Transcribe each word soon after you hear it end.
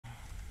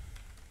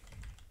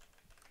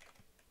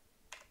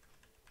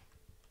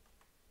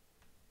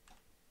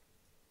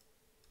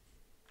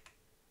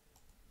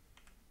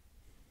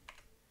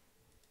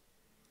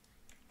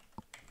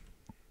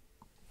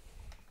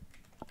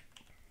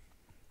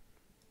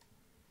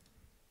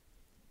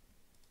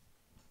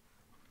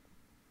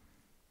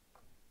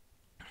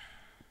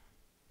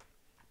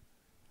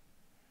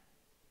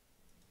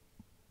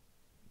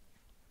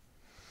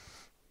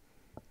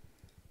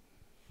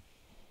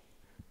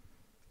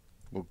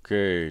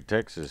Okay,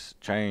 Texas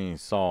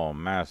Chainsaw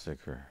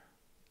Massacre.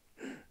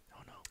 Oh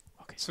no.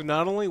 Okay. So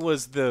not only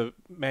was the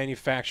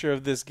manufacturer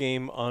of this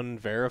game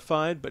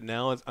unverified, but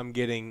now I'm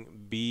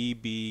getting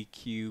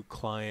BBQ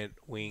client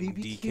wing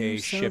BBQ DK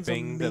sounds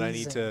shipping that I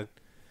need amazing. to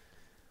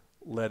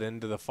let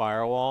into the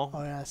firewall.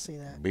 Oh yeah, I see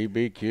that.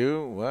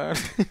 BBQ? What?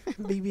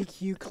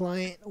 BBQ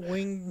client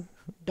wing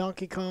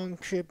Donkey Kong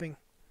shipping.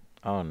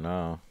 Oh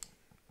no.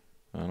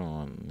 I don't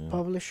want. Yeah.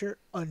 Publisher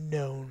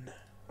unknown.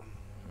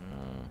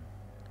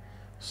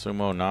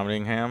 Sumo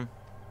Nottingham.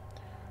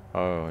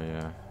 Oh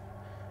yeah.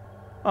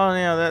 Oh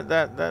yeah.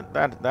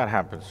 That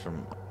happens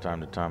from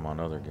time to time on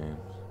other games.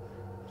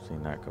 I've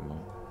seen that come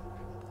up.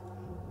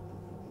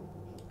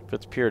 If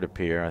it's peer to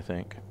peer, I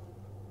think.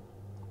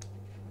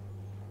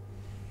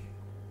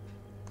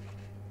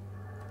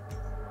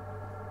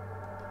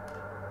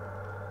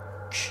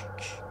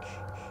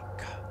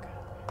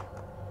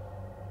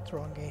 It's the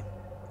wrong game.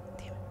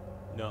 Damn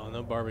it.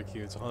 No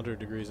barbecue. It's 100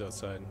 degrees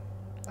outside.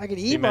 I could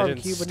Can you eat imagine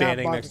barbecue, but not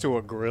standing barbecue. next to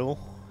a grill?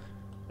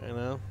 You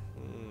know?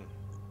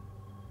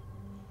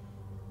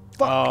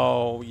 Fuck.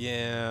 Oh,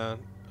 yeah.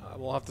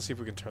 We'll have to see if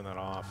we can turn that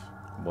off.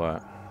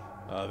 What?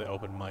 The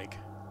open mic.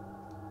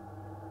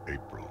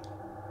 April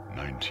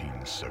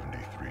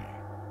 1973.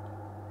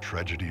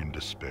 Tragedy and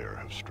despair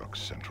have struck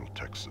Central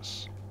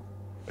Texas.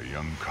 A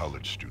young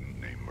college student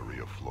named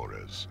Maria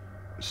Flores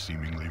has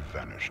seemingly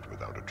vanished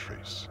without a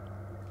trace.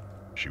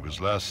 She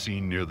was last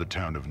seen near the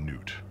town of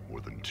Newt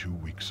more than 2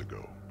 weeks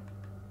ago.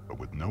 But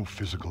with no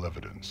physical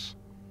evidence,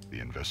 the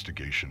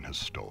investigation has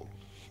stalled.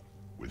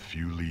 With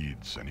few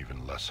leads and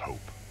even less hope,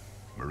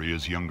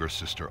 Maria's younger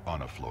sister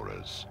Ana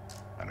Flores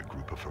and a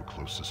group of her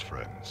closest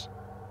friends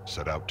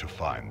set out to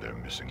find their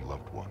missing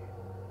loved one.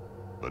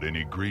 But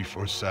any grief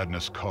or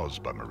sadness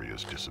caused by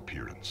Maria's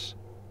disappearance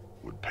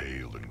would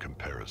pale in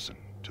comparison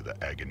to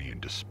the agony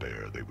and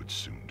despair they would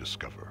soon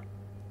discover.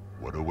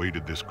 What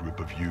awaited this group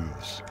of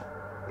youths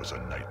was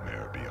a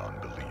nightmare beyond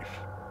belief.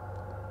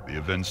 The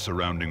events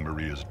surrounding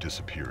Maria's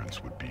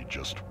disappearance would be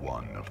just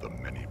one of the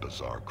many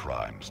bizarre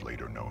crimes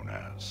later known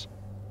as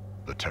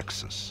the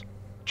Texas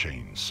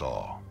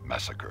Chainsaw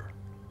Massacre.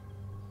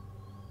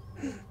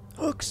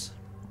 Hooks.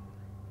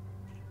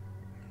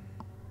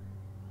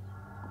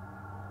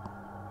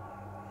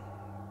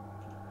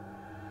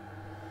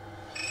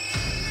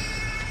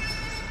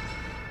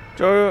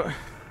 Joe,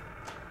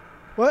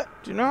 What?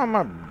 do you know how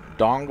my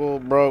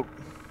dongle broke?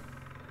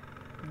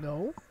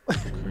 No.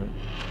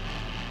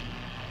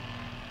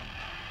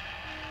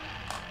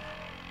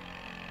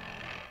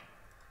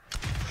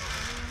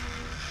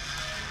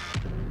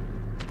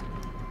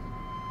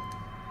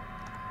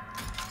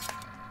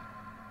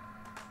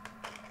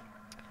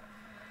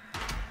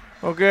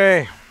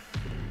 Okay.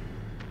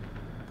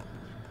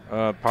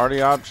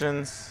 Party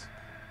options.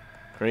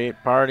 Create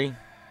party.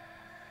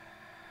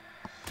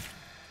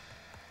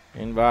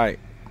 Invite.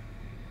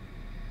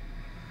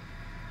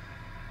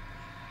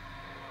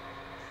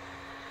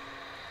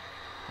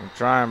 I'm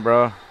trying,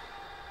 bro.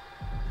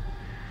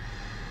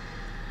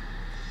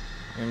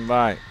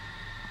 Invite.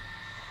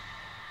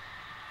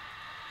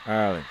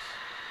 Alex.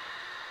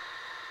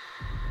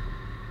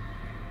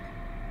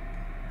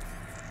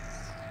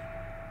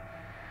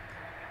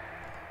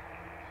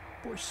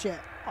 Voice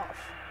chat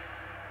off.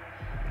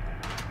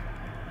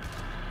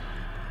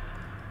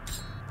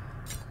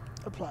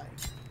 Apply.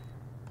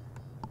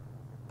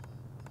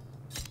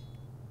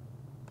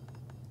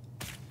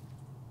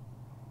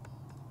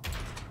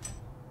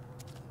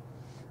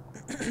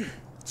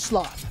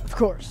 Sloth, of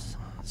course.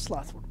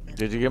 Sloth.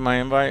 Did you get my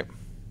invite,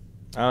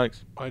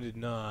 Alex? I did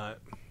not.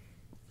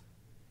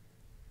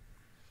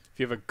 If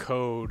you have a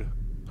code,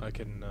 I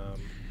can...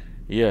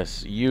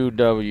 Yes,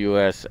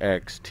 UWSXTL.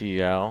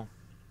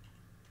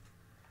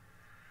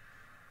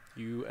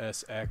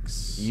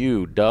 USX.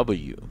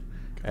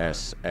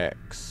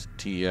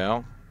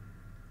 UWSXTL.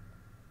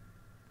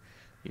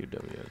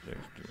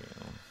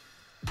 UWSXTL.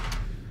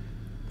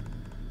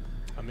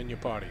 I'm in your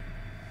party.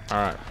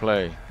 Alright,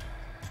 play.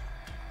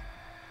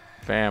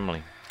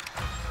 Family.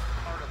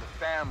 Part of the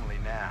family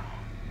now.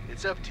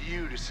 It's up to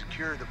you to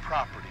secure the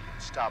property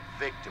and stop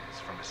victims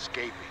from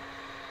escaping.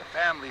 The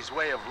family's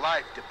way of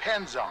life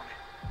depends on it.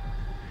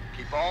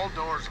 Keep all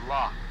doors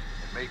locked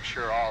and make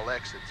sure all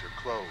exits are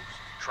closed,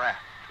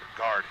 trapped, or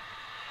guarded.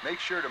 Make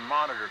sure to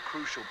monitor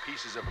crucial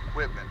pieces of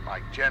equipment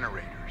like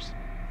generators,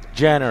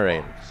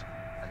 Generators.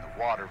 and the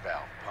water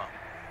valve pump.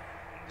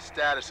 The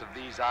status of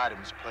these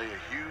items play a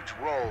huge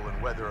role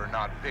in whether or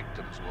not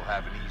victims will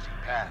have an easy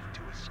path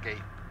to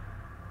escape.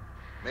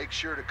 Make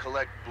sure to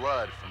collect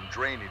blood from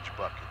drainage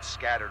buckets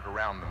scattered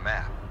around the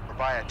map, or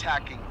by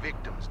attacking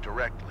victims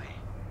directly.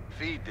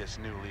 Feed this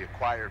newly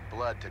acquired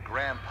blood to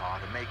Grandpa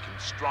to make him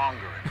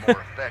stronger and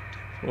more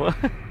effective. What?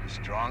 The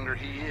stronger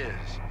he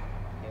is,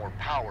 the more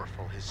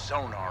powerful his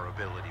sonar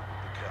ability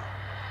will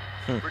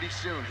become. Pretty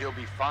soon he'll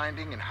be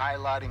finding and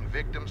highlighting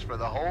victims for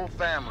the whole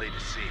family to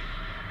see.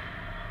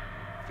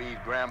 Feed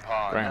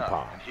Grandpa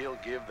enough, and he'll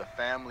give the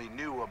family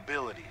new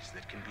abilities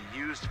that can be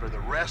used for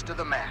the rest of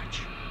the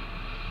match.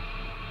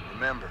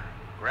 Remember,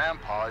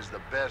 Grandpa is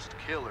the best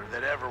killer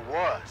that ever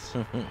was.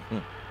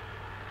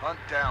 Hunt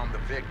down the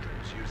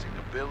victims using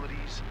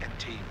abilities and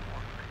teamwork.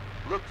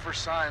 Look for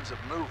signs of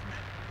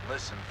movement.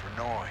 Listen for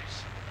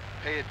noise.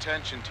 Pay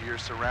attention to your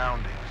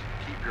surroundings.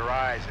 Keep your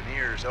eyes and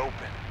ears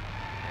open.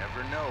 You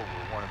never know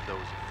where one of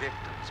those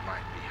victims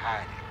might be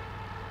hiding.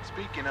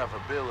 Speaking of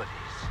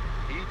abilities,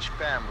 each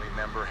family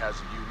member has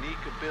a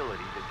unique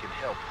ability that can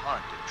help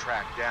hunt and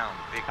track down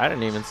victims. I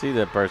didn't even see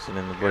that person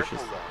in the bushes.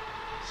 Careful though.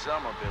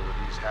 Some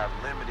abilities have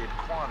limited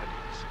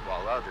quantities,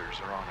 while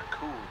others are on a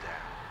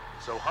cooldown.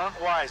 So hunt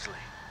wisely.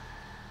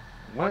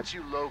 What? Once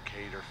you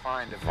locate or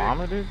find a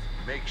Vomited?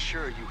 victim, make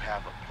sure you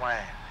have a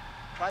plan.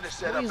 Try to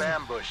set up Poison.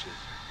 ambushes,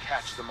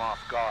 catch them off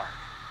guard.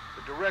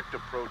 The direct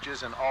approach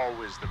isn't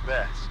always the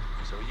best,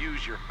 so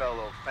use your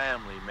fellow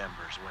family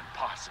members when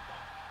possible.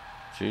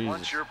 Jesus.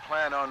 Once your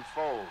plan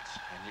unfolds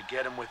and you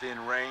get them within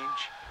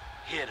range,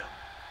 hit them.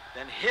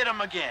 Then hit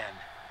them again.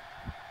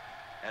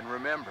 And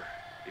remember,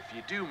 if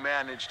you do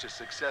manage to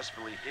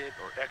successfully hit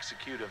or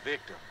execute a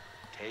victim,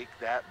 take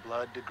that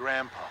blood to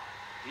Grandpa.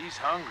 He's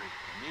hungry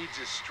and needs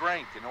his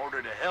strength in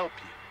order to help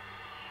you.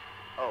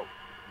 Oh,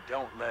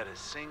 don't let a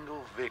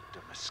single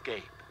victim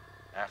escape.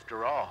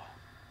 After all,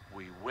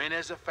 we win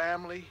as a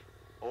family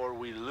or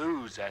we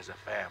lose as a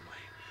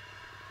family.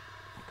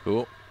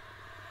 Cool.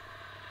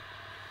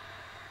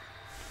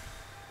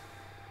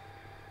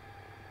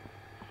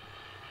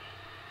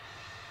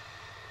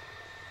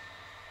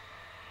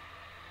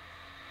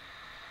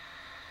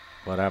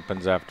 What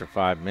happens after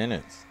 5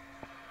 minutes?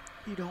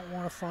 You don't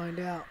want to find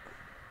out.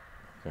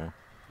 Okay.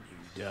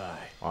 You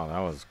die. Wow, that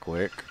was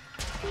quick.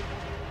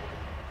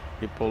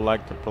 People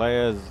like to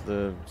play as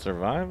the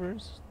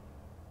survivors?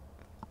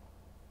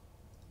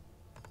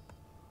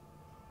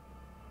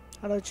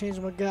 How do I change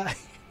my guy?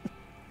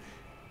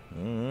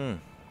 Mm-hmm.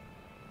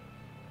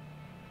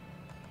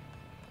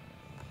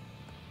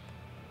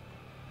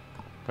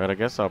 But I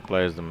guess I'll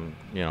play as the,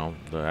 you know,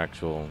 the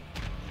actual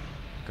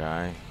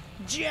guy.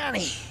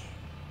 Johnny!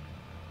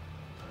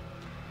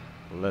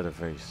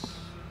 Leatherface.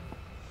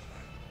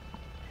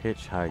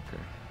 Hitchhiker.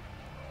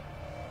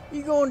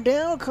 You going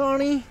down,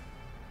 Connie?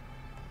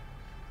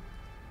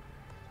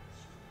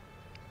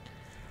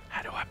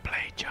 How do I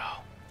play, Joe?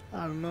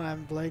 I don't know, I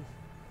haven't played.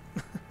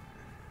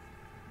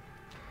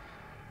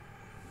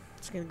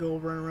 Just gonna go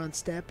run around and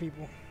stab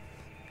people.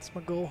 That's my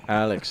goal.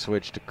 Alex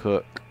switched to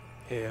Cook.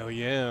 Hell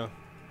yeah.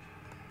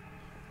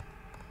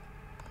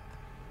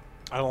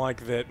 I don't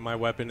like that my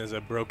weapon is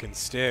a broken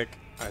stick.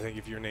 I think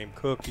if you're named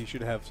Cook, you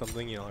should have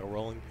something, you know, like a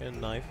rolling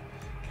pin, knife,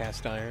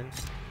 cast iron.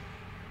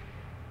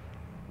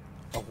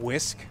 A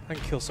whisk. I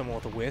can kill someone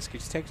with a whisk. It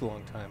just takes a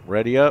long time.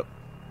 Ready up.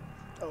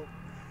 Oh.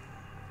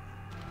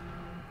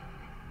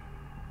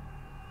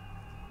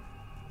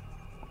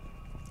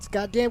 It's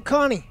goddamn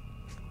Connie.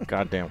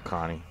 Goddamn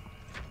Connie.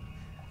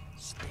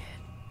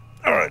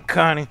 Alright,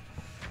 Connie.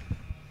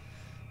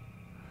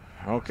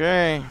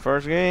 Okay,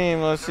 first game.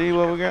 Let's see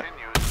what we got.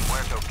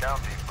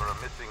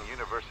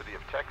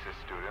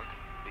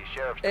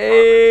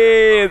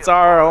 Hey, it's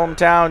our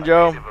hometown,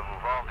 Joe.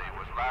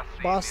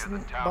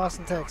 Boston,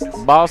 Texas.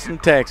 Boston,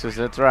 Texas,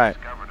 that's right.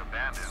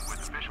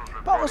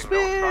 Ball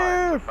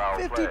Spear!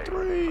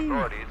 53!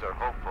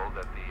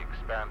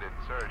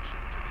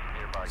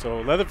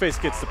 So Leatherface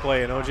gets to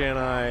play and OJ and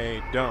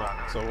I don't.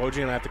 So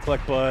OJ and I have to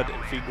collect blood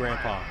and feed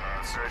Grandpa.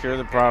 Secure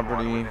the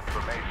property.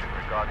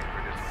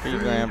 Feed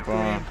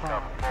Grandpa.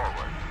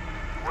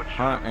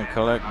 Hunt and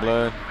collect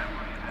blood.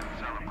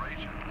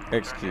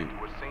 Execute.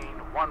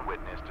 One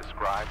witness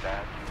described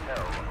as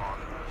hell on.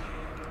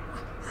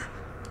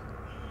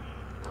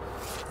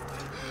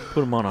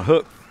 Put him on a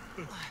hook.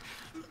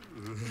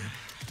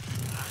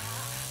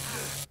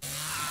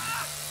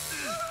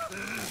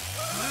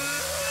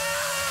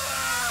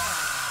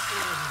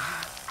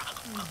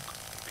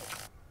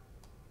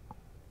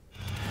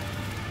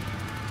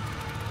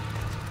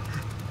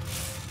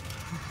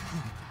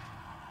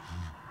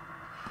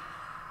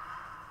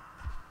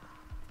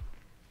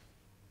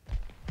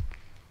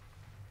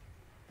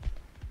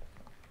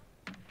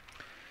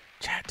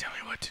 Chad, tell me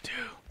what to do.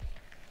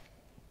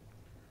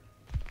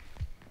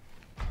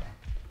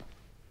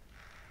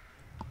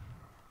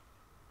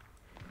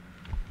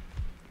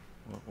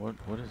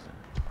 What is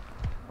that?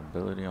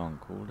 Ability on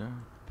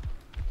cooldown?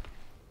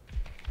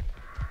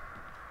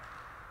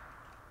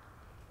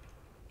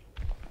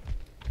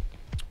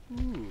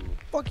 Ooh.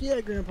 Fuck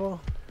yeah, Grandpa.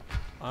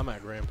 I'm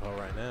at Grandpa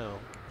right now.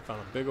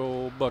 Found a big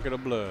old bucket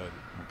of blood.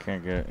 I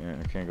can't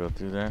go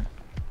through that.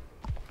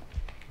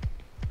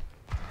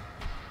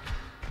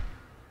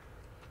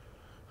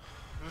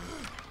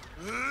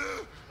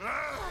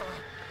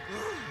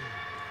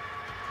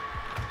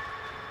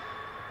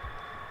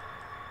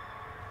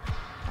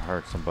 I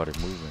heard somebody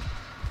moving.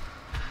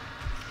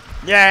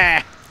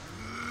 Yeah!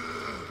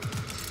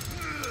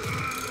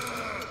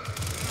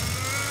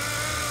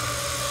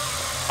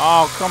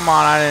 Oh, come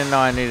on. I didn't know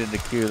I needed to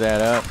queue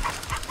that up.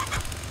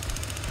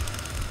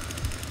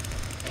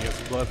 You have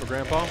some blood for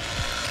Grandpa?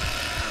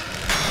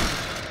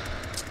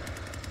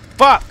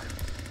 Fuck!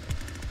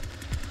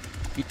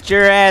 Get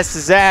your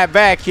asses out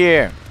back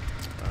here.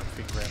 I'm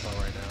feeding Grandpa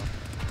right now.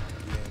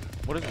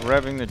 Yeah. What is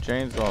revving the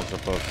chainsaw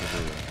supposed to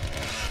do?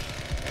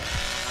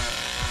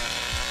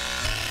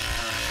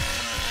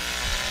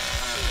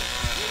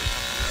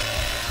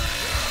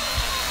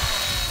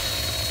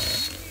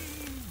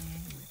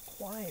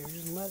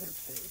 Requires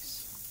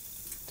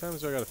Leatherface.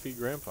 Times do I gotta feed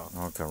Grandpa?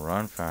 Okay,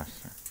 run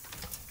faster.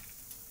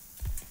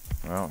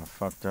 Well, I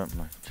fucked up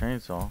my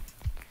chainsaw.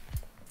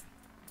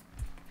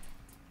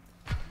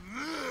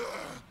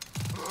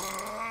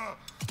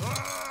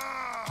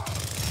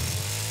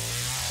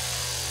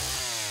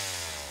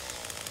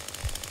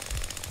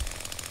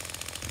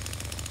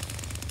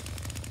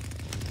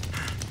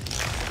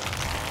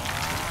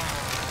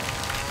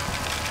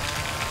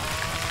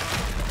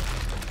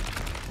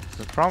 This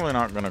is probably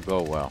not gonna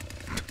go well.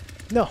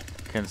 No.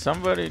 Can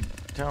somebody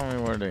tell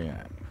me where they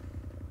at?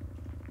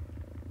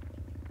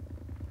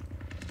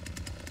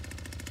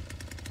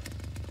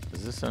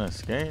 Is this an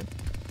escape?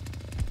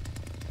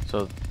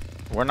 So,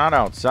 we're not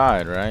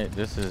outside, right?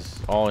 This is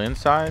all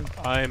inside?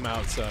 I'm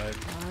outside.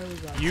 I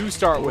was outside. You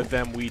start with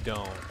them, we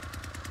don't.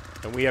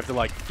 And we have to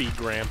like feed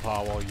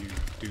Grandpa while you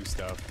do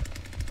stuff.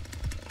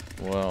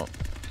 Well...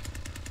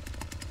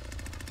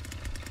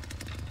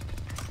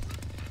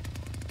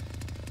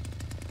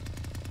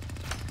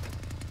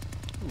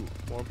 Ooh,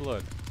 more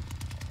blood.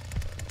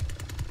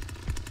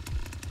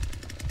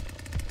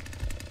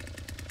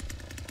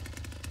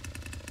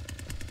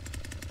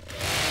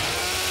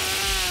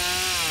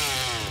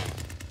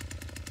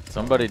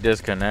 Somebody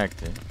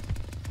disconnected.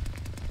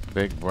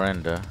 Big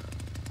Brenda.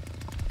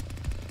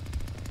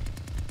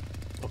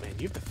 Oh man,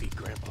 you have to feed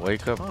Grandpa.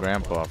 Wake up Ton of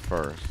Grandpa blood.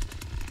 first.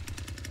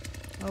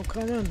 Oh,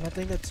 come on. I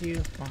think that's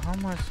you. Well, how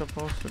am I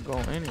supposed to go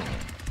anywhere?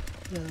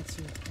 Yeah, that's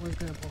you. Where's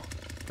Grandpa?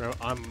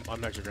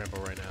 I'm next to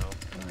Grandpa right now.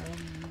 Alright,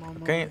 I'm on my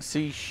way. Can't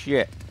see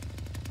shit.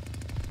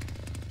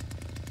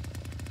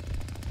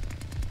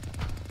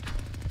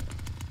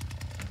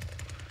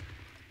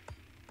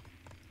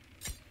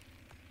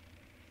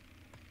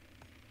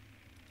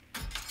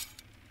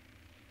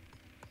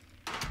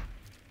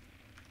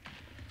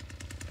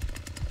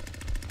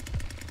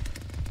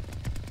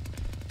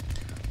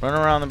 Run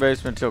around the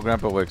basement until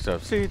Grandpa wakes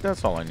up. See,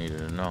 that's all I needed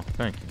to know.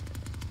 Thank you.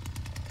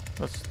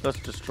 Let's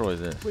destroy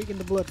this. Where you getting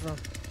the blood from?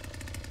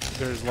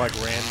 There's like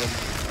random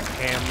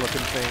ham-looking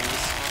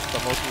things,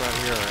 but most of them around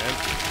here are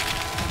empty.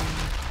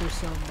 There's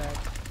some back.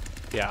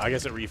 Yeah, I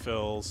guess it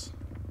refills.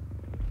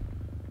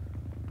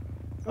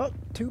 Oh,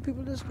 2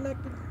 people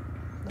disconnected?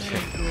 That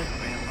ain't good.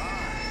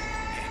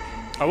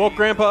 I woke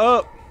Grandpa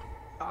up.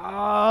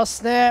 Oh,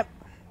 snap.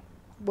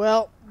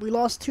 Well, we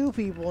lost 2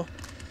 people.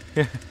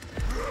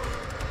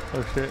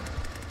 Oh shit.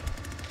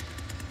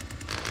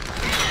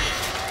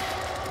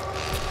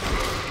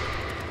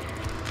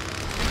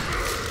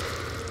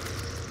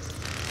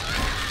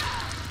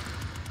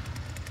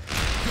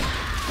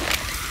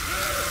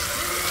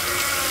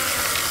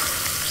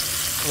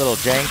 A little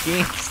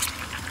janky,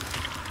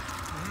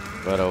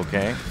 but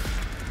okay.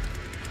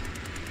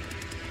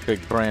 Big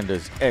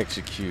Branda's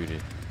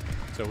executed.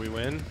 So we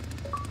win.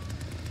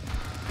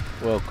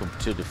 Welcome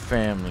to the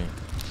family.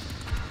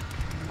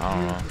 I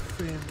don't know.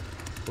 Family.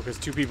 Because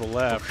 2 people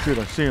left. Shit,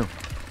 I see him.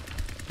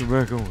 Get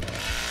back over.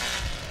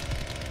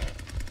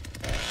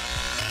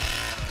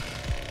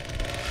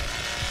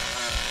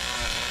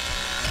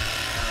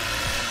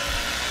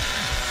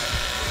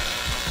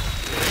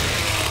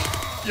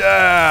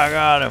 Yeah, I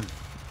got him.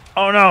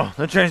 Oh no,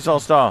 the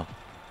chainsaw stalled.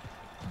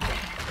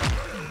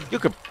 You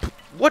could,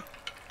 what?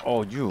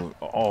 Oh, you're,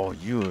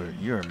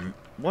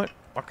 what?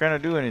 Why can't I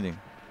do anything?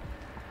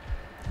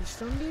 You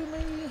stunned you,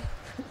 maybe?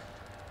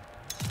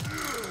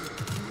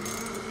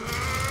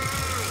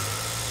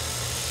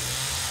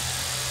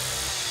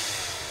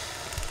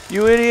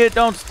 You idiot,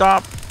 don't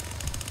stop.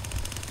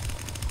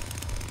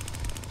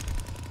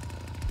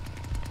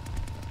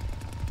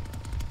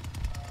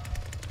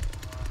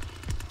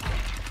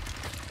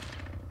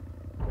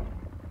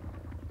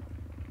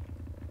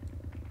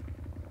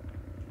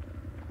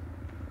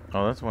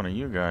 Oh, that's one of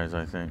you guys,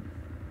 I think.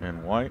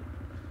 In white?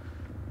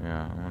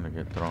 Yeah, I'm gonna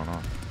get thrown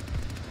off.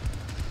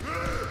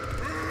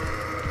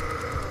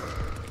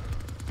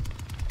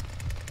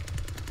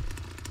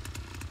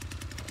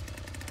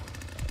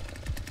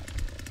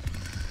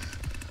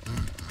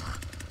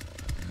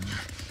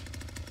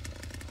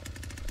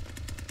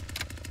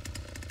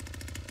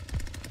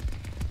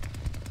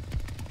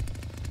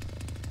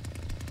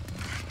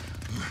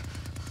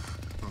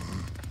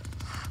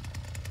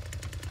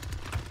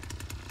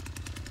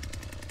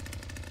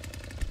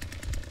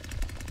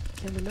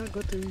 Can we not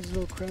go through these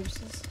little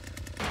crevices?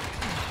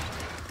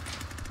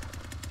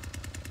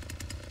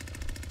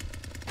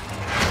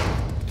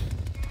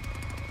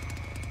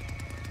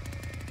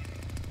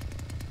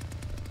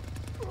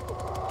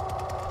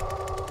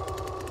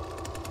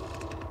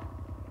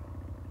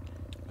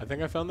 I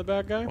think I found the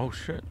bad guy. Oh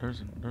shit,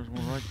 there's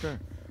one right there.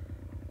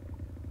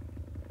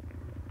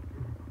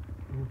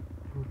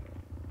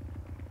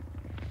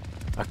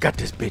 I got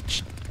this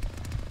bitch.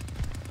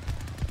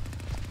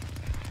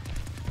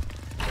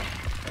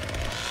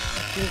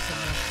 Here's some.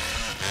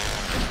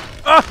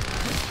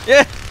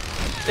 Yeah.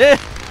 Yeah.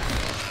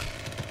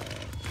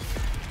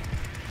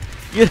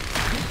 Yeah.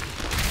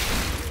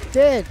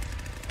 Dead.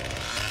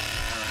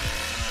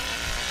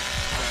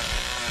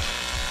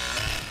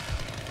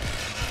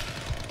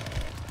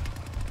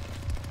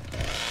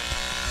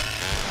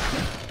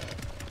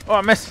 Oh,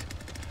 I missed.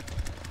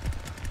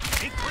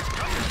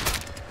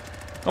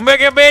 Come back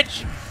here,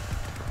 bitch.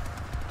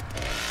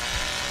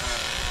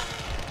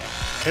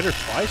 Hit her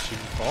twice, she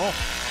can fall.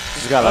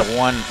 She's got like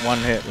one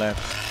hit left.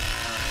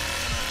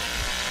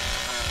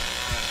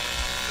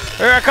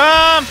 Here I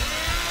come!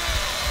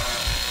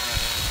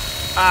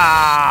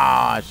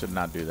 Ah, I should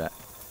not do that.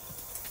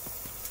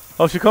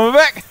 Oh, she coming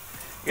back?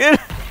 Get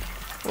her.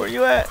 Where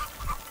you at?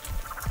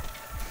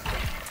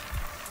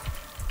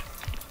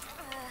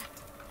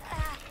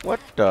 What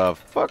the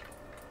fuck?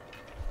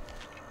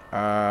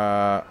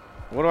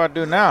 What do I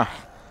do now?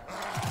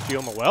 She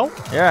on the well?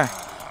 Yeah.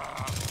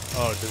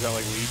 Oh, does that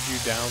like lead you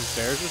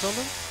downstairs or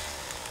something?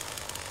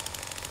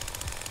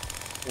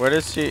 Where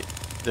did she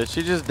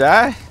just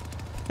die?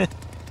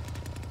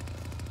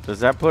 Does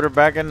that put her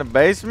back in the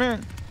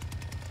basement?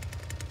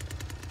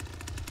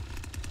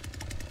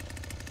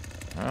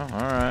 Oh,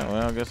 alright.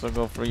 Well, I guess I'll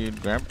go for you,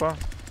 Grandpa.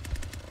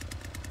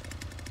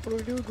 What do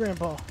we do with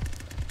Grandpa?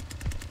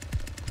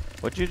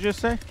 What'd you just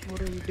say?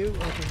 What do we do?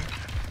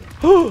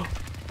 Okay.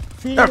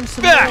 Feed him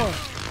some back. more.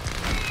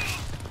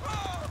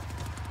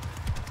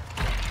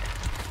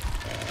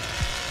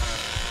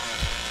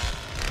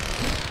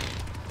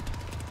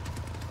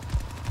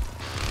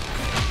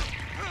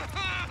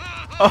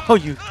 Oh,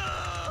 you.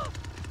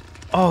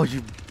 Oh,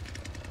 you.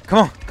 Come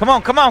on, come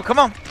on, come on, come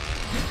on.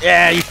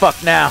 Yeah, you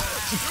fucked now.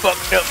 You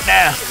fucked up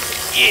now.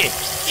 Yeah,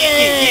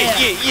 yeah,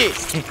 yeah, yeah,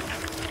 yeah.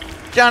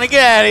 Johnny,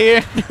 get out of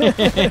here.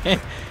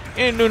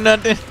 You ain't do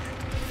nothing.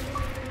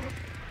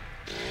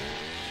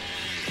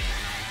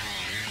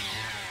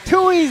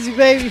 Too easy,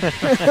 baby.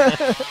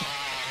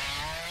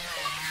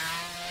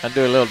 I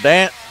do a little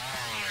dance.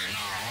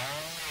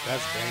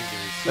 That's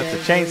dangerous. That's a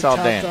Yeah, chainsaw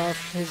he dance. chopped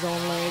off his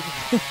own leg.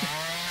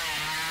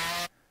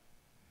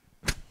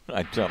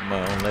 I chopped my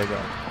own leg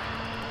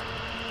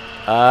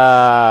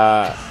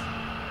off.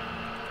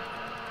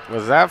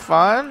 Was that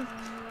fun?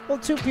 Well,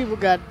 2 people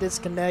got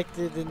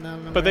disconnected and none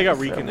of them. But they got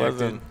That reconnected.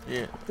 wasn't-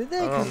 Yeah. Did they?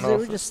 I don't Because know they if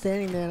were it- just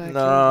standing there and I killed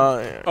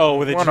No. Oh,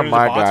 were they one turning of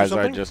my into bots or guys I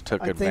something? just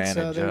took I think so,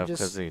 advantage they were of just-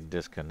 because he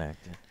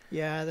disconnected. them.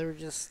 Yeah, they were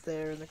just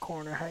there in the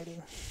corner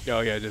hiding.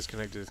 Oh yeah,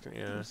 disconnected.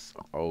 Yeah.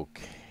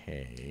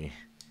 Okay.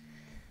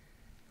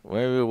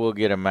 Maybe we'll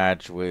get a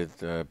match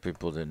with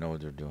people that know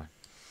what they're doing.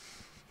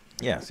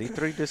 Yeah, see,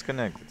 3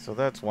 disconnected. So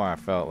that's why I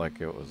felt like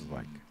it was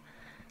like.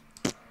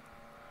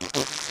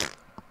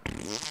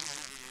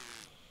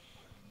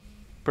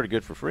 Pretty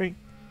good for free.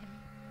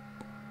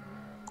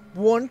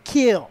 1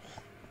 kill.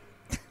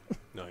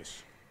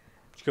 Nice.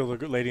 Did you kill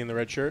the lady in the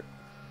red shirt?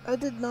 I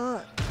did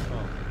not.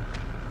 Oh.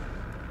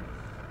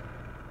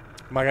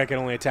 My guy can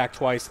only attack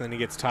twice, and then he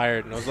gets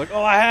tired. And I was like,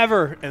 "Oh, I have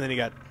her!" And then he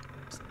got.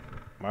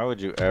 Why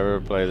would you ever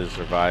play the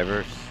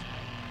survivors?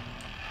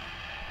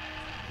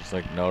 There's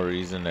like no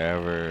reason to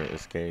ever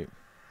escape.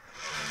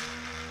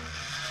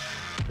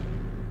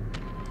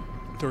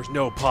 There's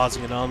no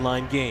pausing an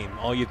online game.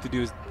 All you have to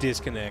do is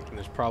disconnect, and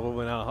there's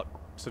probably not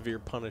severe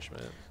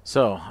punishment.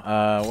 So,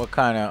 what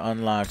kind of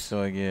unlocks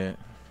do I get?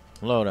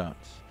 Loadouts.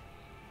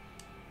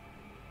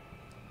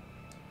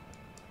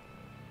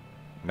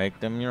 Make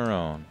them your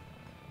own.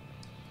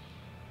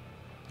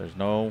 There's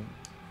no.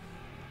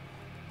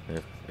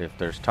 If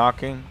there's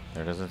talking,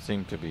 there doesn't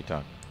seem to be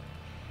talking.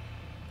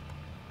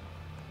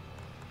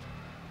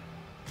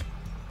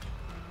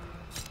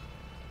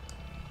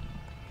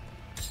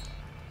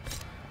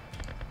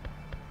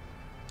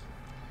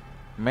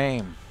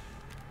 Maim.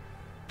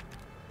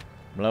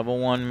 Level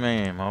 1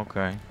 maim.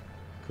 Okay.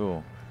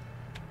 Cool.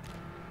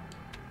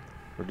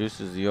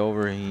 Reduces the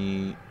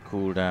overheat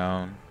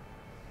cooldown.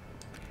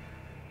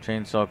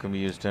 Chainsaw can be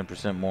used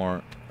 10%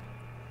 more.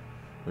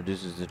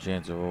 Reduces the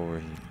chance of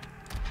overheat.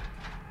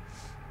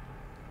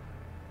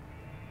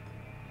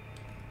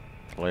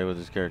 Play with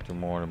this character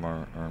more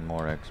to earn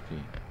more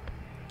XP.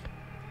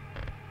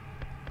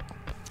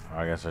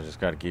 I guess I just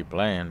gotta keep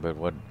playing, but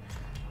what?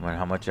 I mean,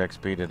 how much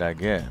XP did I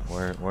get?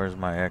 Where's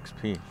my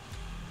XP?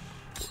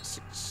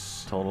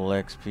 Total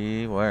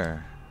XP?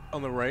 Where?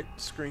 On the right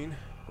screen.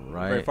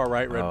 Right. Very far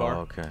right, red bar.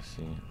 Okay,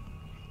 see.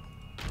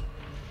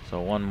 So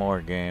 1 more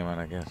game,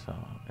 and I guess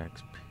I'll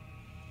XP.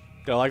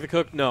 Do I like the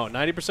cook? No.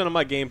 90% of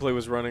my gameplay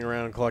was running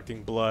around and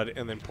collecting blood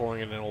and then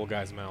pouring it in an old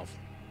guy's mouth.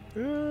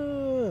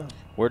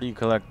 Where do you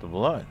collect the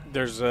blood?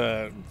 There's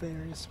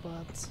Various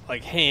spots.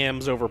 like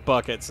hams over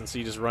buckets, and so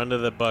you just run to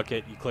the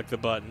bucket, you click the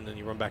button, and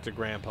you run back to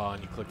Grandpa,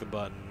 and you click the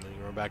button, and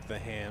you run back to the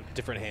ham.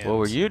 Different hams. What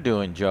were you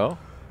doing, Joe?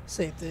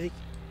 Same thing.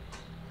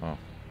 Oh.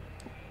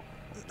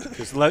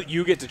 Just let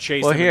you get to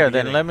chase. Well, them in here,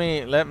 the then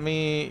beginning. let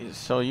me,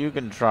 so you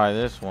can try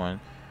this one.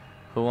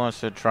 Who wants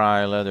to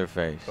try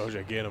Leatherface?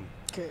 Boja, get him.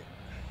 Okay.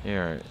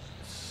 Here,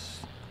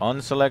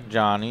 unselect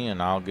Johnny,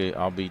 and I'll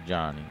beat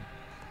Johnny.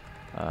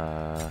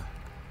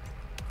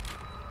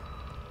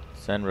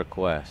 Send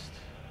request.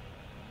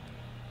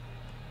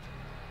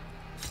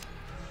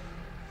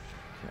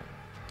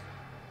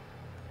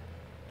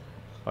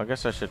 I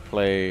guess I should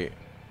play.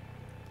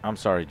 I'm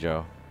sorry,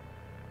 Joe.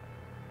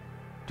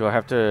 Do I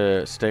have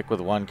to stick with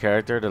one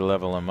character to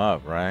level him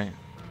up, right?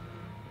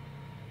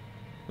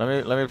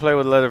 Let me play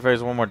with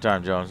Leatherface one more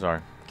time, Joe. I'm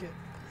sorry. Okay.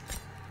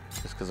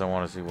 Just because I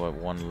want to see what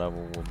one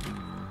level will be.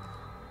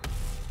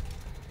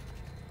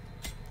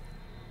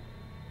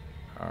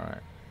 All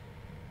right.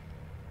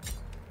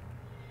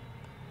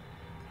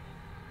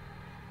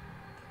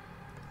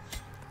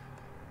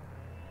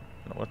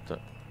 What the?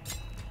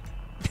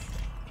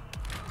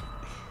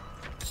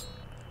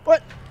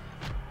 What?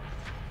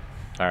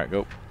 All right,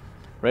 go.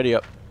 Ready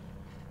up.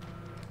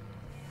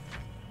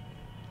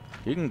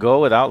 You can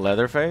go without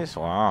Leatherface?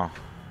 Wow.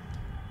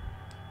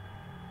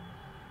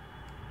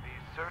 The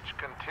search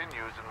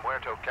continues in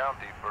Muerto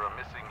County for a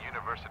missing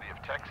University of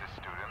Texas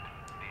student.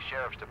 The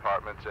sheriff's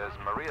department says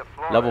Maria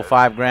Flores, Level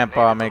 5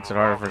 Grandpa native makes of it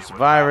harder for Uvalde, was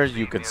survivors. last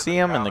You seen could near see the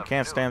him and town they of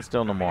can't Newt. stand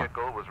still no The more.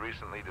 vehicle was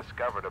recently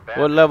discovered What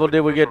abandoned, level with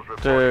did we get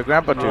officials to reporting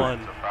Grandpa to?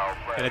 One.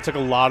 And it took a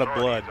lot of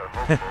blood.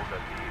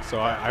 So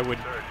I would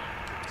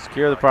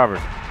Secure the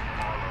property.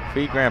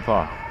 Feed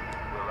Grandpa.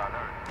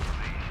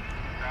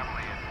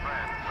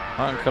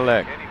 Hunt and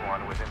collect.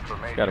 Anyone with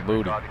information Got a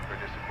booty. regarding her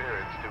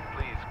disappearance to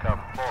please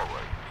come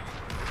forward.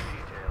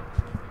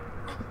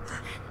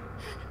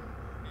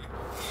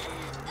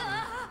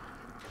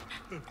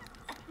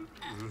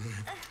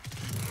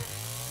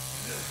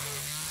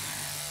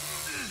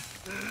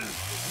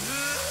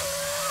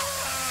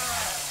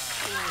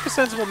 a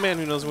sensible man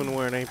who knows when to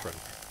wear an apron.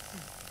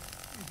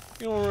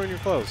 You don't ruin your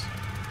clothes.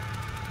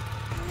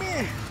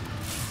 Meh.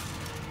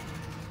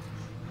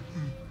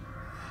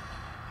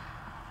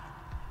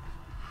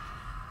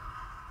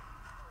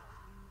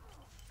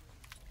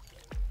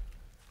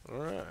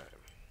 Alright.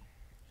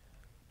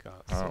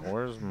 Got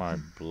Where's my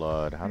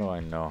blood? How do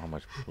I know how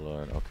much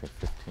blood? Okay,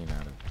 15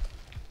 out of.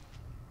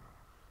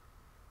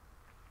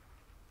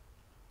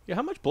 Yeah,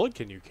 how much blood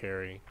can you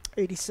carry?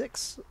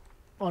 86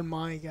 on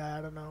my guy.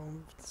 I don't know.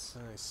 It's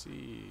I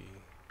see.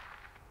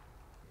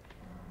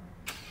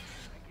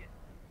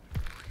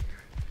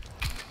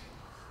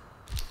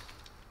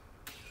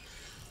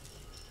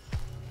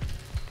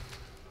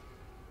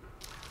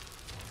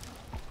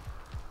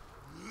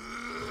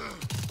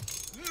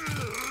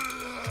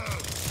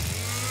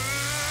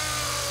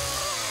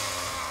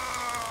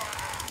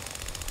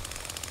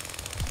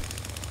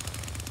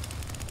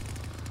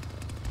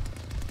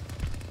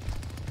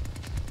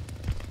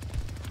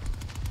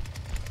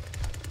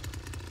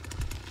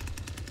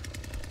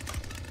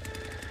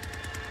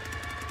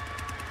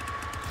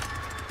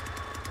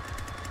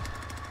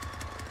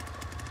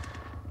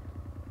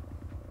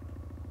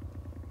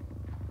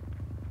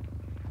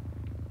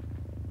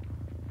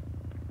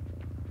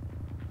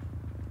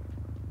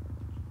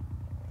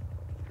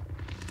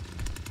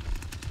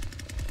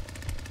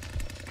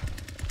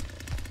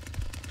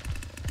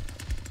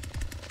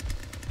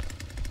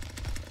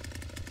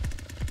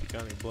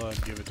 Got any blood,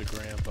 give it to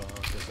Grandpa,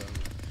 because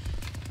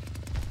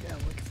yeah,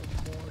 looking for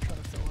more, trying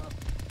to fill up.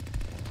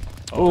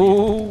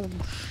 Oh,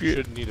 shit.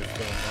 Shouldn't need to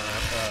fill them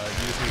up.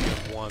 You just need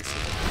them once.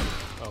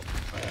 Oh,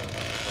 I have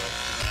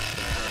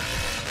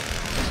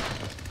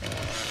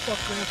Fuck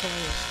Grandpa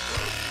is.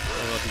 I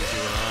don't know if you do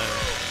an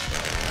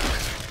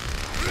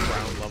iron.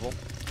 Ground level.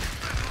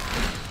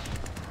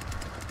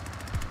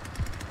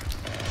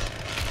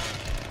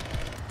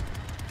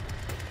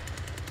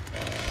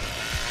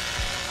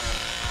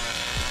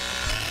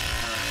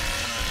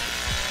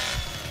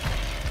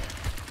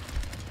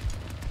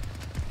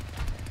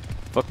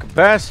 Fucking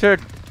bastard.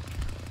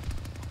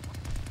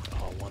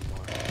 Oh, one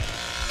more.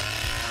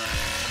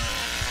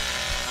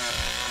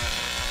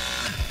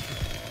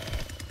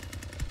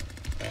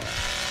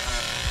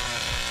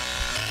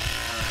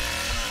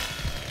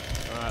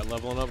 Alright,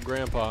 leveling up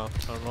Grandpa.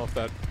 I don't know if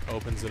that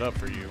opens it up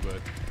for you, but...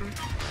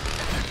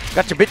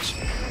 Gotcha, bitch.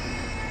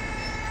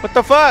 What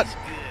the fuck?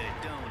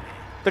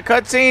 The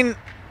cutscene.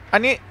 I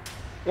need.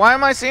 Why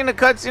am I seeing the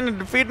cutscene of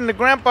defeating the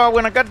Grandpa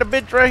when I got the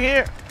bitch right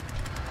here?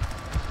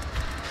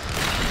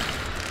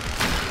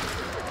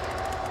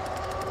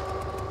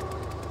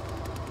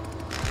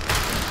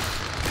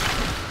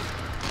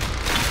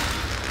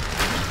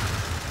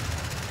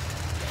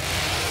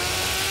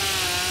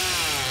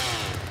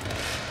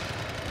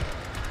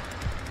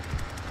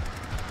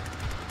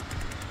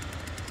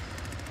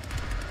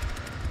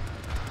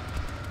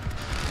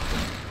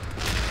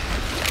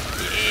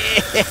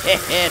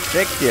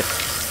 Tricked you.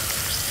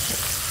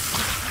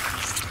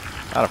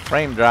 Not a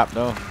frame drop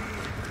though.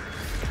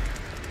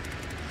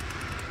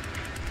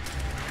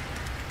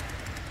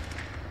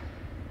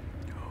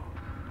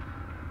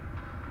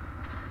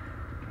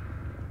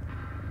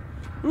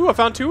 Ooh, I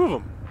found 2 of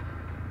them.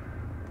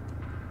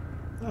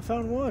 I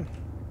found one.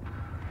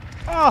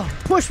 Oh,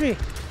 push me.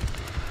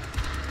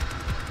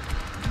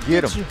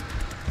 Get him.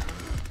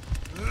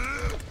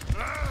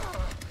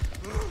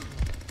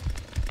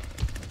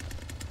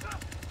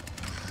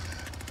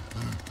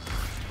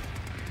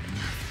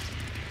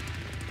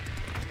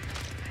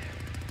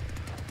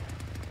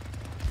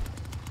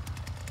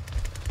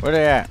 Where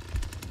they at?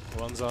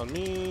 One's on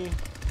me.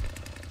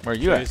 Where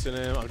you at? Chasing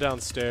him. I'm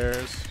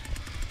downstairs.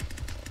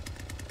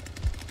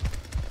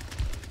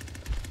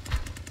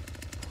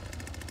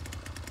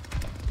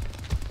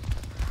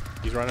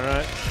 He's running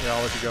right. Yeah,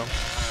 I'll let you go.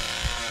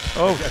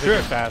 Oh, I think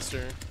you're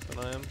faster than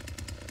I am.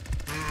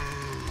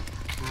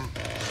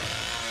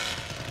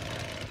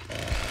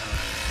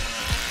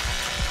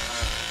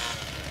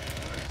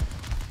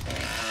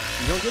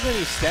 You don't get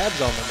any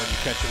stabs on them when you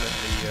catch them in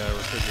the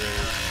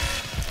refrigerators.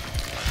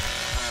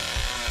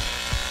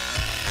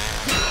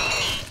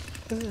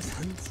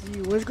 It's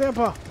you. Where's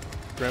Grandpa?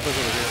 Grandpa's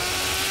over here.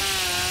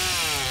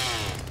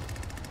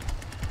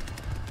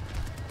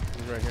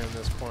 He's right here in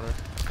this corner.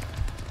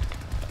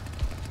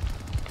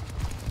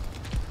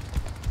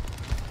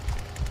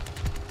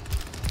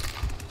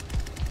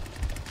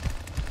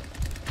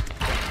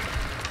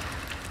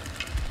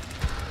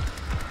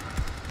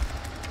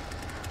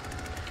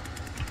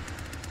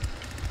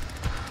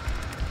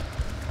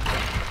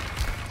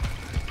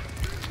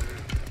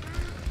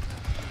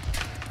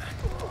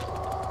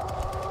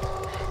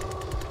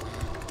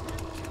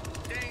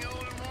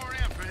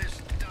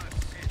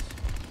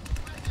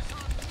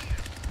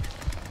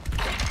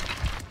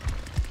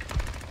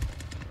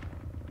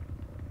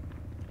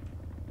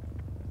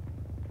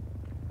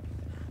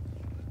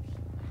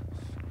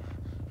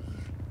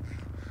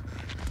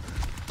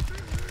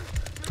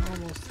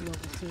 Almost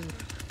level 2.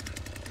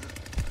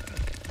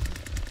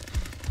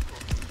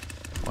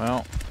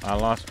 Well, I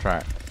lost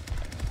track.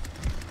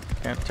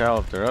 Can't tell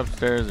if they're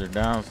upstairs or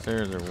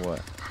downstairs or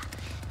what.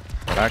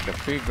 But I could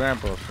feed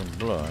Grandpa some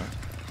blood.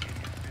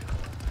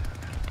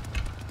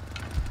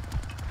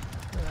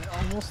 Alright,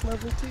 almost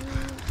level 2.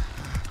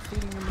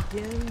 Feeding him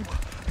again.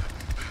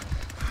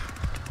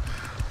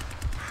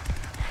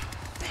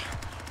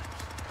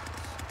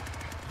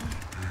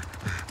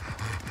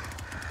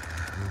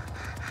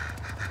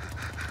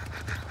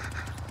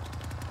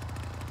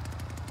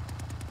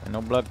 Ain't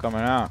no blood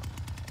coming out.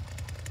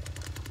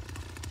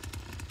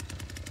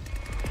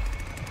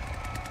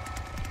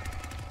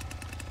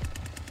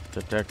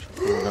 Detection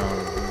cooldown.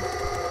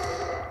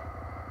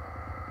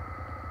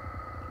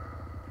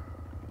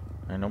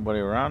 Ain't nobody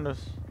around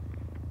us.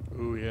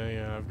 Ooh,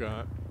 yeah, I've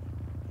got.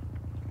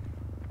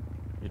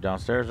 You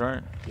downstairs,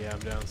 right? Yeah, I'm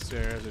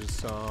downstairs. I just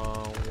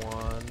saw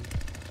one.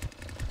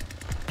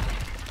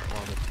 I'm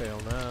on the tail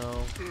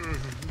now.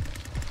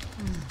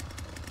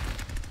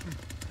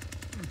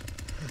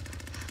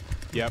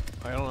 Yep,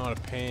 I don't know how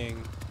to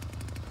ping.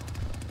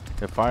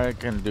 If I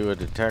can do a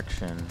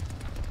detection,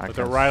 But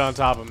they're right on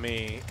top of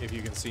me, if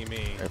you can see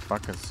me. If I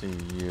can see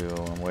you,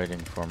 I'm waiting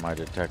for my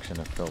detection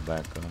to fill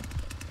back up.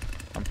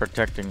 I'm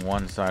protecting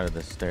one side of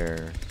the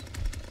stairs.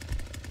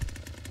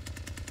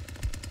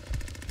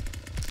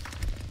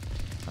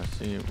 I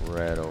see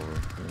red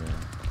over here.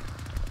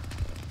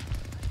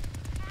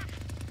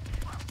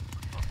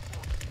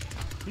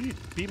 He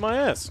beat my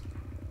ass.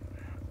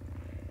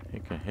 He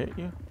can hit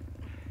you?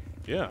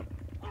 Yeah.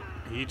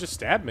 He just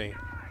stabbed me.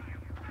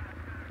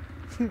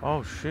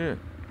 Oh shit.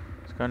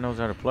 This guy knows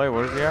how to play.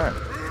 Where's he at?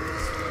 He's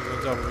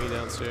on top of me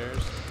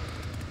downstairs.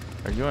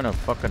 Are you in a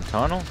fucking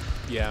tunnel?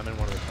 Yeah, I'm in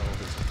one of the tunnel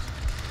systems.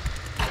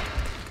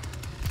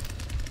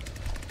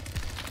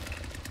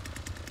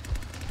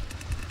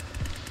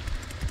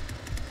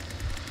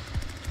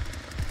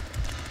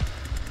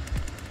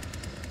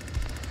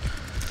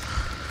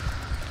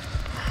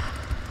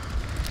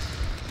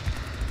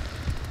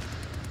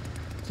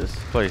 This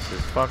place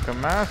is fucking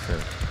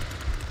massive.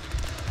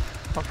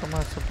 How am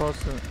I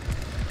supposed to?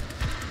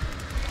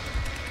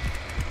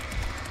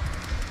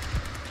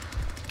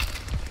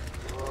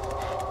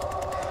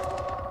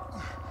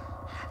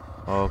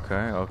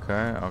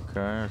 Okay,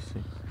 I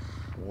see.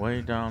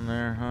 Way down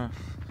there, huh?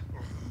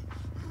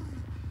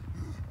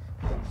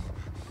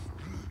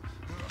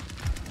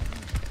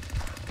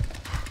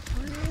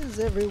 Where is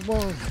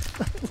everyone?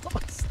 I'm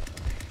lost.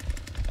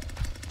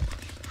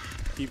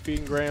 Keep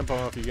feeding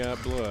Grandpa if you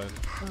got blood.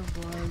 Oh,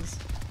 boys.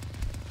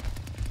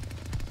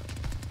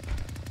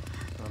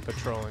 I'm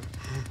patrolling.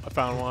 I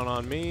found one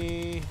on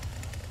me.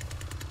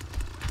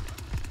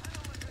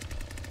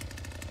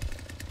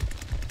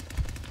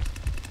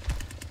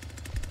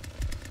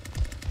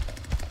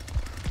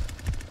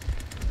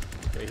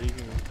 Okay, he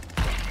can.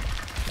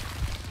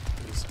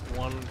 He's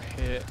one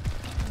hit.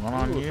 One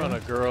on Ooh, you? found a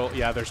girl.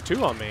 Yeah, there's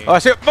two on me. Oh, I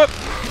see it.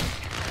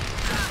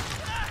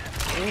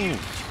 Ooh.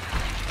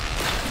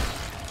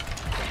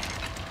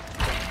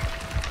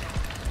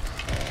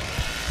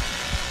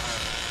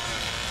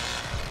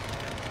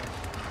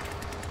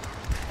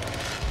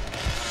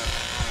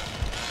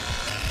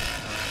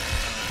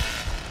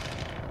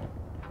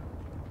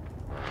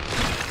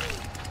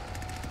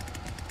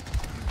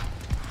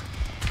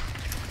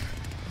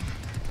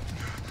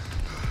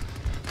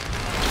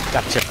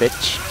 Gotcha,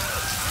 bitch.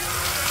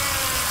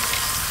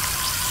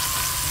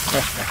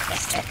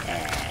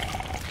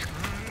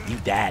 You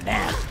die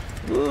now.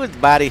 Ooh, his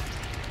body.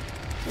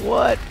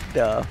 What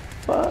the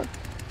fuck?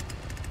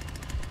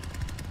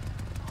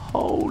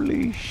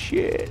 Holy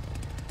shit.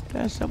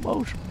 That's the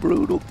most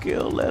brutal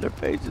kill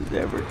Leatherface has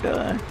ever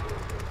done.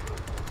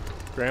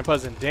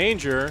 Grandpa's in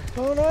danger.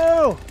 Oh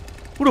no!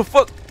 Who the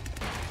fuck?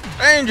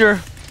 Danger?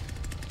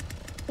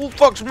 Who the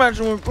fuck's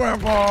messing with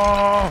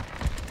Grandpa?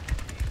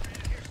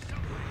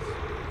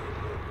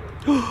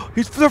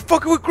 They're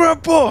fucking with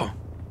Grandpa.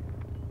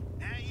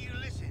 Now you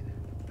listen.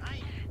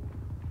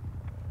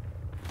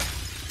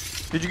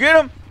 Did you get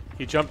him?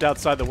 He jumped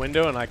outside the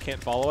window and I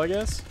can't follow, I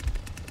guess.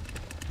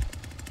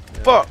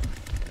 Yeah. Fuck.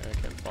 Yeah, I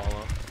can't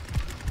follow.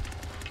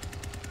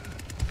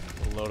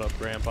 We'll load up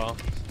Grandpa.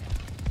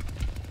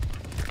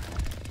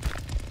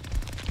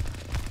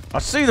 I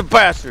see the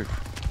bastard.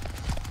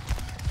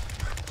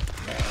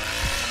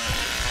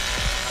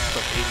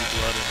 Put 80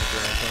 blood in the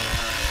Grandpa.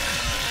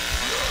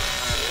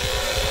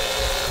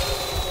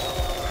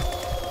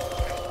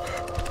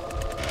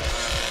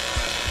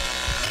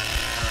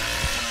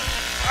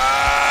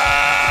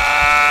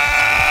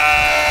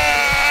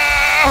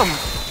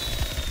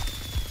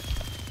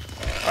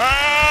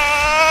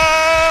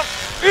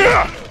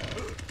 Yeah.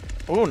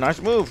 Oh, nice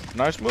move.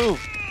 Nice move.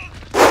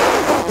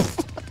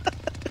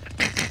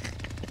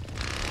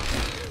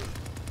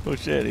 Oh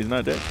shit, he's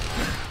not dead.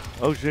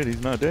 Oh shit,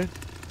 he's not dead.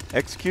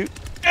 Execute.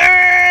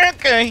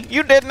 Okay,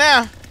 you dead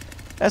now.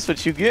 That's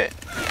what you get.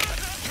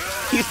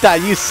 You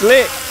thought you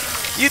slick.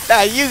 You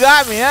thought you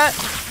got me, huh?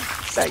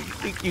 Thought you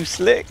think you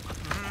slick.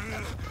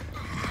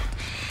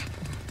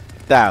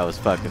 That was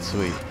fucking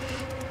sweet.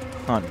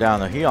 Hunt down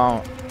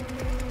there.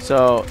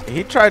 So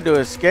he tried to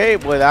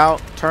escape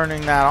without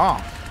turning that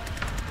off.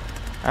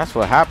 That's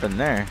what happened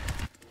there.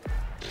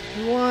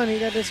 He won. He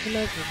got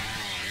disconnected.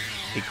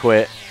 He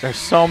quit. There's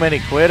so many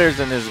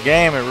quitters in this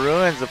game. It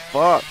ruins the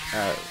fuck.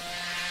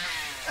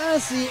 I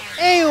see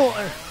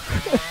anyone.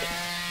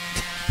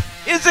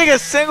 You think a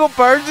single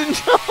person,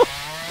 Joe?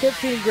 Kept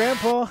feeding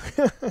Grandpa.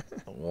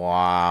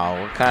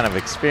 Wow. What kind of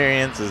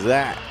experience is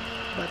that?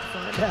 About to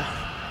find out.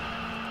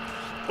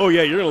 Oh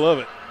yeah, you're gonna love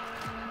it.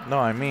 No,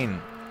 I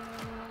mean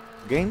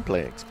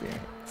gameplay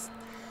experience.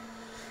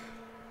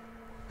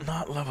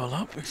 Not level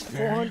up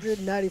experience.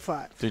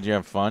 495. Did you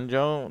have fun,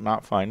 Joe?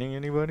 Not finding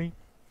anybody?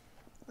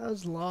 I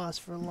was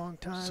lost for a long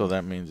time. So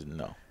that means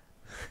no.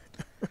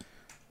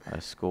 I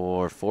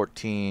score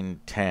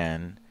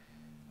 14-10.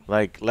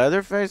 Like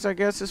Leatherface, I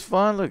guess is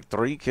fun. Look,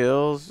 3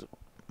 kills.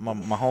 My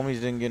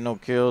homies didn't get no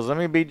kills. Let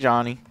me beat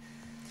Johnny.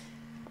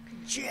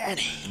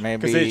 Johnny.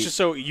 Maybe Because it's just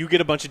so you get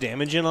a bunch of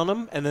damage in on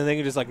them, and then they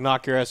can just like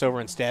knock your ass over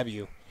and stab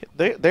you.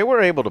 they were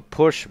able to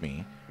push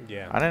me.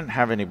 Yeah. I didn't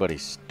have anybody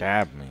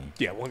stab me.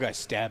 Yeah, one guy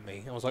stabbed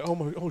me. I was like,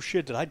 oh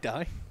shit, did I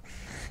die?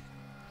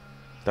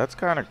 That's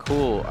kind of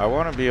cool. I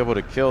want to be able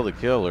to kill the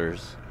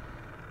killers.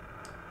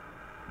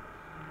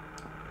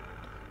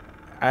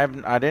 I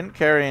didn't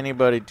carry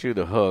anybody to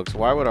the hooks.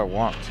 Why would I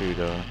want to,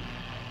 though?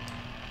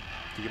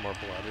 To get more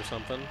blood or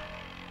something?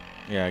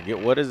 Yeah,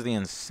 what is the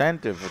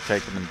incentive for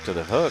taking them to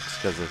the hooks?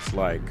 Because it's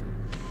like,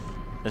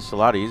 it's a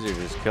lot easier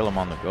to just kill them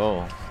on the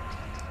go.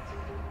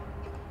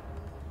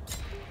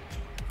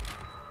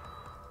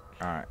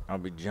 Alright, I'll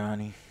be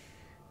Johnny.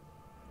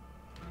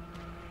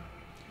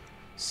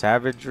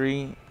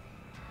 Savagery.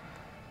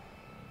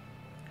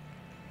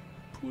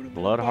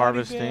 Blood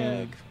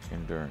harvesting.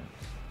 Endurance.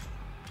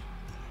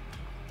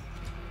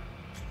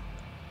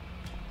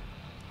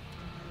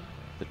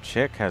 The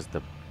chick has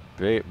the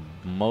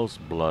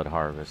most blood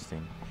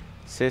harvesting.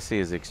 Sissy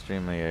is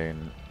extremely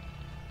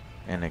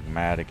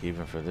enigmatic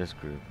even for this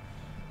group.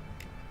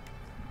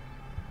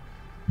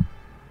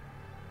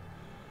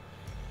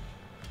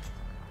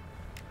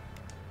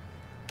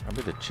 I'll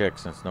be the chick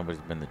since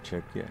nobody's been the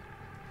chick yet.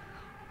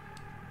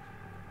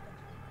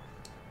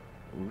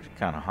 Ooh, she's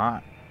kind of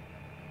hot.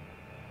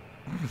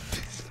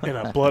 In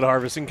a blood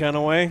harvesting kind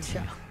of way?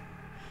 Yeah.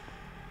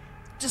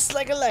 Just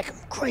like I like him,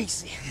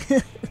 crazy.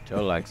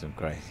 Joe likes him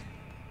crazy.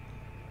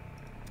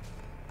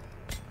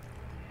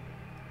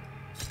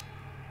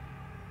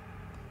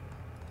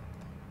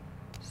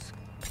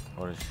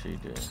 What does she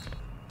do?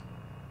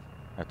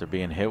 After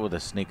being hit with a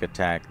sneak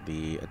attack,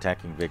 the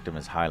attacking victim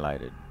is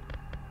highlighted.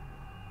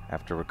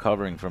 After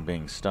recovering from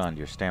being stunned,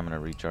 your stamina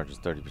recharges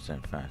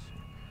 30% faster.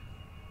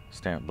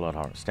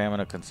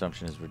 Stamina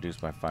consumption is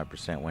reduced by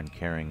 5% when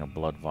carrying a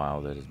blood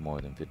vial that is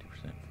more than 50%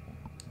 full.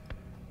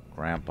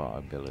 Grandpa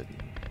ability.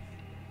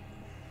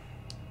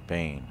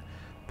 Bane.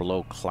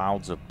 Blow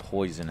clouds of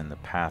poison in the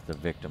path of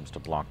victims to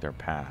block their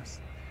paths,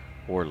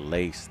 or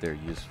lace their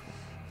useful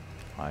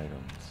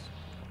items.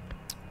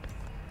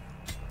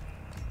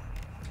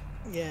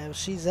 Yeah,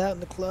 she's out in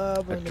the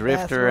club. Or A in the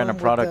drifter and a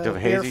bathroom product with,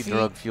 of bare hazy feet.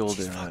 drug-fueled.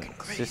 She's fucking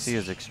crazy. Sissy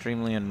is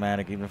extremely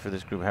enigmatic even for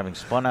this group, having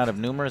spun out of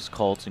numerous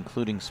cults,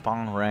 including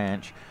Spawn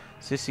Ranch.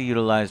 Sissy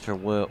utilized her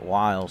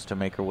wiles to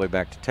make her way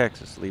back to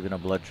Texas, leaving a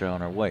blood trail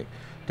on her way.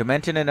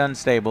 Demented and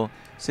unstable,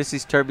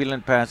 Sissy's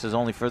turbulent past has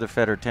only further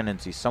fed her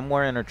tendencies.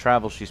 Somewhere in her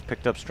travels, she's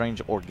picked up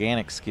strange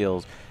organic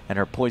skills, and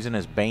her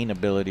poisonous Bane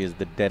ability is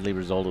the deadly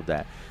result of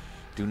that.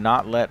 Do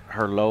not let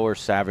her lower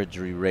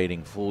savagery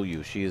rating fool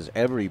you. She is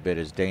every bit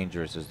as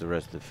dangerous as the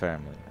rest of the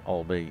family,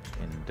 albeit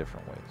in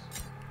different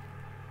ways.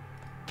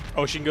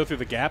 Oh, she can go through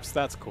the gaps?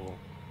 That's cool.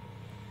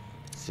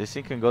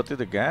 Sissy can go through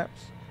the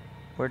gaps?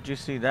 Where'd you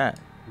see that?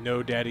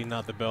 No, Daddy,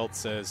 not the belt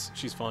says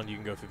she's fun. You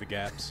can go through the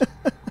gaps.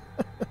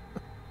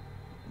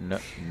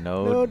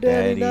 No,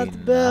 daddy, not the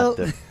belt.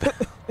 the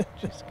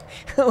belt.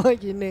 I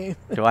like your name.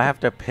 Do I have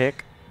to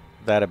pick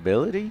that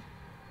ability?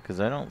 because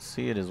I don't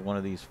see it as one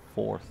of these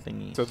 4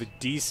 thingies. So the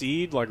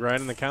DC'd like right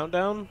in the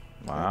countdown.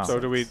 Wow.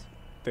 So do we?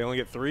 They only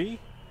get 3.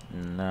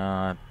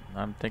 No,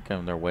 I'm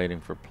thinking they're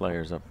waiting for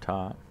players up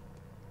top.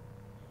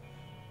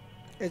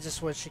 It's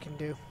just what she can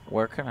do.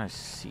 Where can I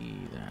see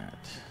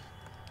that?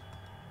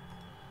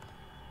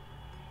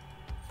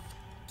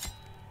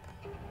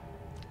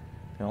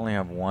 They only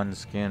have 1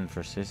 skin for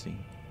Sissy.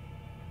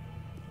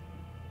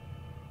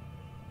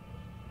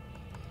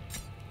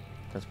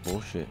 That's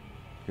bullshit.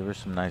 Give her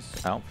some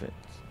nice outfits.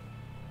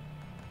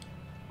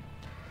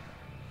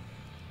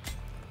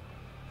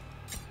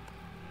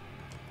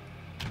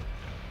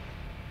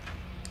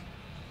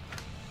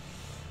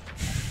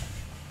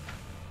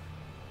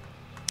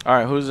 All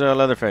right, who's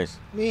Leatherface?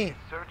 Me.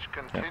 Search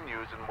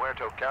continues in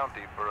Muerto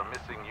County for a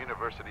missing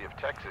University of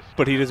Texas.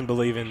 But he doesn't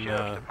believe in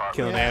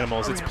killing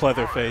animals. It's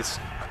Pleatherface.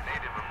 A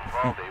native of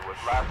Uvalde was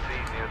last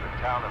seen near the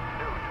town of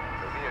Newt.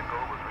 The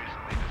vehicle was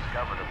recently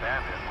discovered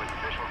abandoned, with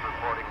officials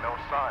reporting no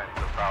signs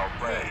of foul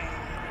play.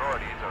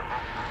 Authorities are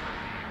hopeful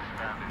that the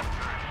expanded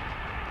search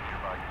in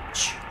nearby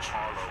communities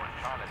Harlow and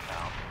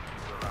Chinatown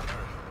will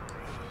unearth.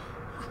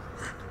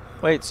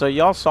 Wait, so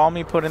y'all saw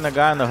me putting the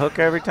guy on the hook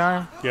every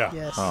time? Yeah.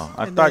 Yes. Oh,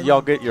 I And thought then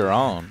y'all get your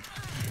own.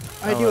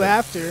 I do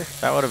after.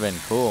 That would have been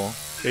cool.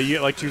 Yeah, you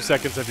get like 2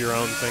 seconds of your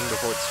own thing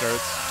before it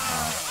starts.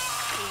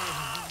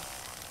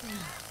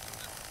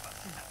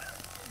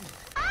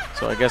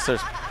 So I guess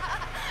there's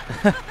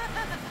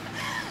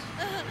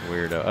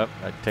weirdo. Up,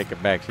 I take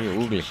it back. She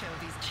oogly. Show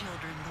these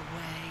children the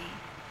way.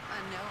 I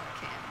know I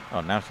can.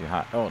 Oh, now she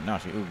hot. Oh, now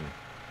she oogly.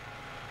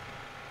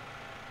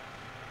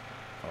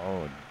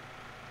 Oh,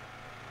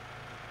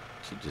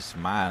 she just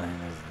smiling.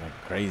 It's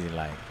like crazy,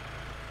 like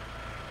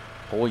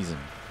poison.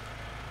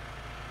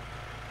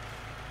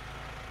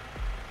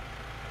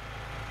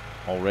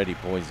 Already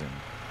poisoned.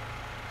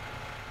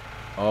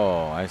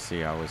 Oh, I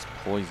see. I was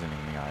poisoning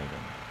the item.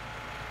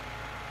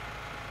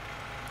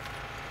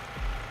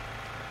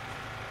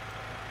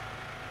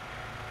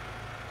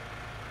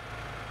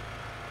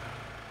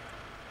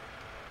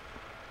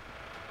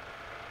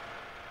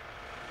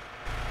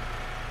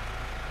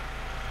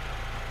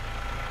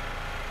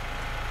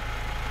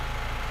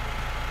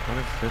 What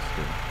is this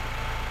do? I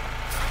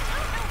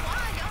don't know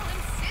why y'all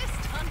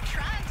insist on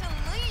trying to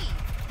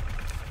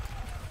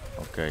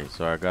leave. Okay,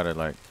 so I gotta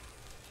like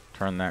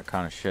turn that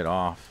kind of shit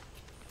off,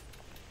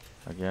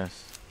 I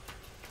guess.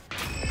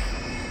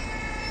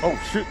 Oh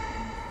shit!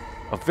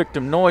 A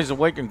victim noise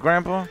awakened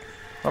Grandpa.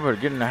 I better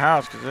get in the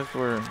house because that's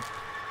where.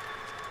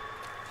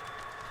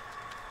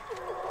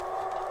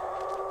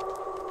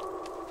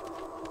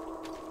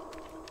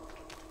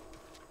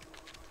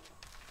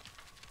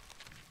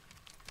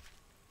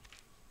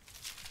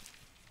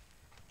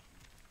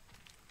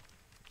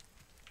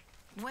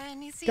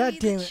 When you see God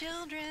damn the it.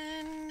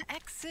 children,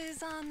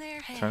 X's on their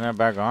head. Turn that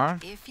back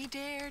on. If you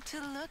dare to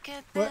look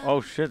at What? them.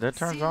 Oh shit! That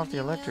turns soon off the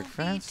you will electric be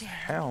fence. dead.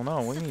 Hell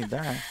no, we need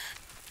that.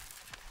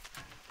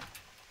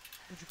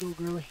 Where'd you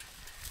go, girly?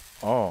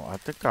 Oh, I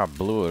think I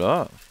blew it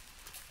up.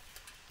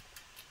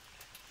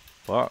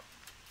 Fuck.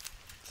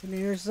 It's in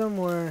here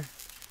somewhere.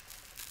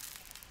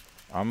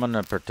 I'm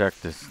gonna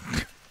protect this.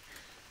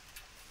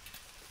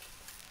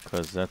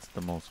 Cause that's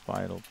the most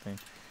vital thing.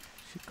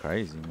 She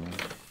crazy, man.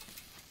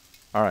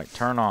 Alright,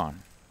 turn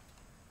on.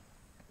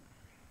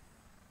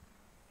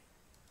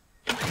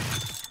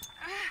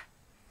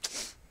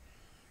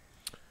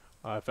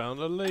 I found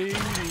a lady.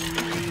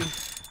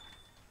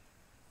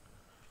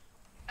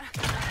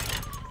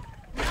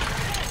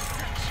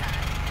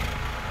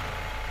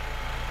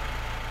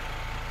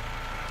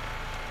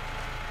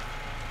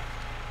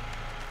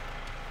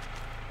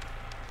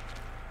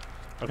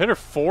 I've hit her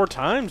 4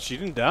 times. She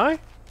didn't die?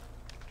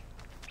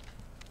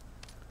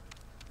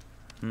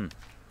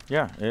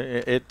 Yeah,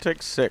 it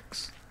takes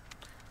 6.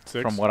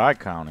 6? From what I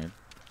counted.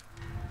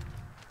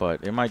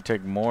 But it might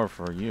take more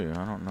for you.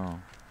 I don't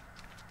know.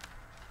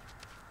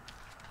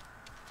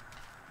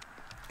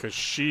 Because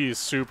she's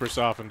super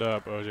softened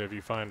up, OJ, if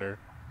you find her.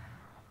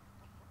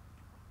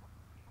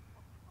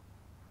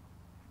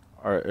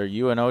 Are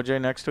you and OJ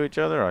next to each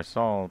other? I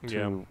saw 2.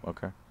 Yeah.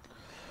 Okay.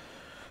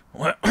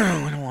 Well, we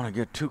don't want to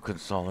get too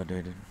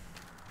consolidated.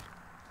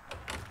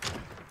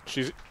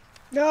 She's...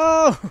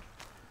 No!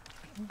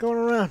 I'm going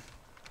around.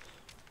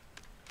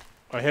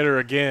 I hit her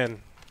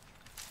again.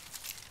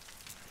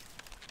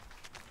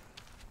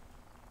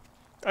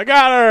 I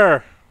got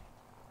her!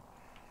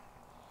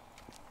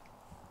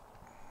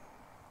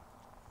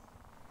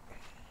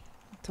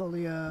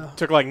 Totally,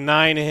 Took like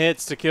 9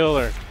 hits to kill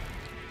her.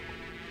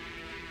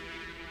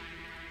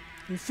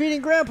 You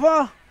feeding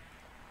Grandpa?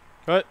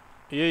 What?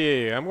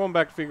 Yeah. I'm going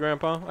back to feed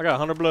Grandpa. I got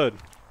 100 blood.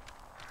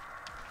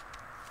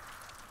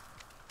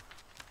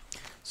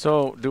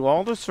 So, do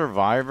all the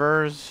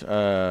survivors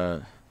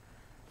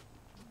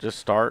just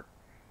start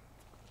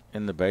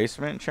in the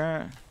basement,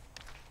 chat?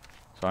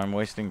 So I'm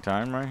wasting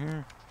time right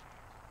here?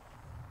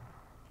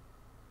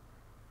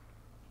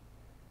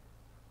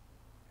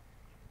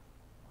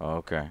 Oh,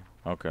 okay.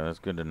 Okay, that's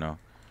good to know.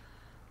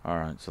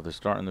 Alright, so they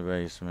start in the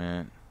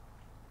basement.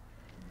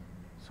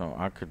 So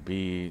I could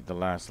be the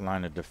last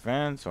line of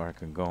defense, or I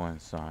could go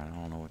inside. I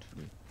don't know what to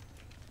do.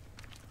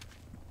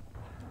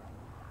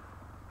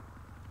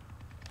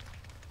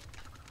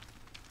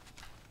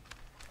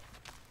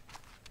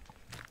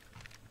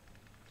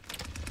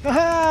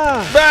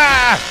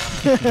 Ah!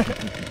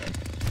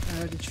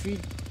 Did you feed?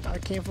 I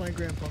can't find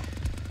Grandpa.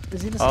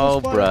 Is he in the same Oh,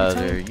 spot every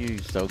brother, time? you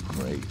so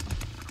great.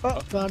 Oh,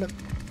 found him.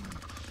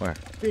 Where?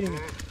 Feeding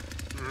him.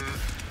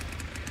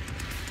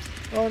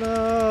 Oh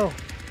no!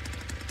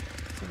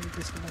 Somebody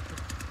disconnected.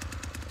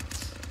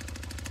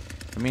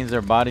 It means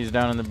their body's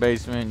down in the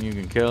basement and you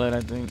can kill it,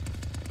 I think.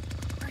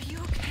 Are you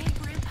okay,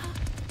 Grandpa?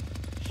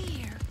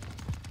 Here,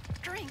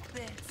 drink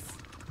this.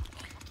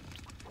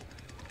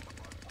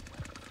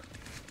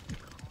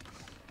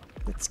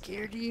 That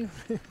scared you?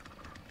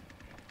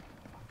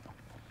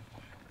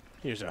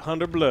 Here's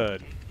 100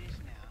 blood.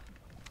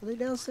 Are they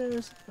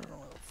downstairs? I don't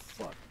know.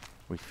 Fuck.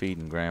 We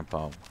feeding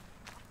Grandpa.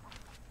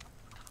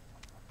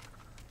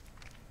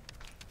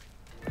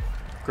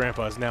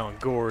 Grandpa's now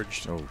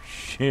engorged. Oh,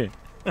 shit.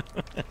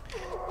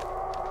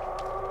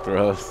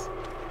 Gross.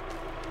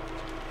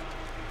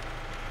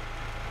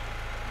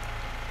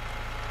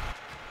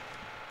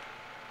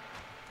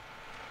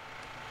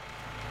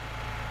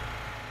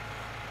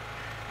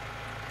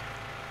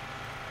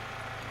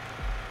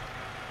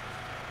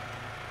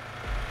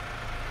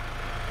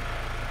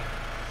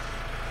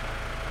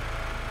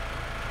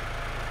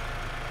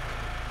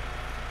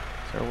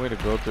 Is there a way to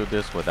go through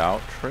this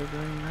without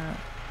triggering that?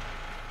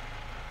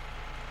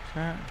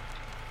 Chat?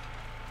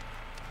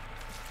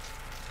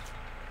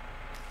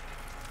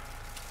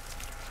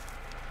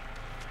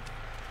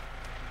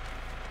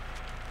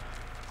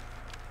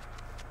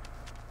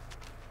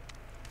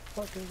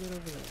 Fuck, I get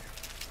over there.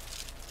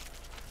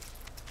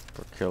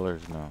 For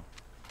killers, no.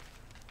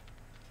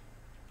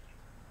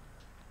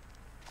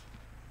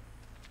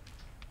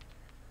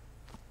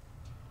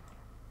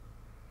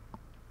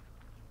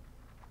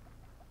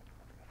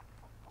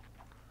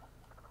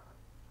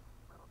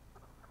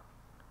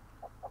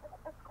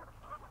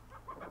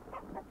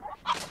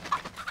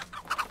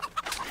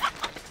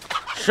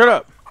 Shut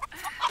up!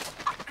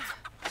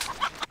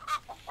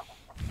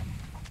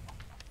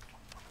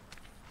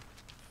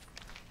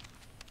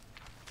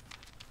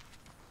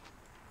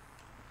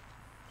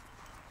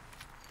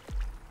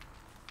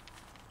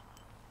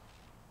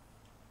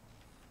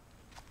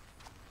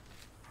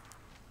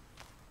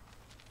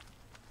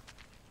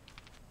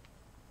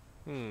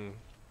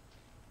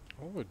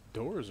 All the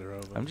doors are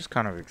open. I'm just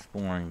kind of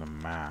exploring the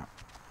map.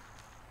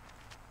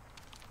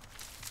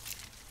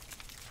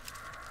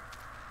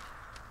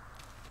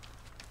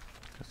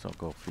 Guess I'll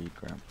go feed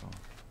Grandpa.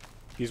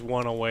 He's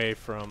one away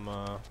from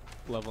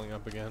leveling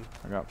up again.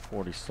 I got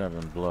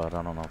 47 blood.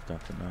 I don't know if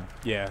that's enough.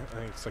 Yeah, I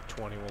think it's like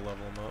 20 will level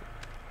him up.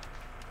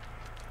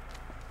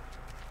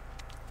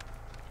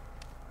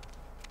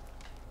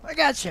 I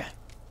gotcha.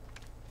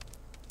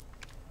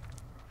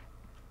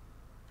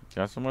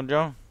 Got someone,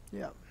 Joe?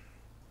 Yep.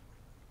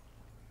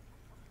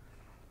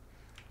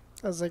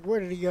 I was like, where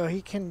did he go?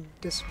 He can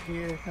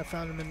disappear. I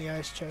found him in the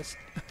ice chest.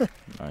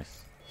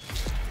 Nice.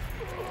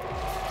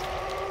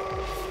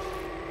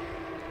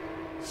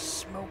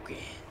 Smoky.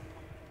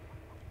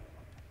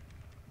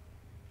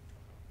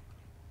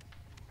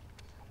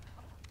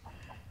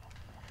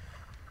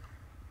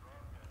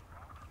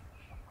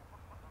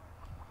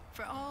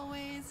 For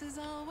always is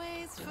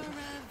always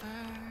forever.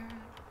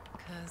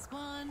 'Cause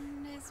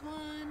one is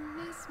one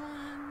is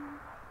one.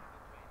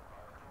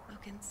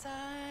 Look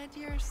inside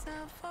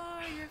yourself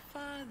or your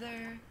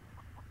father.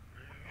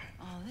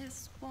 All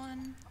is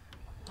one,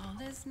 all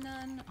is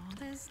none,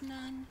 all is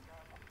none.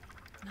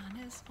 None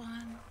is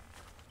one.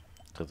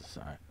 To the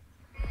side.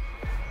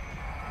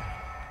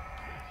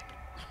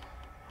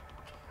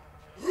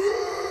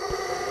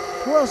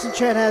 Who else in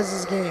chat has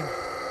this game?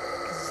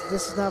 'Cause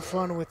this is not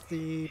fun with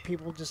the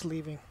people just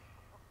leaving.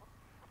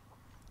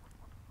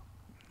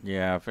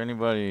 Yeah, if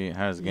anybody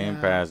has Game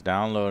Yeah. Pass,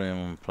 download it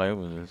and play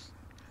with us.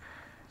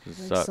 I It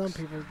think sucks. some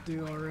people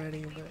do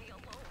already, but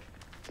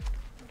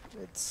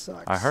it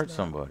sucks. I heard now.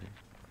 somebody.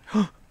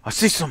 I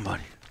see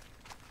somebody.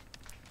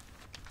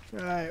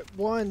 Alright,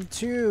 1,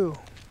 2.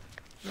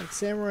 Like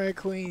Samurai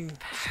Queen.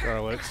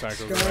 Scarlet,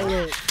 Psycho Girl.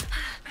 Scarlet.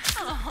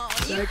 Oh,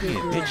 Psycho you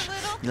Girl. bitch.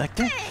 little You like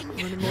that? thing.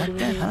 Wanna You like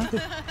motivate that, me?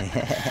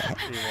 huh?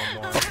 See one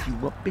more. Fuck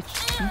you up,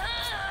 bitch.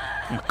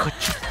 I'm gonna cut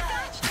you. I'm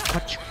gonna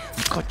cut you. I'm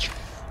gonna cut you.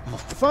 I'm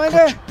gonna Find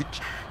cut her. you, bitch.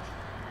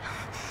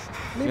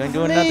 Leave You it ain't for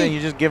doing me. nothing. You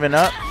just giving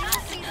up.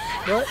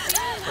 What?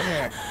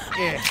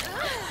 Yeah.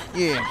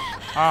 Yeah.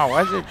 Oh,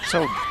 why is it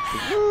so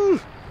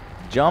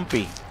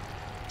jumpy?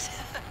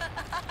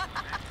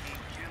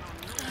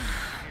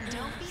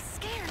 Don't be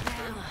scared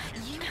now.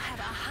 You have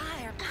a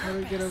higher purpose. How do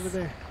we get over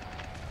there?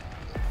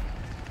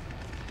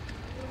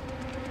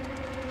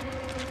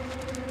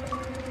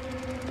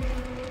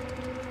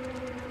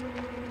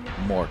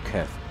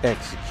 Morketh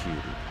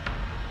executed.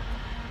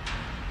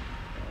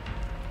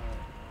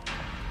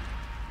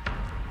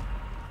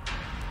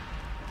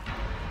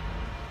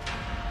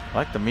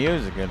 Like the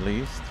music at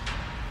least.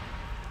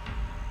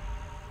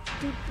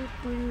 I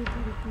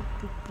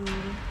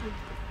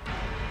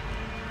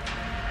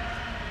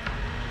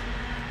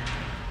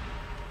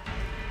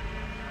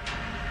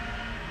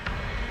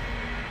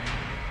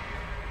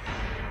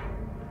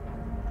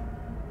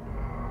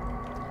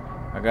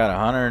got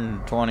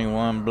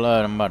 121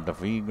 blood. I'm about to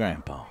feed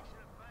Grandpa.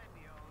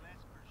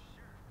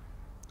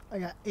 I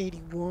got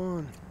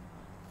 81.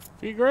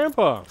 Feed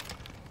Grandpa.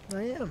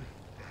 I am.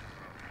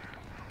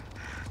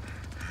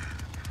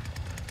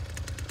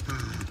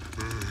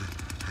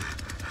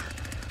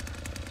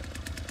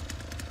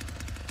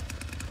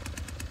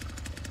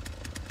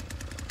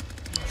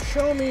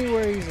 Show me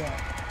where he's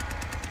at.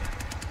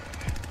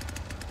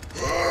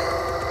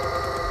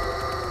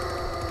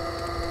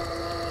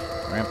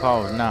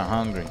 Grandpa was not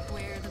hungry.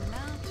 Where the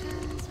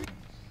mountains reach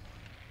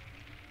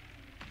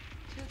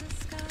to the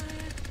sky.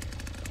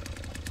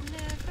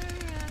 Never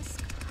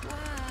ask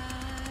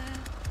why.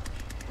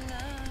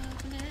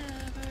 Love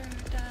never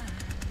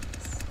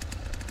dies.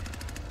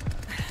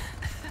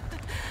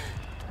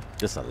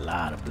 Just a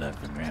lot of blood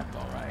for Grandpa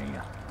right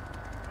here.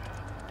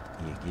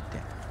 Yeah, get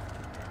that.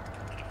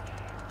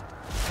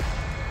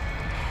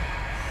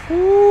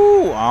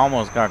 Woo! I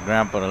almost got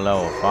Grandpa to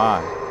level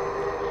 5.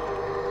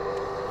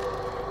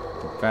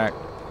 In fact,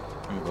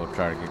 I'm gonna go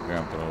try to get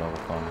Grandpa to level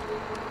 5.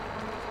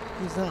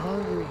 He's not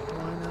hungry.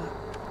 Why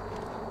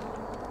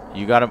not?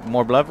 You got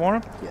more blood for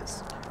him?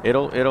 Yes.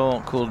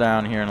 It'll cool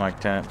down here in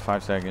like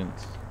 5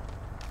 seconds.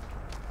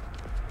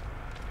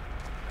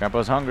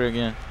 Grandpa's hungry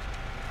again.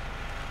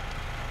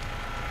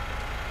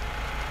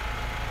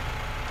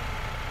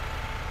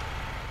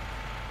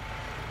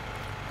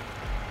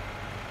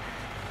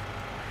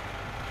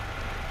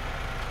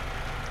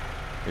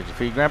 Did you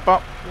feed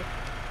Grandpa? Yep.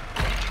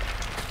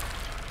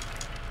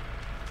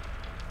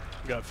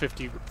 Got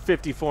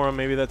 50 for him.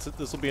 Maybe this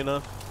will be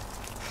enough.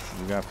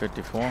 You got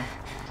 54?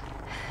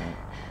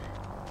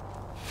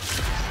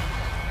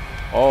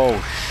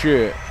 Oh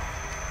shit.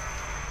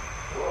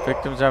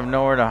 Victims have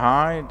nowhere to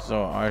hide,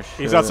 so I should.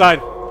 He's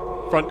outside.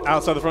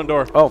 Outside the front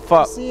door. Oh I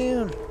fuck. see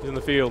him. He's in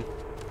the field.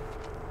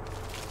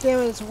 Damn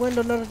it, it's a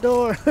window, not a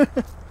door.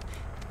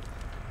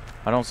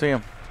 I don't see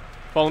him.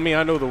 Follow me.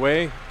 I know the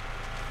way.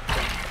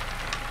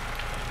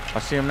 I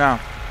see him now.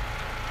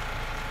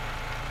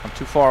 I'm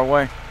too far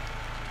away.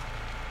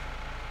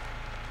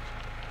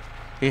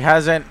 He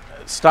hasn't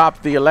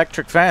stopped the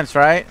electric fence,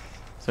 right?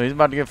 So he's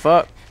about to get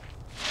fucked.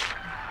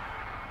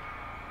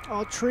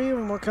 All three of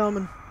them are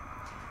coming.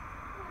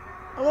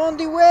 I'm on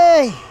the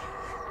way.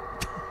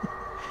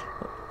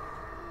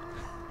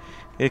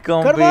 It's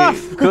gonna Cut be him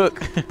off.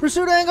 Cook.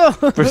 Pursuit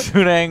angle.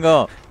 Pursuit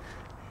angle.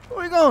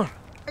 Where you going?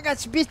 I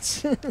got you,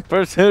 bitch.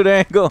 Pursuit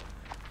angle.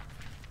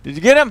 Did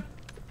you get him?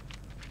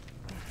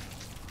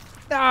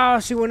 Oh,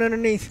 she went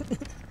underneath.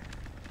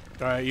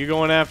 All right, you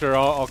going after?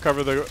 I'll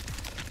cover the.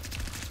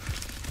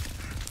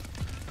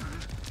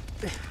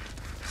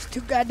 It's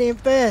too goddamn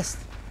fast.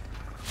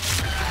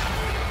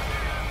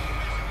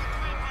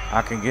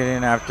 I can get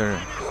in after.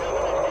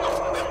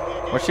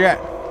 Where's she at?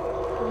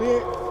 Over here.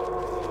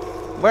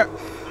 Where?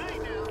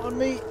 On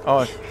me.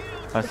 Oh,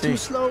 I Too see.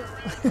 slow.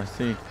 I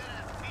see.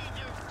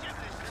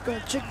 It's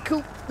got a chicken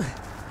coop.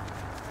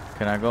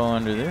 Can I go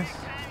under this?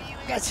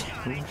 Gotcha.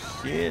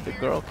 Oh shit, the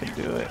girl can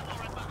do it.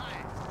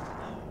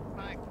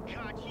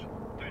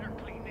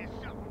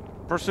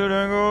 Pursuit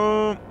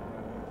angle.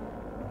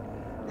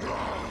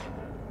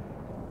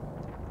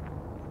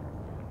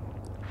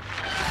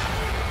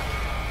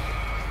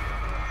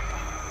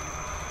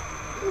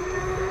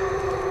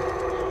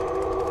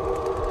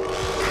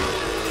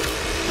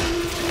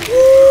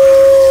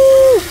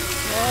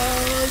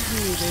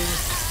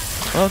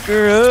 Fuck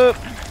her up.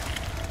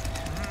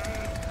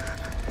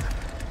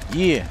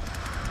 Yeah.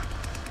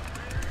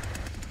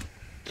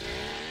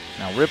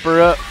 Now rip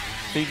her up.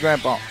 Feed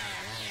Grandpa.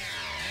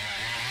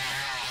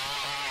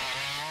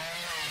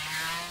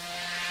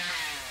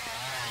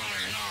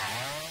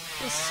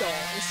 This song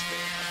is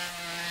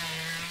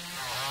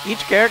good.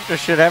 Each character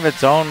should have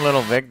its own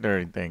little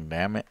victory thing,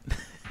 damn it.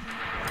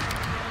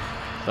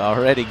 It's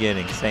already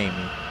getting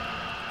samey.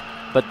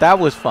 But that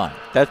was fun.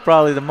 That's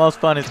probably the most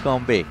fun it's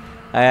gonna be.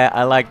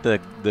 I like the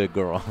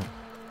girl.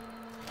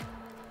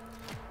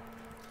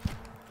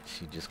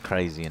 She's just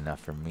crazy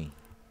enough for me.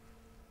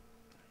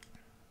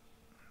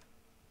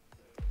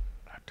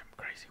 Not them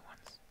crazy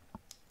ones.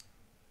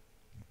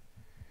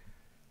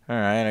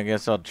 Alright, I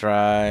guess I'll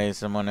try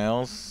someone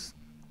else.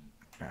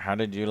 How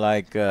did you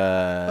like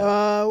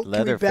Can we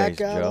Leatherface,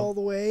 back out Joe? all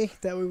the way?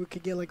 That way we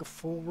could get like a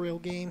full real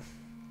game.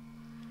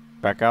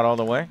 Back out all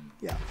the way?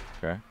 Yeah.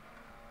 Okay.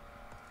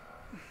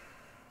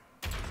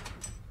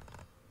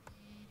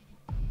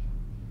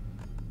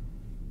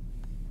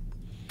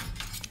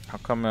 How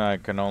come I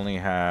can only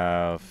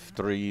have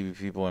 3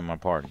 people in my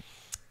party?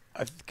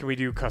 Can we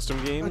do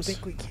custom games? I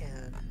think we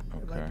can.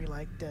 It might Okay. be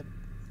like Dead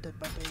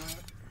by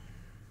Daylight.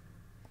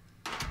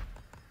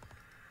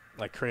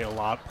 Like create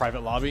a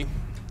private lobby.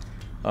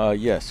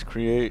 Yes,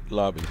 create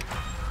lobby.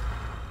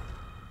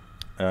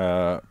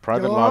 Private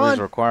Go lobbies on.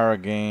 require a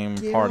game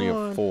Get party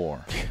on. of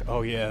 4.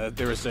 Oh yeah,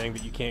 they were saying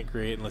that you can't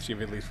create unless you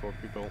have at least 4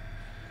 people.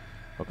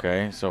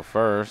 Okay, so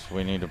first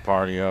we need to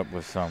party up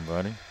with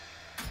somebody.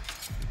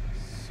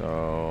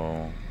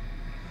 So,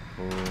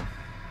 who? I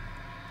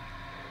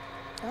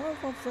don't know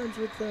if I'm friends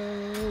with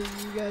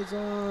you guys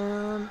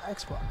on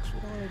Xbox.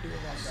 We don't want to do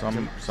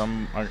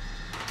it.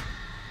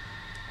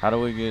 How do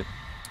we get?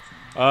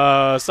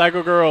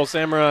 Psycho Girl,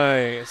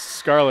 Samurai,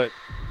 Scarlet,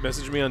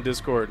 message me on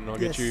Discord and I'll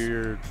get you Yes.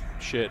 your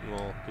shit and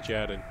we'll get you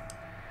added.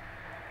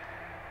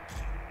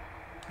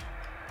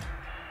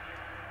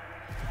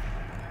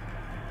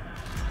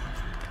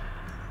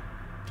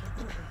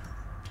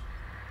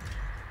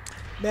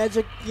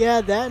 Magic,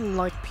 yeah, that and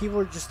like people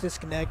are just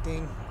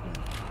disconnecting,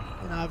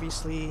 and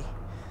obviously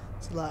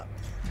it's a lot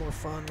more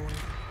fun when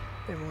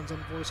everyone's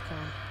on voice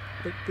con.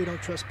 But we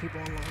don't trust people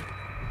online.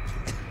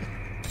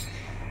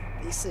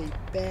 They say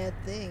bad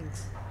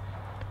things.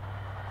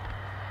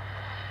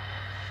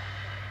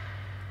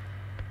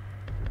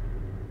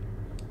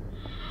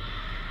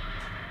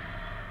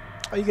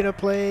 Are you gonna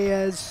play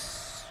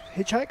as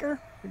Hitchhiker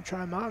and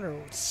try him out,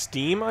 or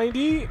Steam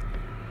ID?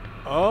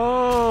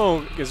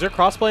 Oh, is there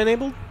crossplay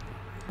enabled?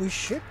 we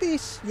should be?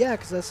 Yeah,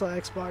 because that's on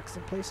Xbox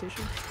and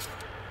PlayStation.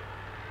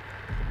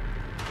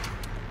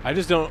 I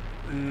just don't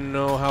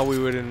know how we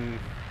would.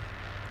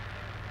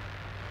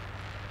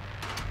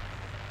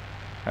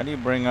 How do you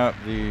bring up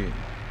the?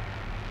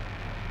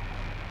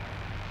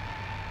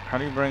 How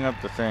do you bring up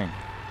the thing?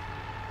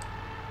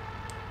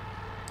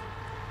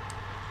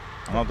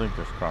 I don't think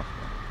there's crossplay.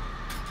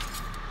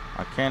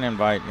 I can't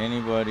invite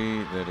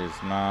anybody that is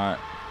not.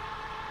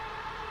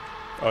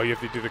 Oh, you have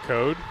to do the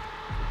code.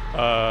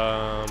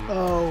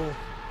 Oh,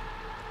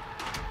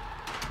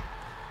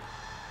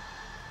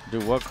 Do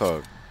what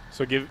code?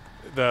 So give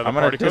the I'm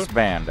gonna party code.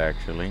 disband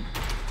actually,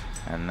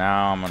 and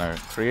now I'm gonna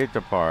create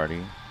the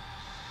party.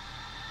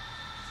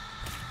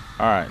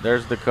 All right,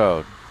 there's the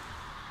code.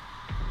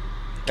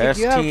 kick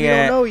you out if you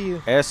don't know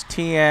you.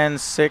 STN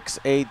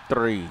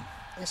 683.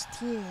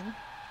 STN.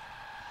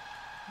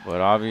 But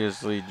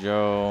obviously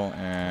Joe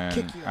and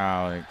Kick you.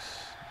 Alex,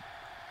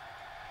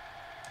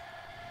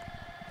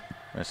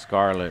 Miss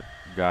Scarlet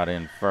got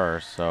in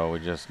first, so we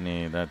just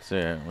need, that's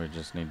it. We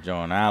just need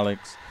Joe and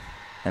Alex,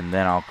 and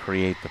then I'll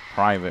create the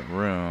private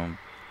room.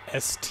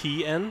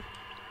 STN?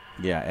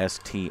 Yeah,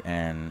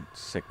 STN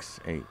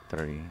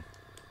 683.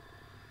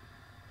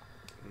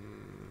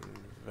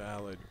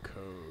 Valid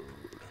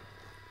code.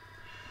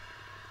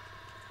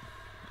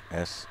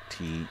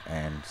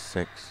 STN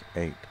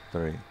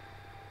 683.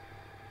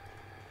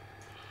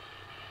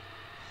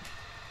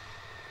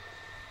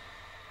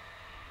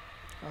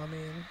 I'm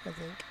in, I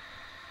think.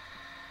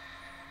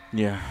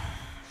 Yeah,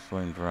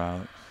 swing for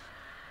Alex.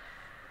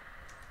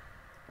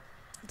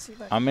 Let's see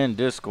if I I'm in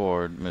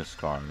Discord, Miss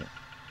Scarlet.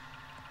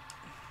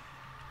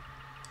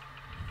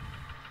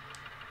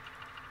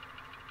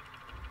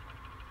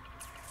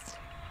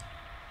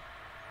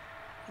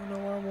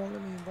 don't know why it won't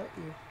let me invite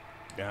you.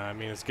 Yeah, I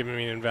mean, it's giving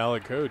me an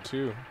invalid code,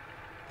 too.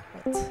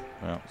 What?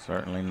 Well,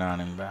 certainly not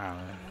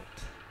invalid.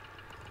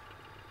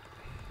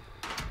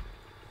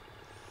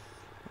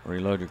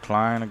 Reload your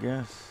client, I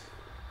guess.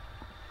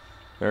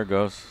 There it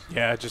goes.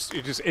 Yeah, it just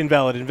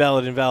invalid,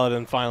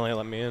 and finally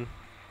let me in.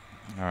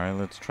 All right,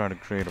 let's try to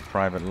create a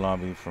private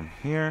lobby from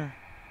here.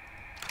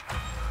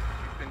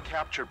 You've been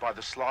captured by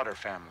the Slaughter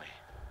family,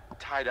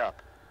 tied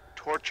up,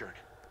 tortured,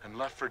 and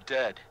left for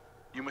dead.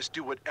 You must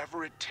do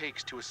whatever it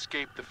takes to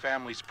escape the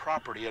family's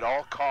property at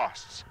all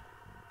costs.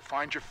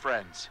 Find your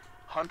friends,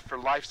 hunt for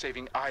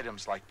life-saving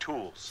items like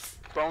tools,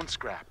 bone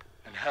scrap,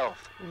 and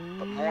health.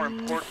 But more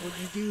importantly,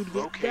 What'd you do to get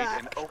locate back?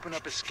 and open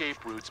up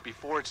escape routes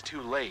before it's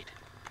too late.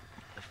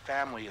 The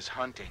family is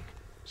hunting,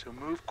 so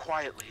move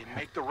quietly and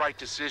make the right You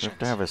decisions. have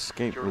to have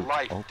escape Your routes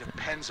life open.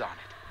 depends on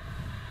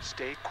it.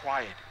 Stay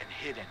quiet and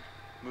hidden.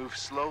 Move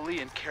slowly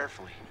and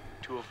carefully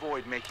to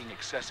avoid making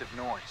excessive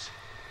noise.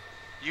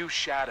 Use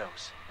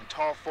shadows and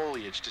tall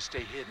foliage to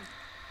stay hidden.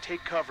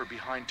 Take cover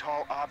behind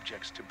tall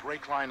objects to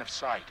break line of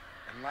sight.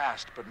 And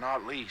last but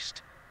not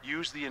least,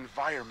 use the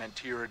environment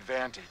to your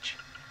advantage.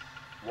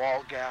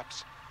 Wall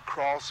gaps,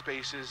 crawl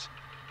spaces,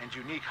 and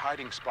unique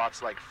hiding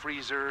spots like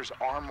freezers,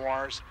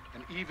 armoires,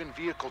 and even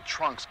vehicle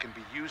trunks can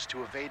be used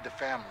to evade the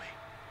family.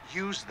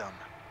 Use them.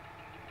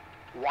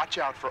 Watch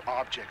out for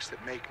objects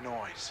that make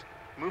noise.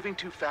 Moving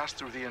too fast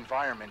through the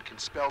environment can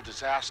spell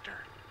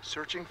disaster.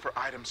 Searching for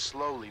items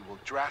slowly will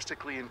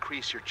drastically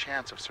increase your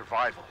chance of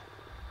survival.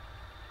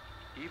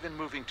 Even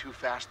moving too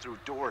fast through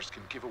doors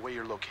can give away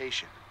your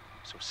location.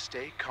 So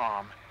stay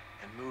calm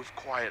and move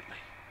quietly.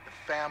 The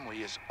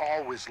family is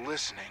always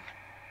listening.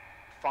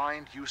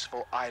 Find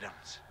useful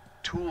items.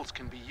 Tools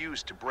can be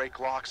used to break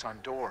locks on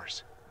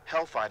doors.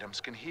 Health items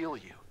can heal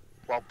you,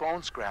 while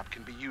bone scrap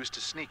can be used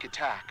to sneak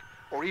attack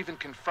or even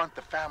confront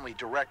the family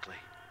directly.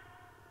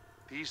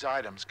 These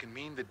items can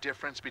mean the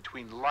difference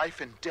between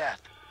life and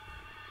death.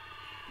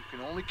 You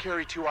can only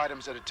carry 2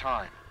 items at a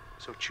time,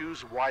 so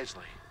choose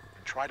wisely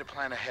and try to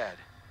plan ahead.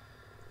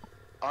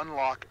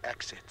 Unlock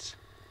exits.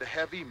 The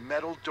heavy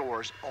metal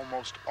doors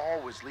almost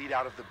always lead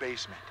out of the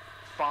basement.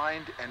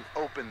 Find and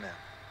open them.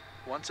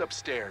 Once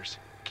upstairs,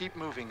 keep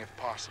moving if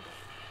possible.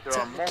 There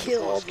are Time to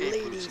kill multiple all the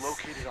escape ladies.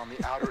 routes located on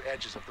the outer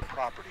edges of the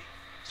property,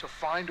 so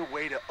find a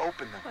way to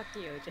open them. Fuck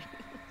you, OJ.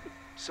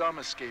 Some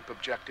escape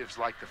objectives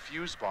like the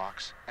fuse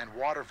box and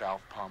water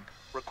valve pump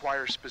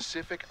require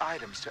specific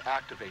items to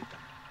activate them.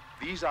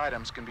 These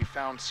items can be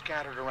found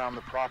scattered around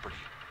the property.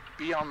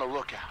 Be on the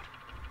lookout.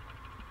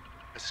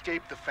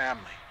 Escape the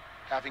family.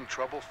 Having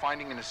trouble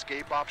finding an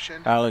escape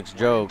option? Alex, When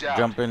Joe, in doubt,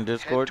 jump in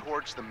Discord. Head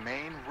towards the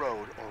main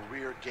road or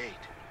rear gate.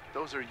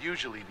 Those are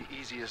usually the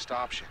easiest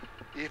option,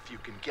 if you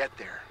can get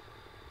there.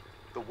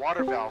 The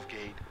water valve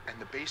gate and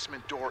the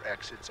basement door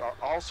exits are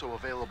also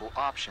available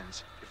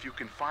options if you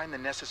can find the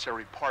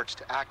necessary parts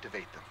to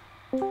activate them.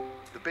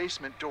 The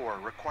basement door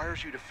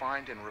requires you to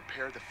find and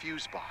repair the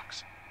fuse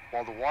box,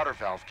 while the water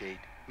valve gate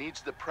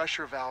needs the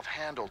pressure valve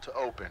handle to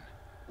open.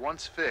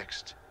 Once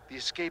fixed, the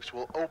escapes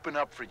will open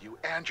up for you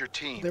and your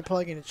team. They're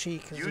probably gonna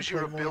cheat because Use they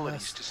your played more than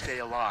abilities us. to stay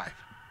alive.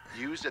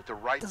 Used at the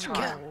right Doesn't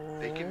time, count.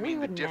 they can We mean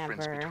the would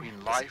difference never.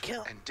 between life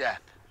count. and death.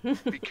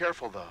 Be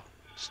careful though.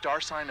 Star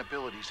sign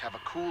abilities have a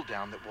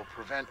cooldown that will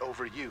prevent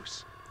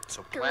overuse.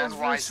 So plan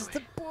Girls versus wisely.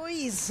 the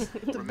boys. If the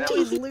Remember,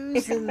 boys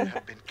lose, you then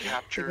have been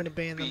captured, gonna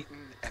ban them. beaten,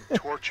 and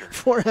tortured.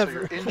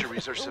 Forever. So your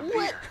injuries are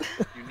severe.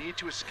 You need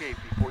to escape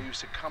before you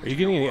succumb Are to you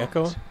getting your any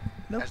echo? wounds.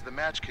 Nope. As the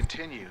match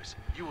continues,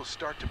 you will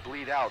start to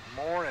bleed out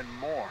more and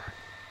more.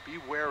 Be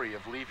wary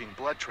of leaving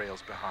blood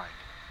trails behind.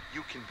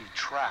 You can be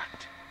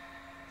tracked.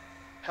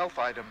 Health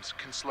items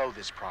can slow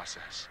this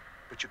process,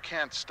 but you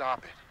can't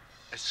stop it.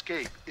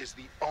 Escape is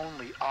the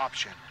only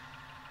option.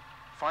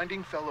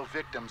 Finding fellow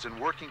victims and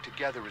working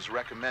together is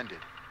recommended,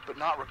 but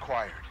not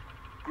required.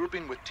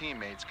 Grouping with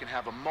teammates can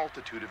have a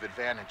multitude of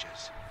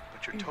advantages,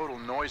 but your total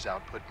noise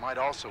output might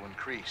also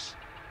increase.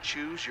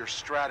 Choose your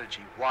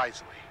strategy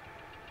wisely.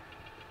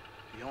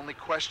 The only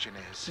question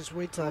is, just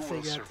wait till I who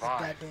will figure out this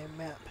survive goddamn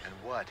map. and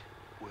what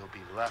will be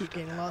left Keep of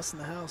getting them. lost in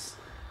the house.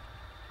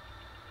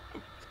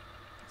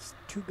 It's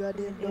too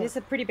goddamn It dark. is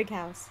a pretty big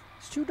house.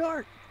 It's too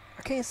dark.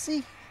 I can't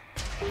see.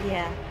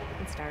 Yeah,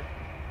 it's dark.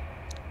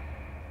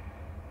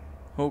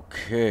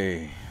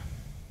 Okay.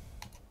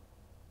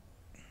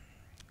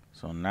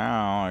 So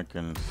now I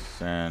can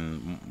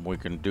send, we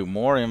can do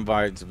more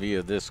invites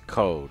via this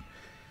code.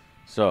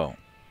 So,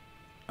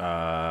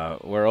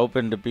 we're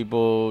open to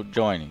people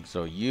joining.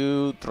 So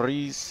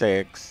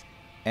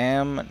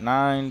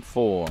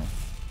U36M94.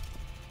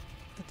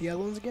 Did the other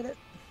ones get it?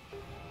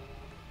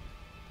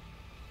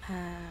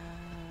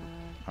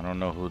 I don't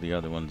know who the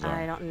other ones are.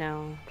 I don't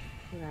know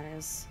who that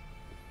is.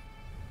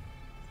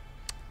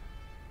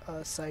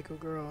 Psycho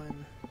Girl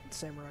and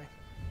Samurai.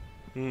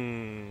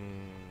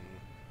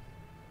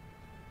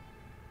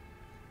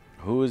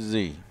 Who is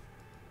Z?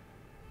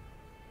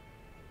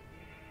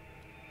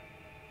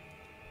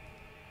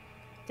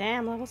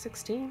 Damn, level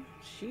 16.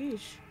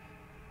 Sheesh.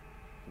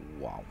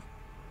 Wow.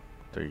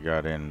 They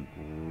got in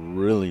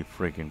really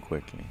freaking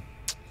quickly.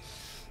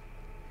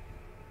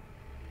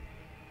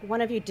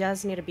 One of you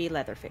does need to be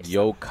Leatherface.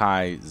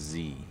 Yokai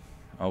Z.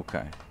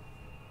 Okay.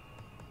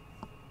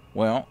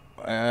 Well,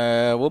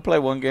 we'll play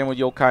one game with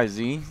Yokai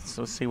Z.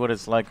 So see what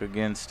it's like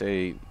against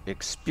a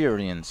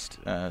experienced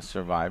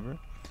survivor.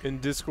 In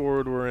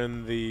Discord, we're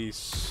in the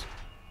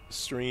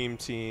stream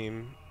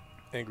team,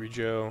 Angry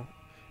Joe.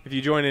 If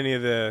you join any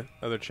of the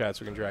other chats,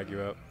 we can drag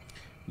you out.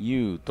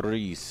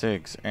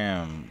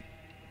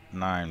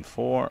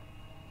 U36M94.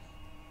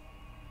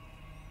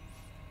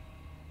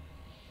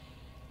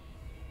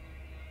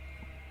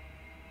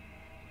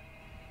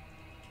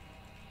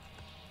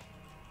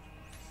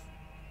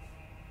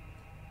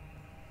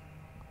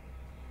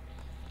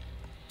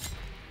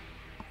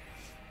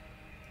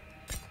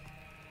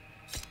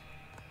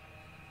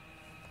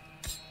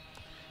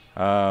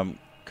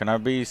 Can I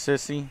be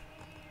Sissy?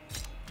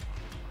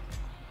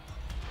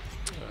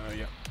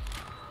 Yeah.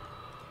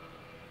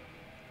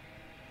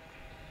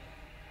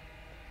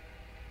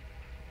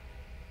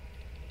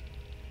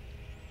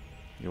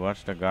 You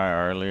watched the guy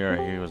earlier,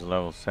 he was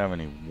level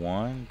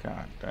 71?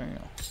 God damn.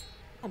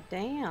 Oh,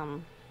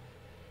 damn.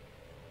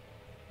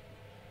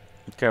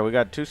 Okay, we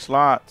got 2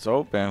 slots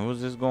open.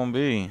 Who's this gonna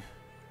be?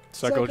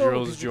 Psycho Psycho,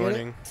 Drill's did you get it?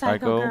 joining.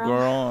 Psycho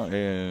Girl?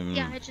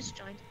 Yeah, I just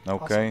joined.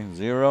 Okay,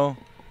 Zero.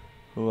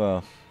 Who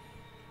else?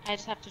 I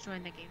just have to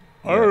join the game.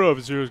 I don't know if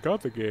Zero's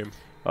got the game.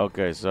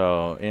 Okay,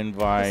 so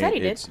invite, said he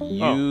did. it's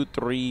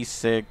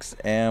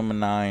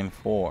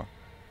U36M94.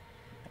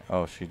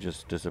 Oh, she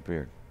just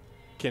disappeared.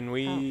 Can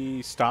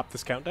we stop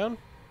this countdown?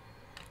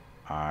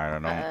 I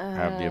don't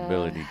have the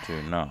ability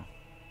to, no.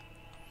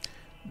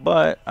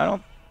 But I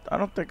don't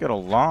think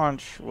it'll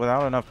launch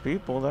without enough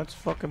people. That's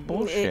fucking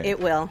bullshit. It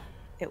will.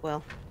 It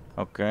will.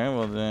 Okay,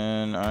 well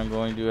then I'm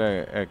going to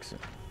exit.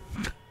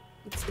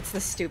 It's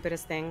the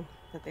stupidest thing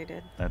that they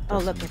did. That Oh,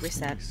 look, doesn't it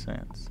reset. make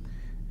sense.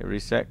 It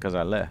reset because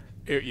I left.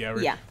 Yeah.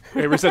 Yeah.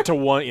 It reset to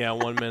 1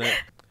 minute.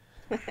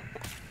 It's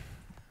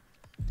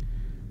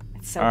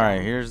so All right,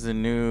 dumb. here's the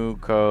new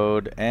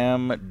code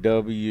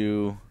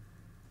MWNMWL.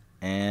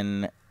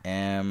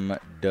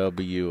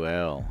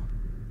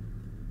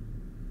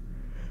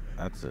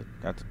 That's a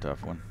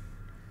tough one.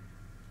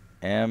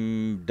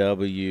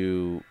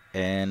 MWNMWL.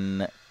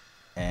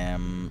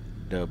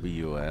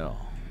 MWL.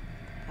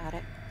 Got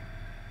it.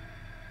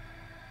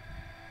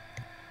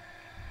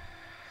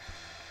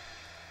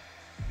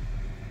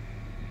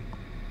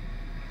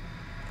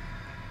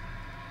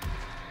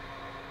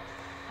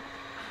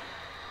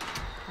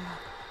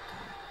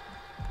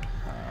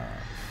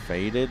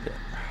 Faded.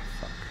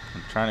 Fuck.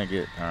 I'm trying to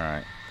get. All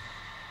right.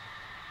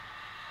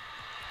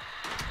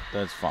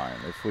 That's fine.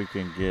 If we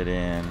can get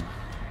in.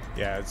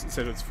 Yeah, it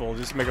said it's full.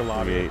 Just make a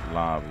lobby. Create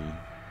lobby.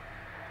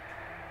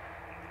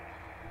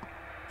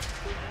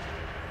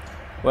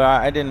 Well,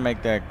 I didn't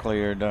make that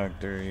clear,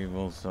 Dr.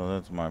 Evil, so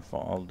that's my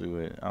fault. I'll do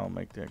it. I'll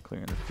make that clear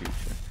in the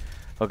future.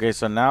 Okay,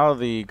 so now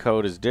the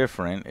code is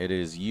different. It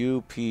is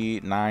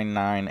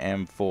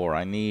UP99M4.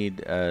 I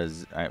need,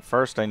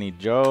 first I need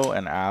Joe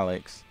and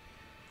Alex.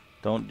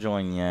 Don't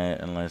join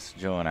yet unless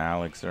Joe and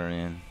Alex are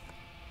in.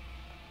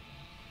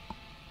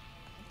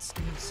 It's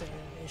the same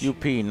issue.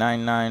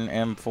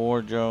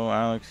 UP99M4, Joe,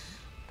 Alex.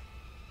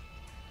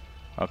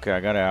 Okay, I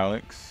got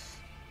Alex.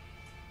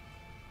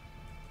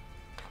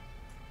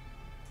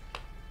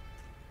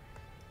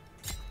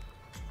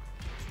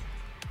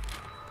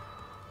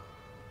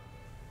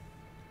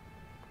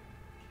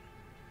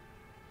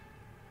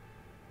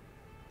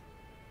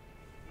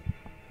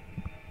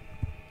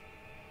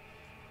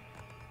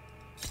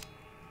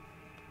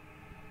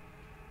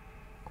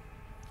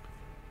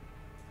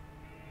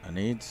 I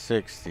need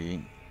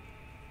 60.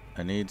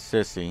 I need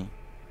Sissy.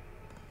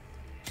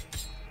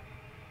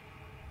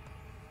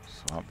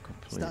 Swap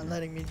complete. It's not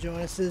letting me join.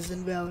 It says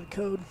invalid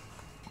code.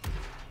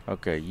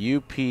 Okay,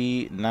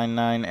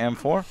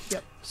 UP99M4.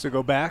 Yep. So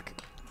go back,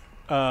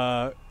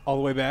 all the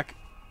way back.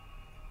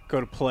 Go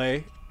to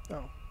play.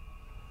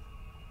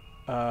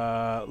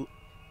 Oh.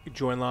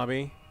 Join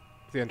lobby.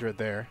 You enter it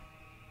there.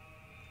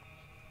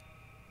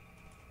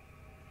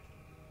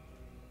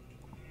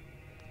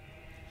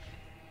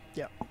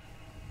 Yep.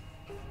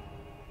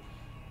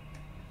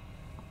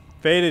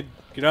 Faded.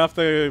 Get off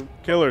the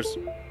killers.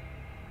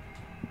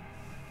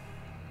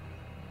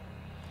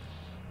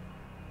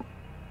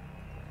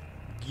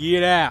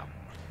 Get out.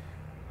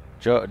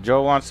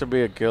 Joe wants to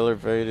be a killer,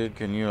 Faded.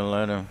 Can you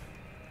let him?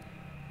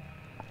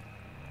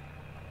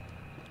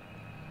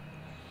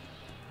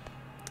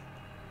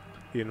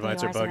 He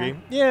invites her Invites her buggy.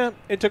 on. Yeah,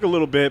 it took a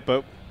little bit,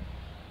 but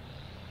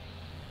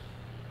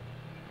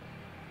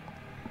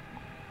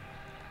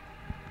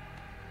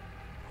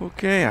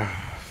Okay, I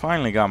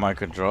finally got my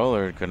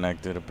controller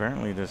connected.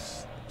 Apparently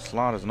this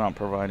slot is not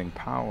providing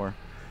power.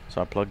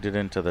 So I plugged it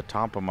into the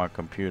top of my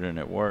computer and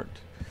it worked.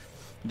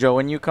 Joe,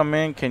 when you come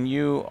in, can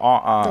you...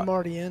 I'm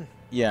already in.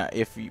 Yeah,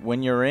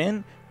 when you're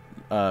in,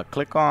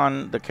 click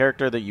on the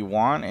character that you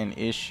want and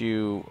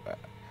issue...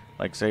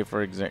 like, say,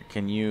 for example,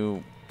 can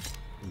you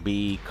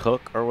be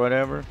Cook or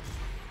whatever?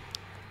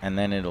 And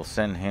then it'll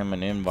send him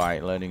an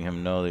invite letting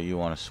him know that you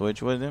want to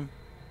switch with him.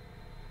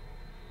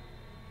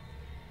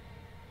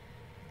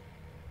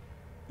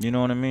 You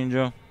know what I mean,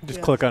 Joe? just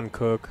Yeah. click on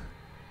cook.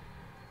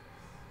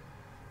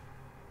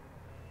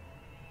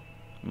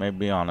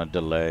 Maybe on a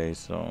delay,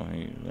 so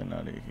they're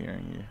not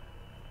hearing you.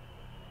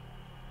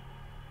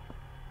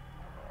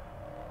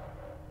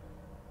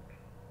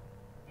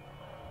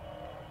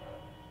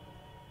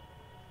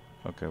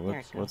 Okay,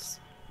 what's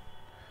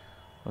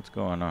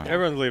going on?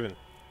 Everyone's leaving.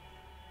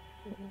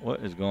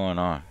 What is going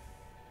on?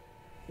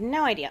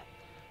 No idea.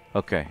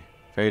 Okay,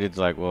 Faded's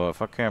like, well,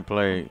 if I can't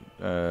play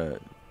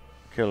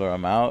Killer,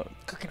 I'm out.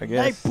 I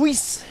guess.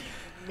 Boys.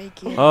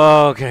 Make it.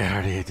 Oh, okay, I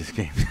already hate this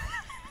game.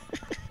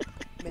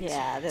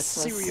 Yeah, this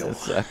was Cereal. This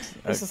sucks.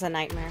 this was a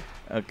nightmare.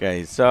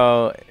 Okay,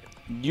 so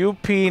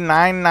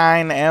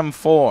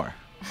UP99M4,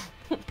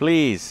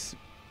 please.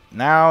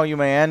 Now you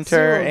may enter.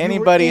 Zero, you were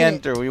Anybody in it.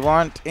 enter. We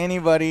want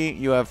anybody.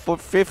 You have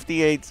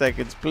 58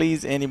 seconds.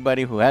 Please,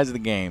 anybody who has the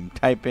game,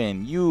 type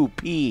in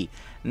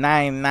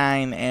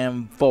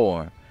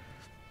UP99M4.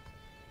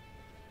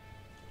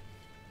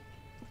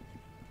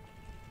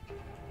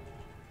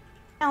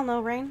 Hell no,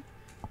 Rain.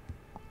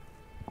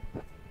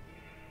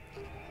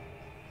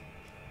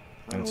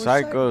 And where's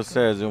Psycho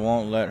says it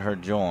won't let her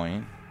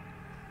join.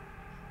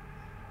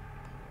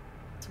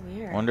 It's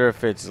weird. Wonder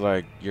if it's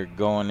like you're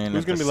going in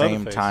Who's at the gonna be same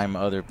Leatherface? time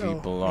other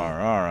people yeah. are.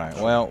 All right.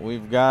 Well,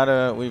 we've got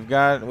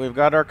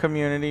our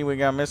community. We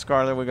got Miss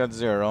Scarlet. We got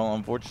Zero.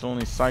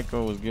 Unfortunately,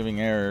 Psycho was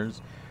giving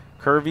errors.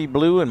 Curvy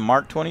Blue and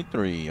Mark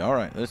 23. All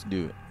right, let's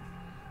do it.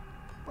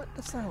 What?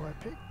 That's not what I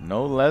picked.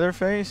 No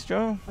Leatherface,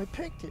 Joe. I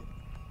picked it.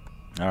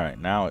 All right,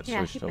 now it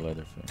Yeah, switched he to picked-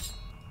 Leatherface.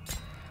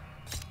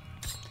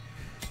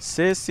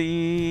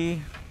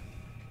 Sissy.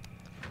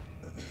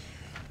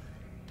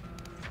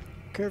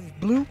 Curve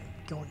blue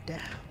going down.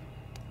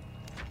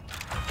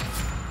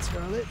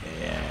 Scarlet.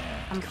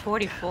 Yeah. I'm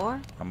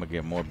 44. I'm gonna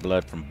get more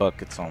blood from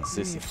buckets on Give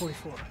me Sissy.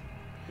 44.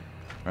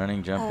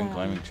 Running, jumping,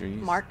 climbing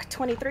trees. Mark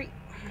 23.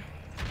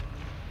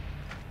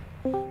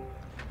 All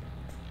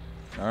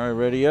right,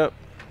 ready up.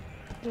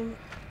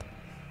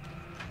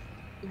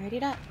 Ready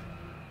up.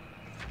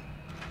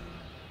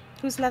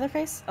 Who's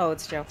Leatherface? Oh,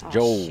 it's Joe. Oh,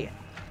 Joe. shit.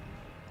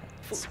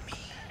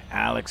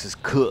 Alex is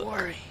cooked.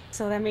 Worry. It's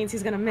so that means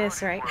he's gonna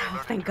miss, right?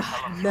 Oh, thank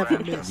God. Never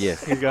miss.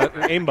 Yes. He's got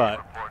an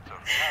aimbot.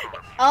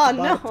 Oh, Bought it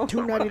no. for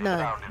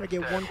 $2.99. I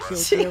get 1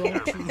 kill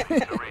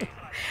guarantee.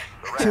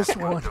 Just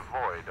one.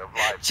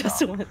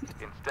 Just one.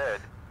 Instead,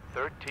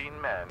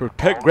 13 men.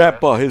 Protect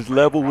Grandpa. His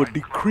level would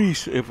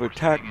decrease if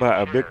attacked by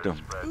a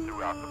victim.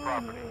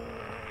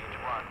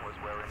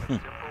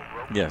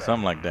 Yeah,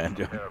 something like that,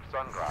 Joe.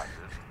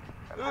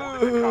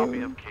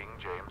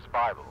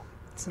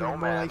 It's more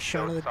like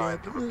Shaun of the Dead.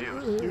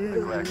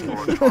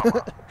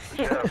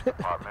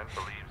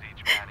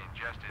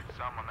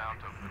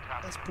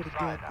 That's pretty good.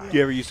 Yeah.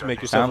 You ever used to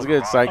make yourself Sounds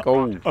good,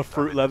 Psycho. a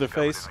fruit leather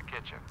face?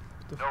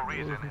 No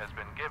reason has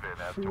been given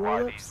as to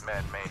why these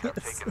men may have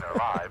taken their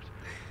lives,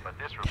 but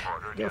this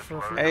reporter just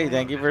learned Hey,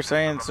 thank you for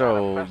saying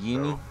so,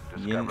 Yini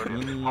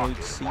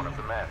HC.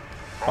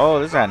 Oh,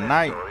 this is at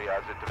night. I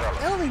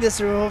don't think this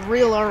is a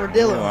real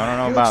armadillo. Ooh, I don't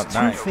know It about looks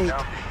too night. fake.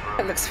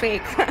 It looks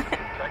fake.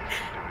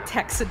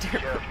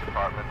 Taxidermy.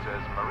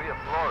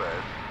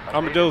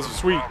 Armadillos are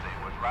sweet.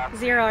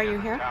 Zero, are you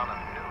here?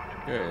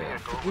 Yeah.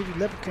 Give you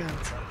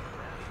leprechauns.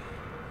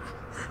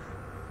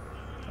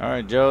 All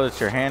right, Joe, it's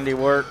your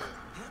handiwork.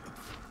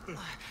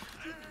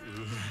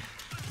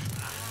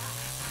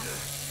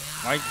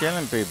 Why you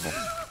killing people?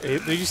 Hey,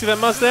 did you see that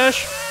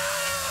mustache?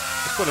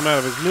 Let's put him out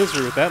of his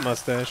misery with that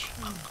mustache.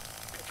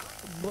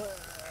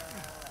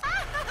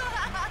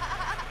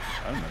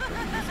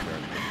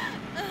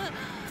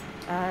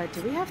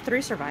 Do we have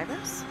 3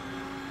 survivors?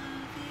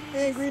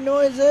 Angry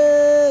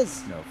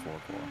noises! No, 4-4.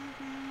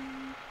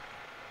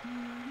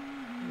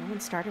 No one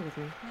started with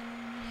me.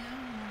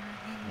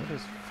 What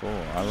is 4?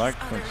 I like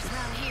when she's.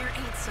 Here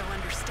ain't so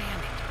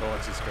understanding. Oh,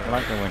 what's this guy? I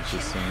like it when she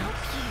sings.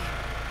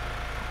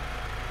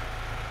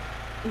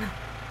 You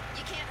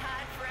can't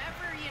hide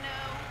forever, you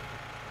know.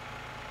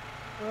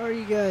 Where are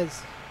you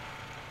guys?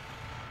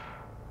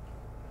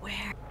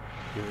 Where?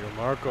 Give it to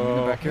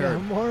Marco. Yeah,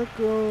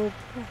 Marco.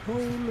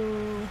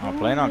 Polo. Well,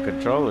 playing on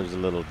controller is a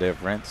little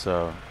different,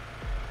 so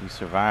these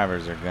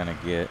survivors are gonna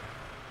get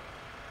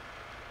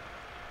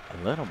a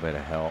little bit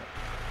of help.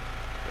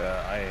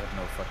 I have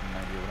no fucking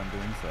idea what I'm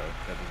doing, so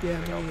that doesn't Yeah,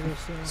 really me help.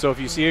 neither. So if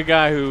you see a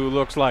guy who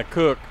looks like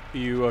Cook,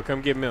 you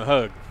come give him a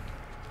hug.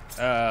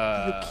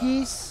 The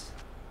keys.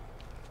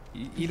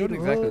 You don't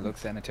exactly look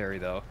sanitary,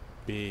 though.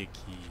 Big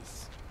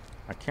keys.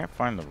 I can't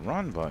find the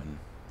run button.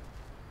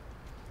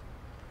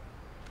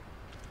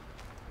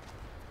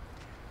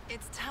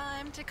 It's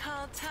time to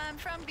call time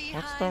from What's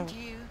behind the-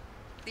 you.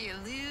 The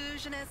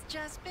illusion has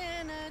just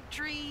been a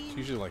dream. It's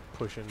usually like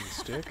pushing the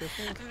stick, I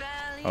think.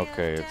 Valley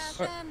Okay, of it's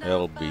death and LB.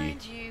 I'll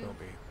find you. Don't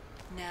be.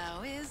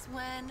 Now is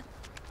when,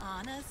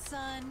 on a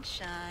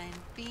sunshine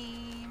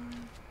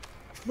beam.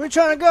 Where you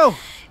trying to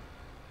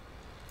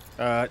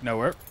go?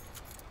 Nowhere.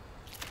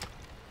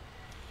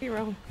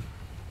 Zero.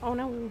 Oh,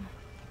 no.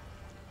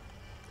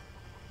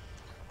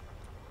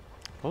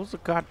 Close the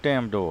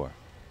goddamn door.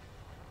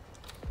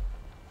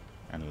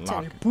 And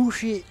lock it.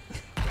 Bullshit.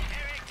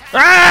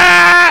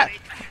 Ah!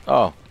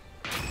 Oh.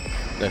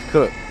 That's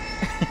Cook.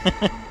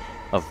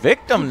 A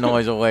victim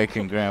noise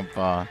awakened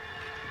Grandpa.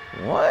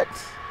 What?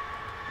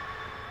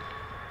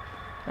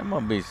 That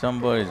must be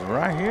somebody's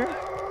right here.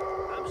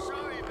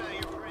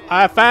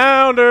 I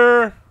found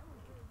her.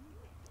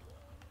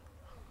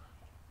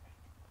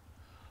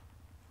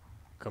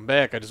 Come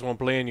back. I just want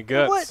to play in your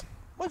guts. What?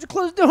 Why'd you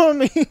close the door on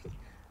me?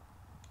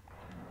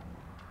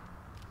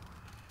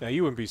 Now,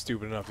 you wouldn't be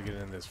stupid enough to get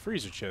in this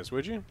freezer chest,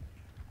 would you?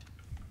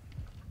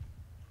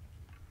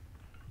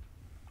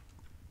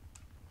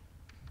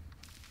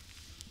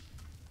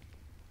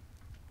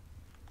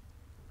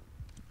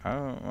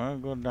 I'll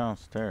go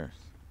downstairs.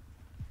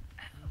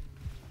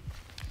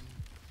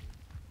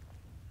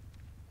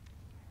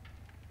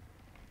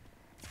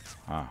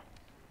 Ah.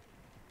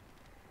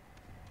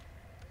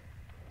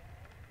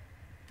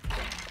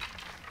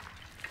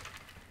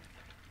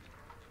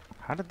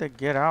 How did they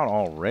get out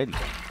already?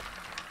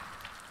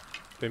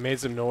 They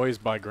made some noise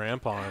by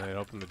Grandpa and it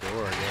opened the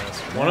door, I guess.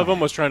 One of them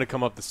was trying to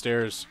come up the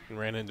stairs and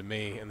ran into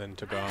me and then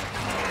took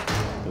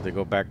off. Did they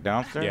go back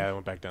downstairs? Yeah, I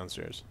went back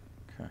downstairs.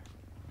 Okay.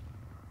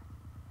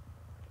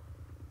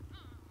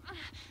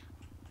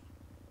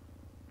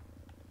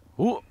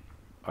 Ooh,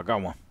 I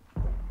got one.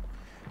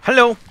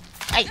 Hello.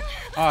 Hey.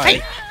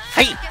 Hi.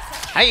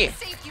 Hey.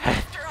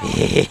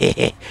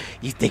 Hey.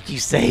 You think you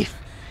safe?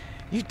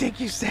 You think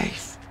you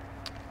safe?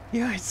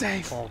 You ain't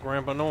safe. Oh,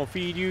 Grandpa, no one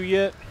feed you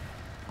yet?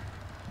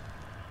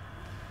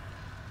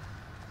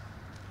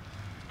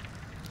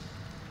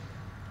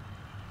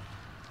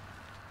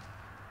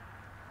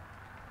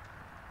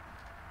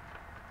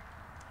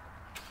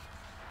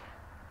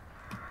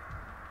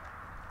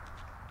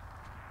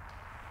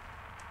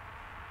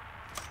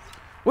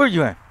 Where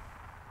you at?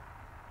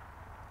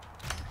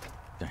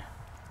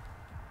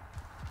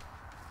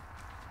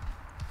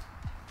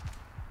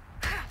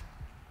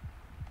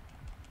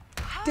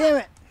 Damn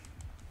it.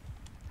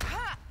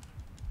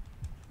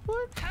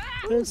 What?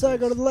 Go inside,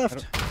 go to the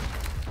left.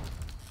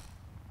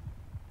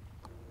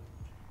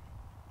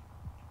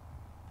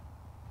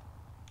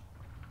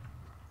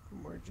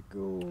 Where'd you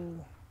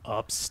go?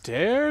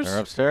 Upstairs? They're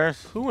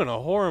upstairs? Who in a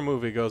horror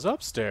movie goes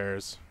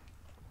upstairs?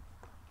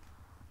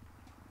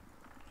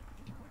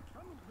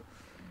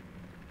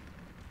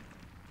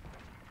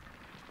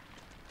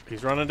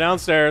 He's running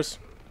downstairs.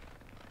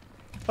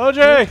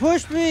 OJ!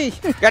 Push me!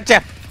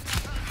 Gotcha!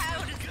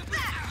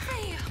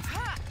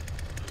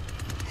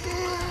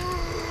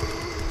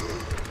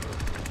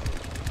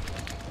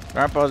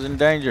 Grandpa's in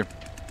danger.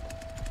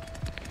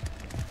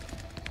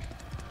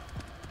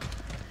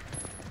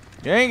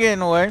 You ain't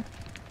getting away.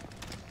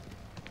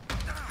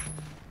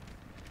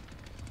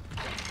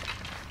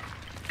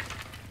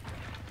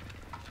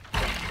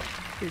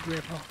 Here,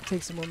 Grandpa.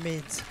 Take some more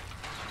meds.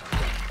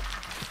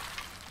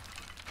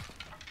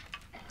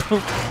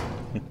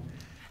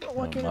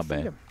 Why can't I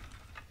feed him?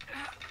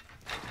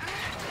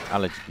 I'll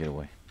let you get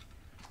away.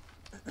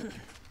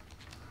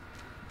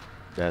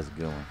 That's a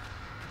good one.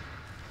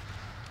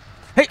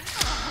 Hey!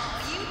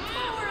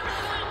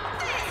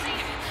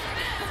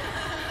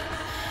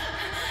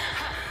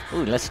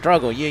 Ooh, let's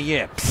struggle. Yeah,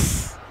 yeah.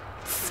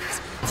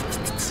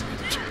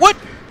 What?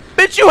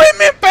 Bitch, you hit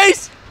me in the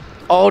face!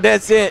 Oh,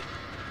 that's it.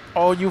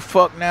 Oh, you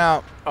fucked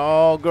now.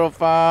 Oh, girl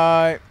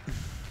fight.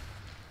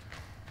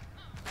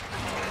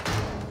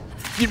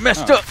 You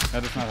messed up.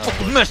 That is not how it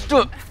Fucking works. messed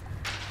up.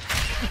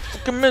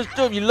 Fucking messed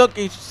up. You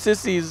lucky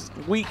Sissy is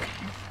weak.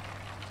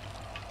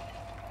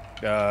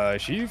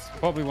 She's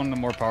probably one of the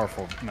more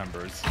powerful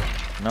members.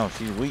 No,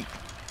 she's weak.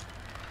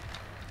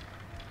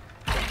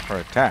 Her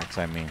attacks,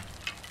 I mean.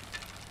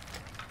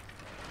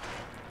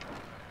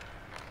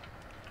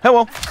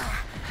 Hello.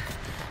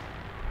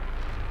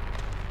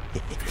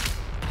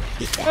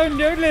 Oh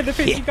no,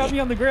 Leatherface, you got me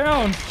on the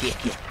ground.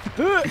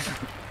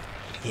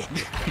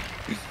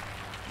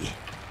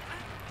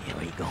 Yeah,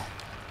 where you going?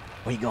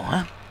 Where you going,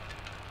 huh?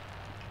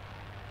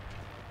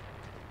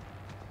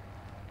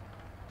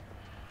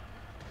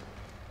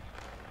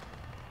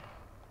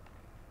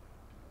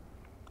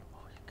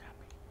 Oh, you got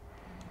me.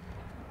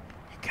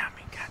 You got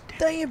me,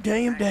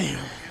 goddamn. Damn.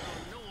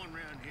 No one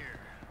around here.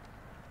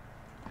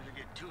 Better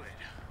get to it.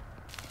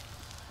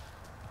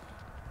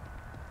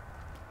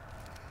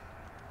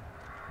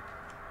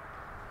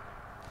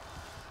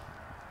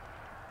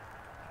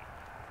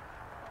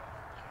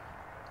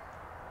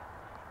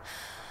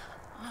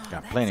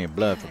 Got plenty of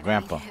blood for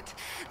Grandpa.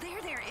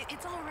 There.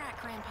 It's all right,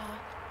 Grandpa.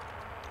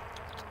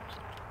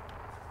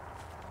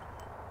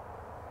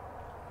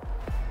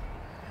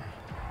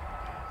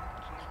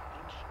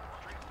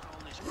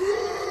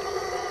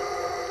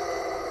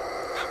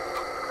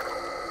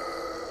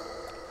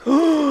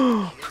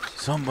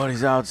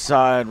 Somebody's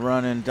outside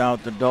running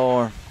out the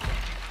door.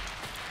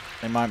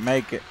 They might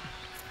make it.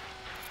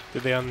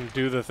 Did they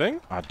undo the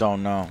thing? I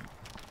don't know.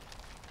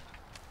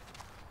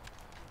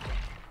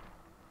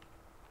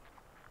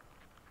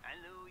 I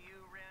know you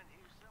around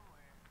here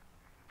somewhere.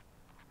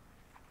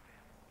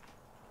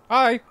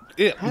 Hi.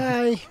 Yeah.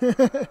 Hi.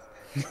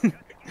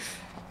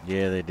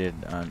 Yeah, they did.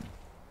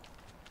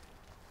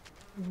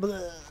 Blah.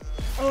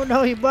 Oh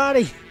no, your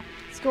body.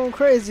 It's going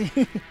crazy.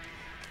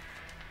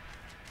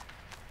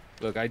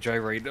 Look, I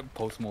gyrate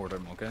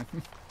post-mortem, okay?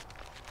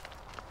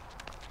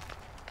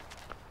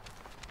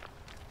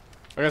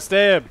 I got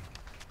stabbed.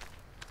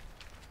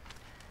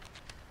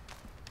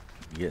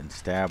 Getting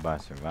stabbed by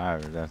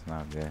survivors, that's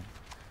not good.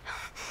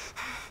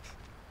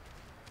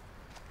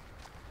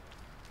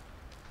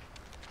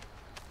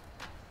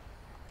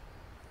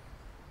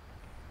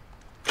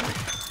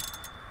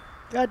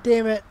 God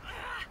damn it.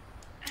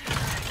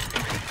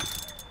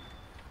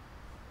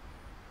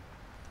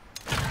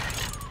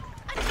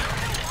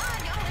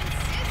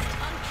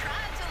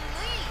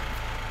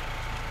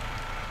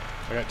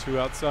 I got two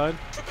outside.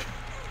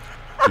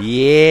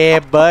 Yeah,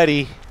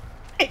 buddy.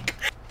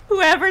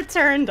 Whoever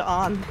turned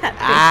on that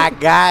I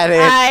video, got it.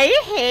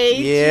 I hate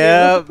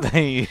Yep,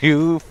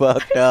 you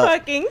fucked you. up.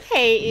 Fucking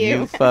hate you.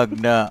 You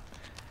fucked up.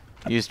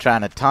 You was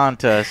trying to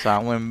taunt us, so I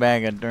went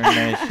back and turned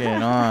that shit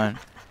on.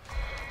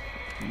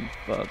 You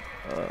fucked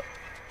up.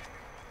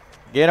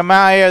 Get them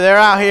out here. They're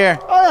out here.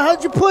 Oh,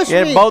 how'd you push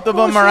me? Get both of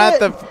them are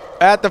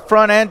at the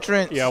front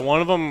entrance. Yeah,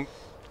 one of them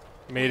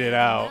made it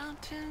out.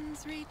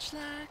 Mountains reach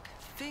like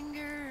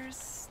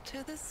fingers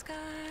to the sky.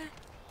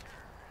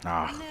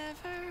 Ah.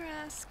 Never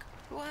ask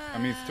why. I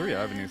mean, it's 3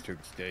 avenues to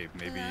escape.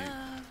 Maybe they're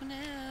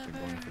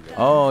going for the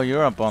Oh,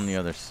 you're up on the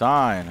other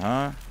side,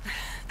 huh?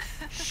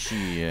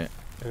 Shit.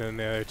 And then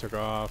they took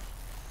off.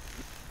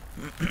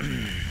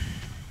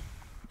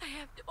 I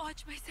have to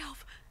watch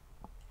myself.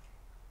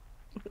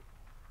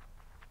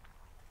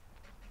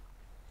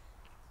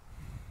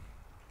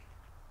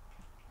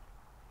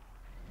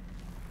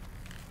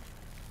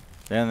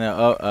 Then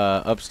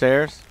the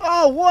upstairs.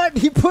 Oh, what?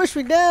 He pushed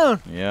me down.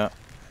 Yeah.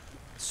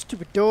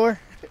 Stupid door.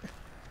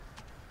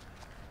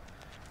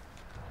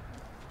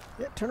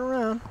 Yeah, turn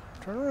around.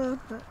 Turn around.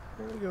 There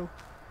we go.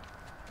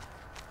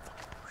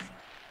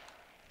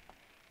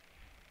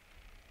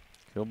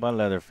 Killed by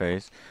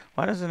Leatherface.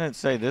 Why doesn't it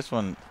say this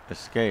one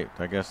escaped?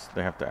 I guess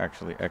they have to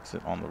actually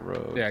exit on the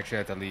road. They actually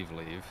had to leave,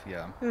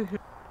 yeah.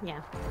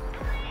 Yeah.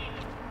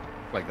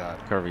 Like that.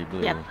 Curvy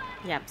blue.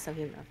 Yep, so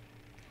he left.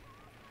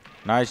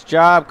 Nice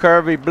job,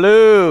 Kirby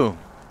Blue.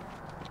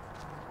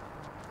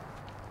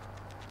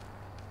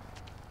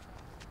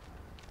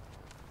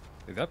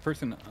 Is that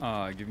person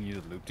giving you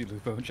the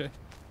loop-de-loop, OJ?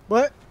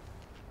 What?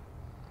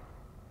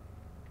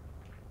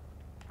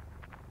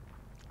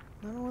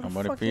 I don't know where the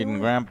Somebody fuck they feeding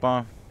went.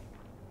 Grandpa.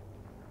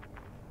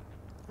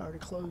 Already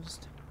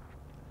closed.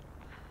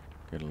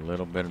 Get a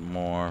little bit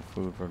more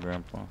food for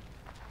Grandpa.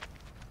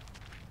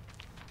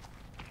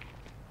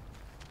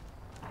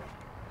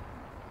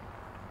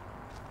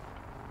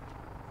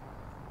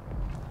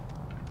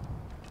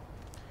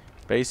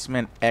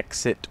 Basement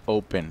exit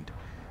opened.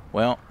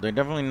 Well, they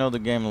definitely know the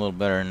game a little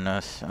better than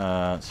us.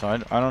 So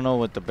I don't know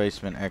what the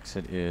basement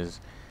exit is.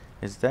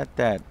 Is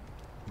that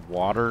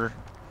water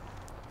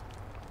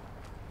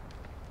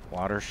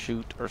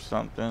chute or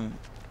something?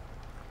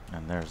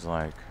 And there's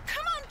like...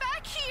 Come on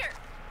back here!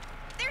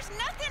 There's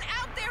nothing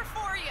out there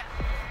for you!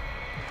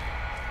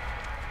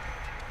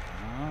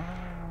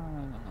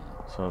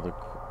 So the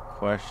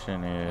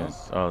question is...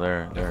 Oh,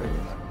 there he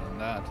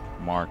is.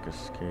 Mark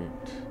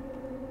escaped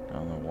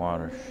down the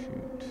water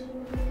chute.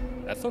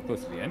 That's so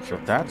close to the entrance. So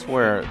that's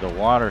where the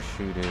water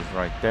chute is,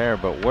 right there.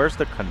 But where's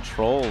the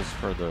controls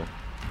for the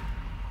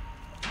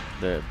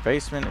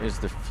basement? Is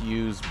the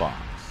fuse box.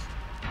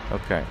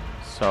 Okay,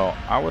 so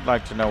I would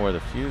like to know where the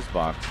fuse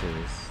box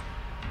is.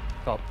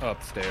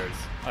 Upstairs.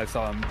 I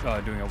saw him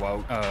doing a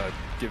while,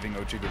 giving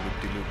Ochi the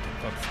loop-de-loop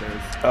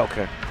upstairs.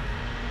 Okay.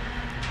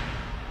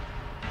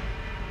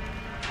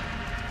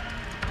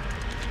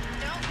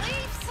 Don't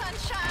leave,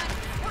 sunshine!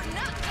 We're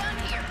not done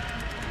here!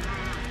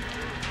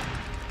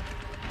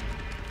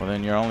 Well,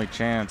 then your only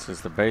chance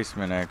is the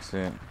basement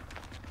exit.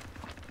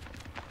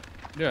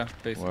 Yeah,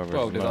 basically. Whoever's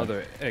Well, there's left.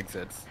 other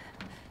exits.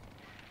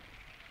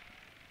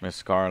 Miss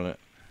Scarlet.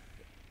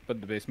 But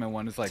the basement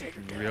one is like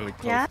really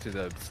close Yeah. to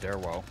the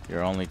stairwell.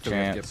 Your only So we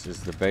have to chance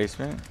is the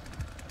basement?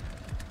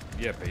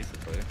 Yeah,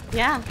 basically.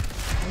 Yeah. I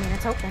mean,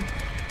 it's open.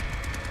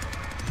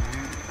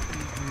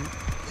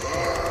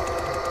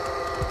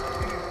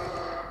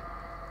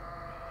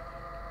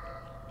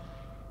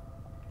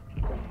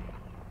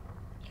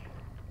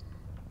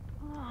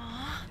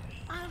 Aw,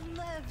 I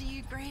love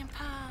you,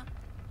 Grandpa.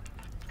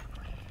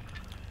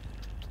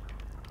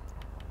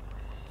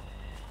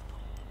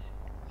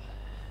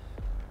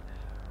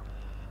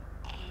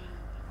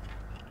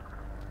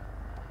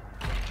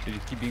 You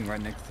keep being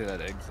right next to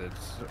that exit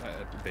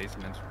at the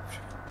basement.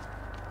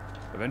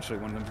 Eventually,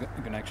 one of them's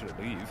gonna actually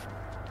leave.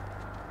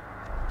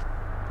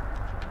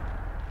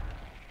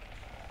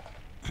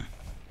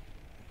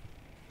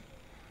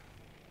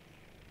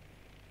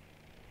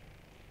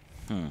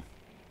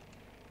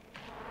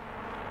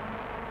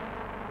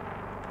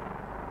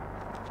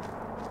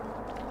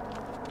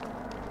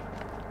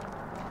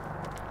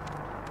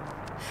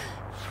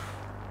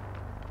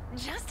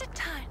 Just a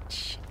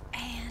touch,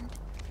 and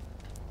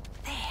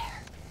there.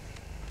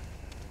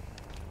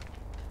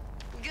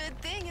 Good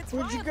thing it's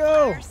Where'd you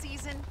wildfire go?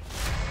 season.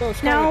 Go,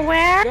 Scarlet.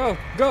 Nowhere. Go,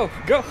 go,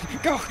 go,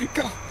 go,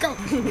 go, go.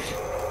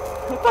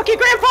 Fuck you,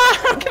 Grandpa. I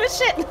don't give a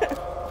shit.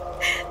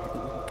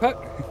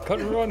 Cut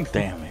and run.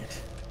 Damn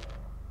it.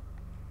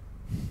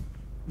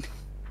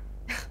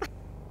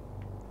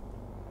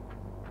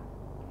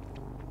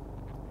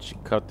 She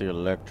cut the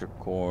electric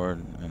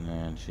cord and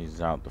then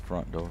she's out the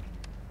front door.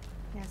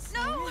 Yes.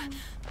 No,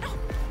 no,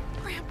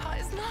 Grandpa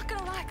is not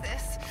gonna like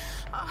this.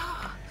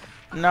 Oh,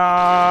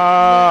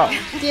 No!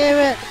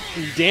 Damn it!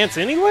 You dance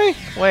anyway?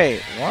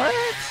 Wait, what?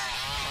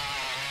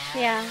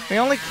 Yeah. We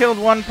only killed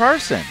one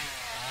person.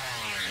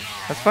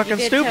 That's fucking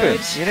did, stupid.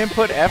 Coach. You didn't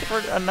put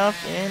effort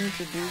enough in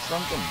to do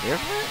something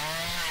different?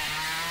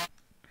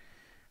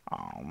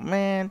 Oh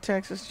man,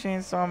 Texas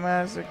Chainsaw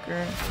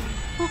Massacre.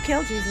 Who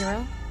killed you,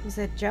 Zero? Was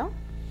it Joe?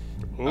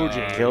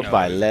 Killed no,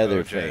 by it was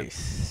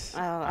Leatherface.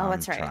 Oh,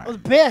 that's right. Oh, the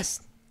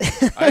best.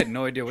 I had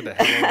no idea what the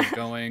hell I was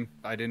going.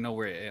 I didn't know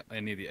where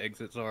any of the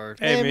exits are.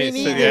 Yeah, me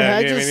neither. yeah,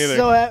 I me just neither.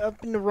 so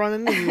happened to run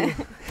into you.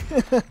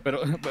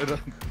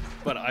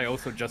 But I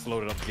also just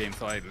loaded up the game,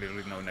 so I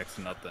literally know next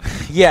to nothing.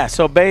 Yeah,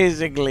 so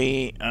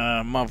basically,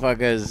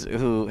 motherfuckers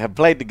who have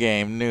played the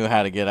game knew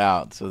how to get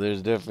out. So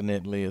there's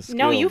definitely a skill.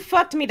 No, you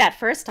fucked me that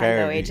first time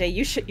parody. though, AJ.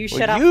 You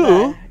shut Well, up.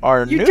 you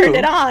are You new. turned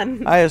it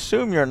on. I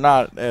assume you're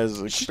not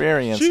as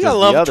experienced She's as a the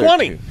level other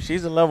 20. two.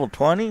 She's a level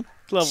 20?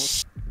 Level.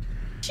 Shit.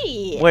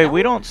 Wait,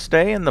 we don't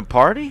stay in the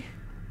party?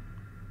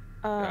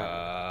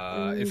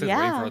 It says wait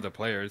yeah. for other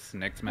players.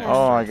 Next match.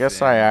 Oh, I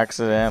guess I Yeah.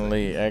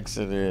 accidentally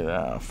exited.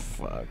 Oh,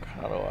 fuck.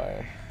 How do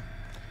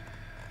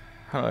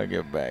I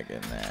get back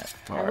in that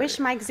party? I wish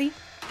Mike Z.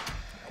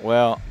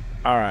 Well,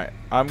 alright.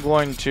 I'm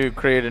going to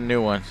create a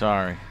new one.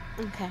 Sorry.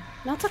 Okay.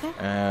 No, it's okay.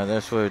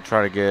 This way we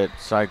try to get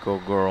Psycho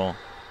Girl.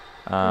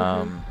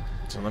 So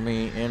let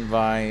me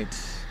invite.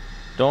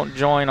 Don't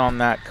join on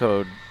that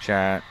code,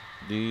 chat.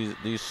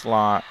 These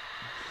slot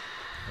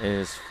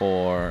is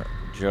for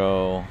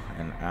Joe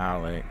and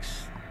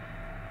Alex.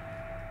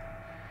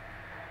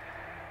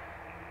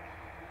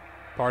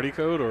 Party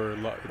code or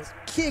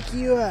Kick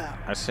you out.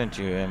 I sent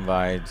you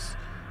invites,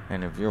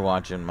 and if you're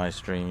watching my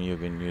stream, you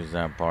can use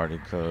that party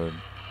code.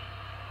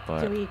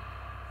 But Do we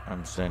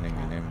I'm sending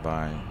an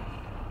invite.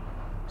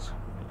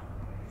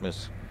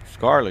 Miss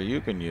Scarlet,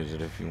 you can use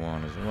it if you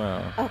want as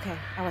well. Okay,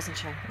 I wasn't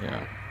sure.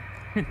 Yeah.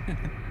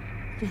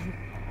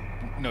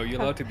 No,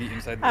 you're allowed to be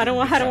inside. I don't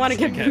want to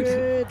get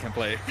booted. Can't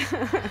play.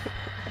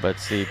 But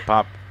see,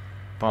 Pump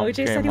OJ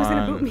came said he was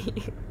gonna on. boot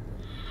me.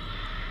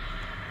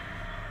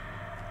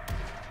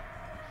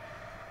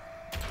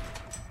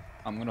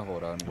 I'm gonna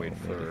hold on and wait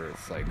for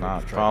Psycho.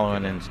 Not to try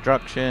following to get in.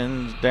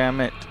 instructions,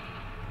 damn it.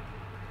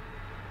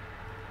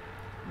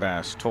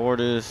 Bass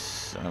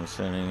Tortoise, I'm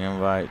sending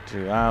invite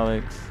to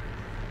Alex.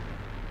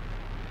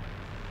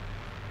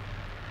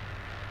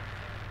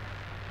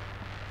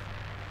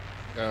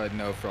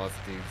 No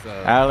Frosties.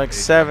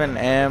 Alex 8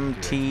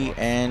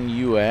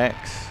 7MTNUX.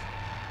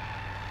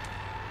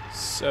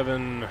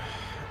 7MT.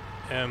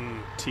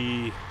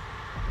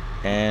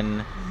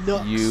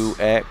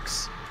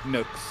 NUX.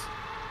 Nooks.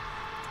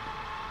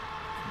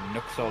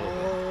 Nooks all over.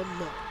 Oh,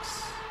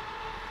 Nooks.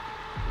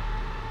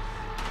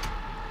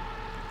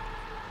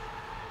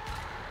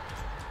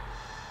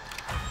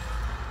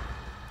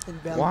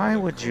 Why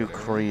would you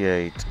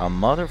create a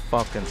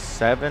motherfucking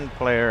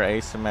 7-player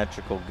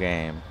asymmetrical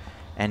game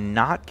and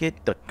not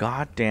get the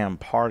goddamn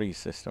party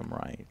system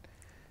right?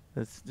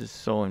 That's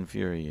just so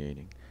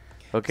infuriating.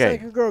 Okay.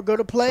 Psycho Girl, go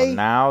to play. So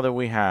now that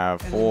we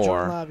have and then join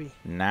 4, lobby.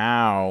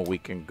 now we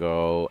can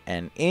go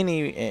and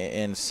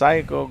in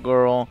Psycho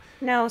Girl.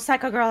 No,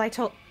 Psycho Girl, I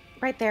told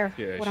right there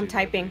Yeah, what I'm she's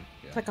typing. ready,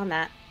 yeah. Click on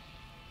that.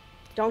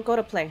 Don't go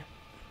to play.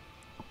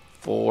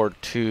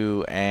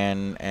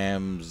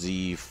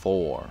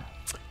 42NMZ4.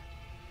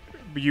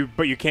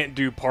 But you can't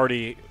do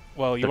party.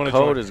 Well, you The want to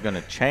code join. is going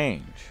to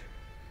change.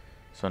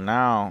 So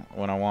now,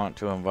 when I want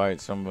to invite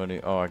somebody,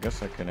 oh, I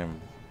guess I can.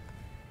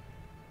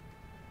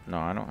 No,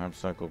 I don't have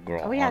Psycho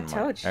Girl Oh yeah, on my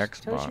Toad.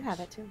 Xbox. Toad should have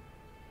it too.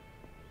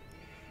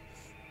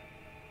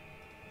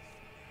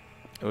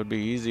 It would be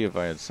easy if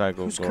I had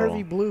Psycho Who's Girl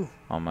Curvy Blue?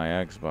 on my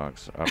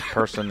Xbox. A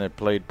person that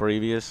played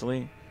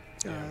previously,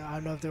 I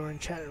don't know if they were in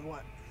chat or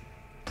what.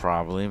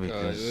 probably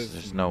because was-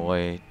 there's no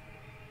way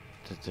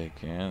that they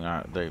can.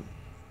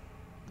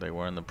 They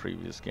were in the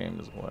previous game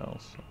as well.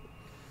 So.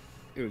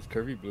 It was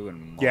Curvy Blue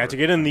and Yeah, Mark. to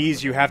get in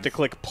these, you have to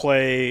click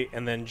play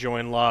and then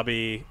join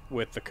lobby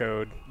with the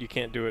code. You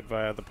can't do it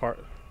via the part.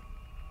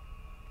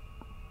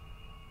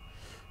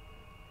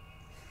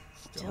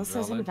 Still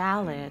says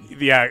invalid.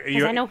 Yeah,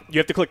 you I know- you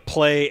have to click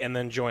play and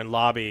then join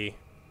lobby,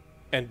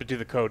 and do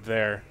the code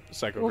there.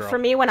 Psycho Well, Girl. for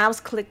me, when I was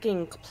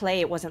clicking play,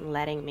 it wasn't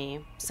letting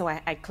me. So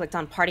I clicked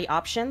on party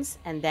options,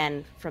 and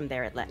then from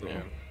there it let me.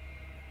 Yeah.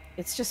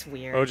 It's just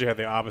weird. OJ had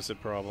the opposite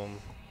problem.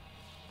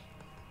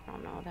 I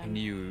don't know. And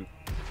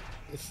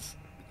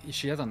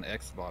she has an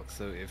Xbox,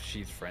 so if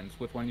she's friends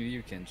with one of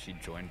you, can she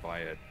join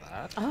via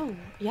that? Oh,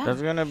 yeah.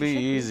 That's gonna be she should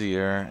be.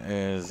 easier.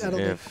 Is That'll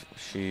do.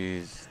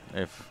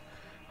 if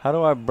how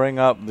do I bring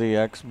up the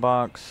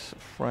Xbox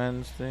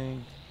friends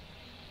thing?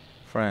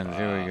 Friends,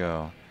 here we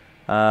go.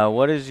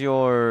 What is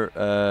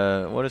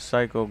what is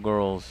Psycho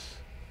Girl's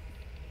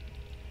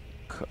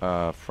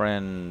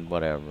friend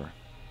whatever?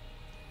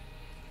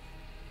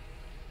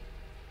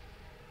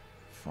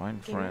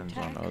 Find Gamer friends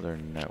on tag. other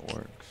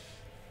networks.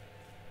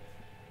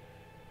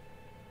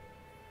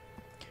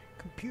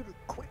 Computer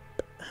quip.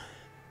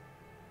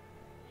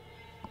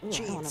 Ooh, I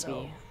don't wanna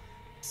Chainsaw. be.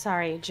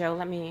 Sorry, Joe.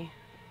 Let me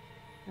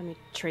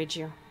trade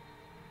you.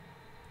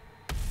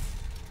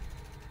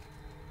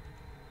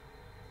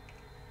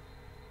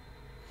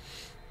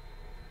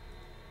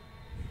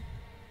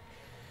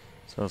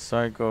 So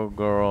Psycho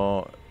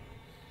Girl,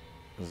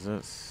 is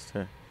this?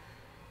 It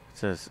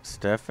says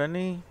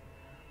Stephanie,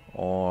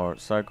 or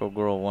Psycho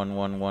Girl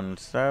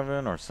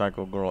 1117, or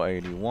Psycho Girl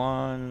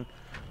 81.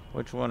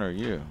 Which one are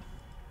you?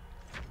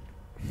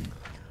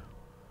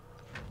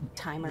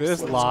 Timer. This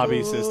slows.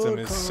 lobby system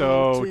is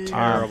so Content.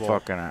 terrible. I'm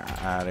fucking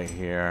out of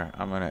here.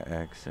 I'm gonna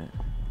exit.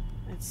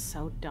 It's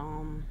so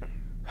dumb.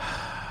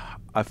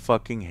 I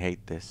fucking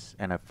hate this,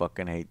 and I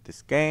fucking hate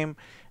this game,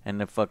 and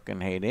I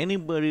fucking hate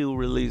anybody who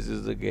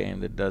releases a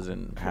game that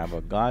doesn't have a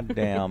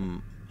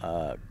goddamn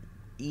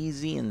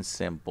easy and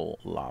simple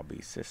lobby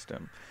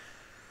system.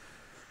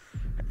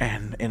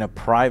 And in a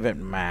private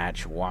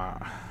match, wow.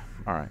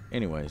 All right.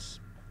 Anyways,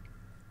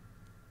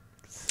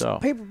 so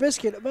Paper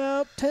Biscuit,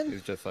 about 10.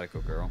 It's just Psycho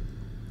Girl.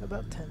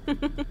 About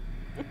 10.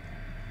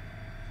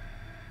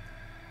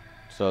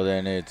 so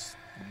then it's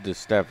the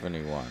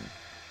Stephanie one.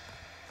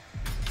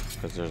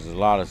 Because there's a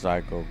lot of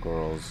Psycho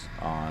Girls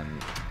on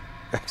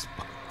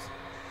Xbox.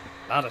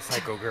 A lot of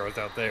Psycho Girls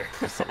out there.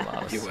 There's a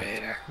lot of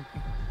Beware.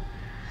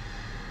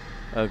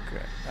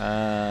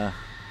 Okay.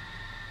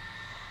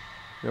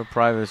 Your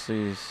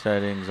privacy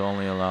settings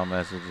only allow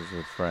messages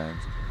with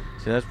friends.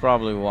 See, that's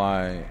probably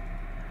why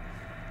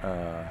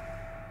I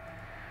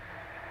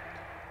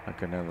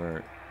could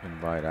never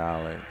invite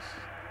Alex.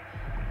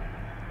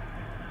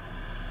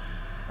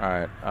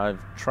 Alright, I've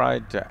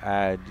tried to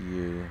add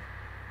you.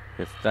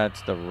 If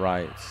that's the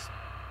right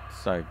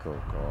Psycho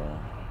Girl.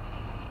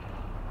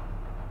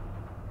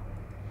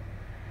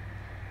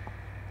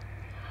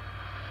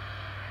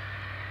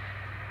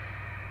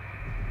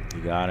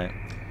 You got it?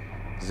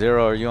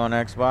 Zero, are you on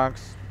Xbox?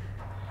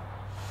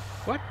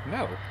 What?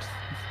 No.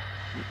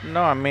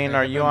 No, I mean, I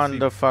are have you on on Steam.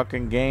 the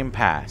fucking Game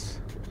Pass?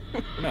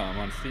 No, I'm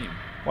on Steam.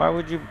 Why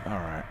would you? All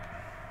right.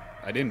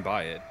 I didn't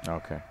buy it.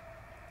 Okay.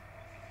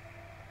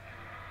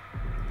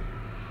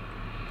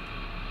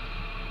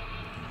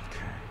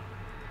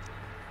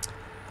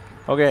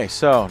 Okay,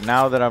 so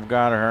now that I've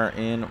got her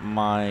in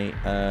my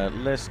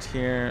list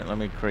here, let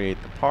me create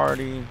the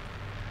party,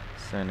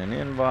 send an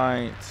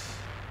invite.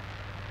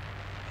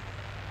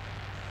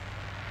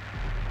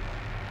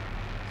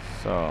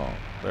 So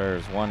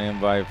there's one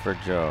invite for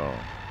Joe.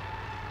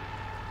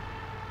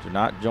 Do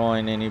not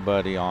join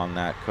anybody on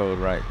that code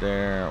right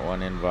there.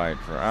 One invite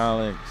for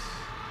Alex.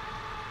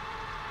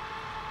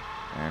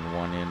 And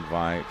one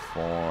invite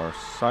for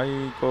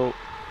Psycho.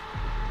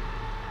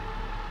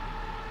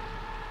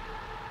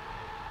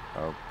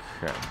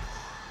 Okay.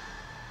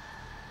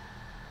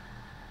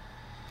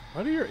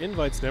 Why do your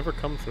invites never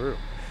come through?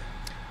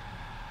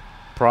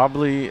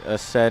 Probably a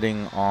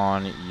setting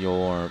on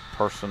your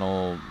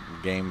personal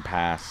Game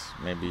Pass.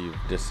 Maybe you've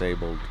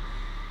disabled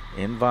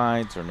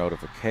invites or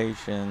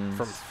notifications.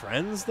 From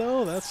friends,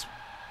 though? That's...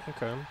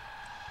 okay.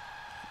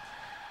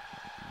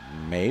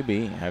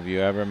 Maybe. Have you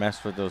ever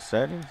messed with those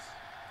settings?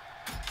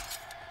 I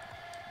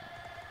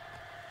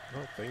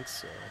don't think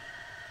so.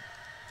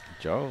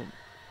 Joe?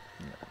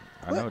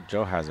 I know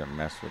Joe hasn't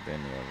messed with any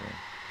of them.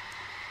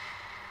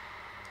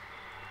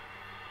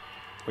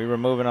 We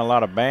removing a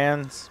lot of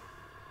bands.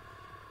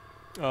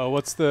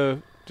 What's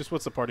the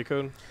party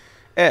code?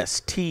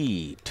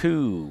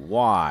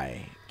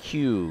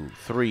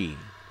 ST2YQ3.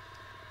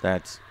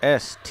 That's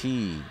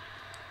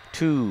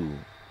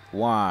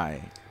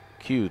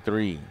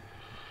ST2YQ3.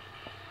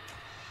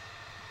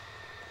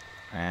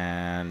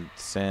 And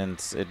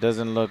since it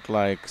doesn't look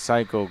like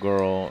Psycho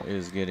Girl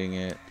is getting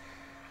it,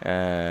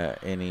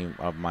 any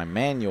of my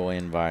manual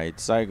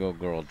invites, Psycho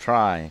Girl,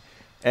 try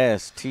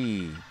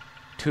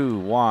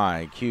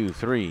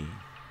ST2YQ3.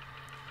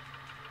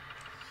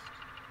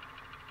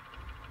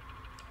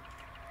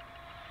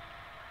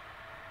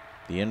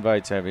 The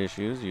invites have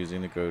issues.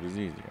 Using the code is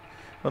easier.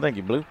 Well, thank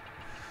you, Blue.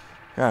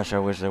 Gosh, I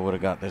wish I would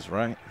have got this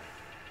right.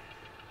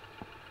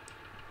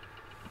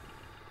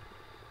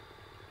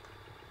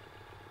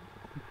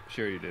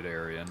 Sure you did,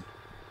 Arian.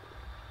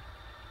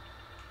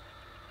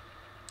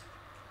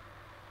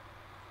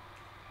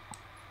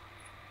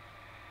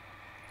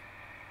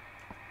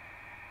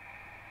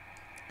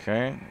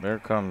 Okay, there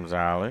comes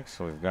Alex.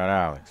 We've got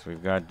Alex.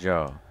 We've got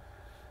Joe.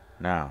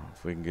 Now,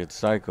 if we can get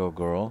Psycho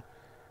Girl.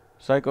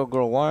 Psycho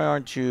Girl, why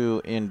aren't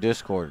you in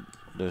Discord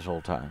this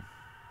whole time?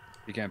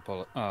 You can't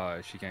pull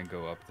it. She can't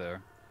go up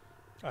there.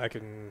 I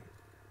can...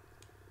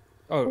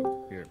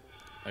 Oh, here.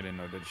 I didn't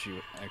know that she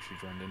actually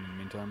joined in the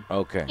meantime.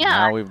 Okay, Yeah.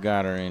 now we've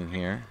got her in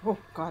here. Oh,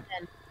 God.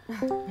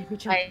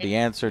 The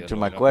answer to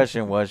my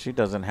question was she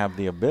doesn't have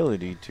the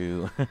ability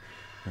to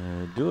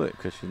do it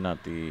because she's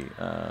not the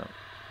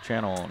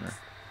channel owner.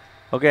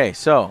 Okay,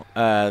 so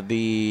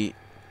the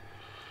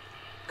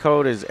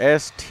code is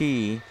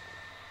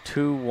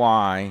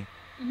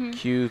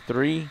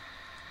ST2YQ3.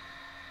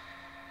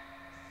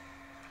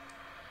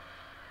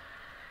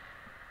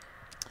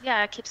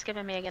 Yeah, it keeps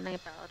giving me again the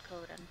invalid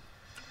code.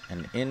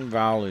 And An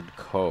invalid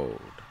code.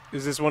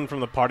 Is this one from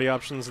the party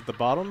options at the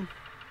bottom?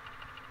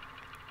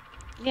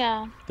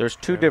 yeah. There's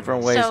two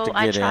different ways So to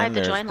I get tried in.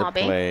 the There's join the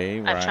lobby. play,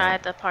 I right?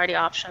 tried the party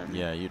option.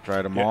 Yeah, you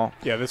tried them all.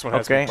 Yeah, this one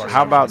has Okay, party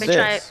how about Let me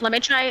try. this? Let me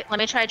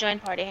try join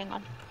party. Hang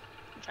on.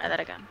 Try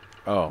that again.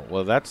 Oh,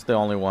 well, that's the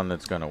only one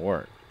that's gonna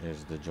work.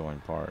 Is the join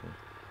party.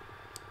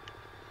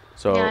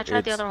 So yeah, I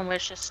tried the it's other one,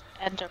 which just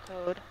enter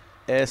code.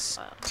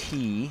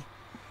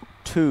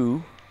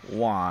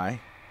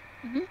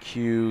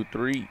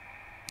 ST2YQ3.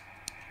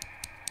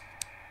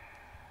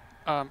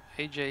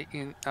 AJ,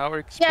 in our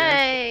experience.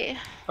 Yay!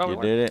 Oh, You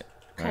it did it.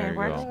 Okay, There it you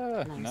worked.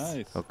 go.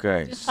 Nice.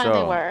 Okay, It finally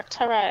so worked.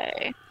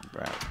 Hooray!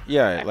 right.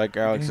 Yeah, like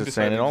Alex is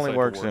saying, it Decided only to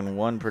works work. in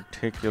one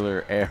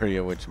particular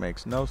area, which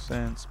makes no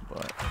sense.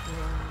 But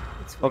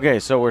It's weird. okay,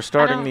 so we're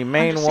starting don't the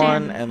main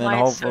understand one, and then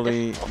why it's so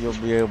hopefully difficult.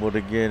 you'll be able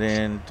to get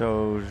in.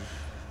 So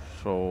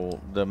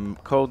the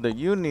code that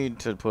you need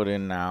to put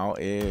in now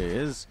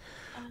is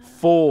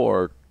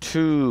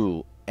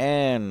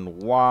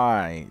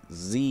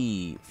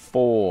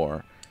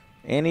 42NYZ4.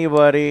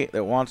 Anybody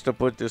that wants to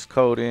put this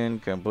code in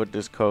can put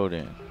this code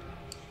in.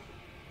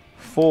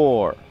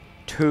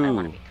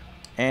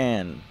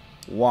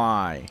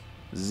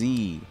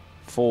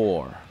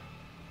 42NYZ4.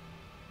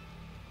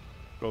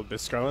 Will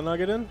Bistro not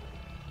get in?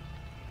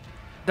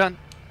 Done.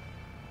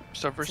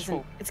 Server's This full.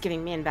 isn't- It's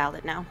giving me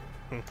invalid now.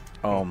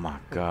 Oh my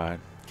god.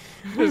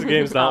 This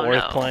game's not Oh,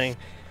 worth no. playing.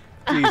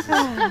 Jesus.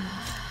 The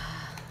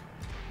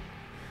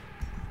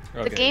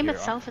Okay, game here,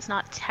 itself is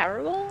not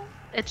terrible.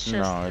 It's just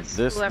No, it's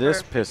this whoever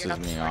pisses figured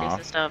out the me party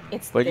off. system.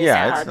 It's But this yeah,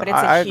 hard, it's- but it's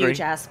I a agree.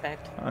 huge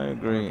aspect. I I'm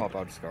agree. gonna pop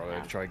out Scarlet.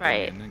 Yeah. Try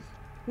Right. getting in.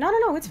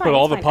 No, it's fine. But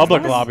all it's the fine. public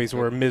As long as- lobbies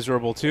were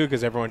miserable too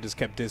because everyone just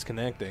kept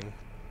disconnecting.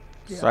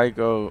 Yeah.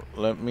 Psycho,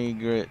 let me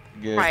get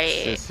Right.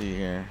 Sissy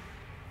here.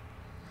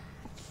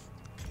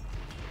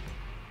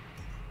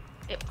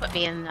 It put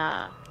me in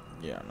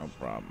Yeah, no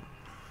problem.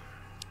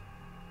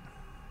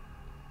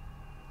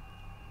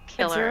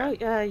 Killer.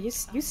 Zero, you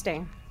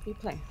stay. You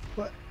play.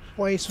 What?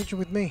 Why are you switching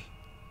with me?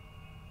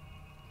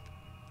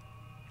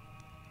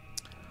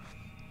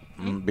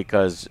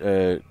 Because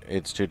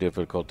it's too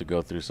difficult to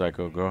go through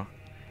Psycho Girl.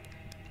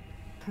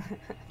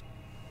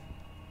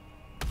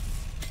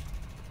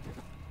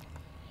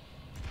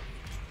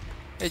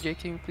 Hey Jay,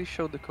 can you please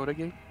show the code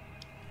again?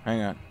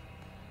 Hang on.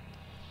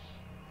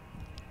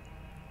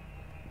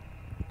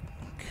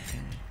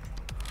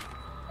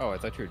 Oh, I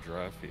thought you were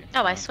drafty.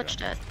 Oh, I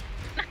switched it.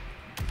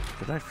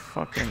 Did I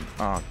fucking...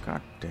 Oh,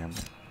 god damn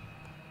it.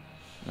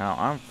 Now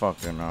I'm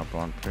fucking up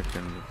on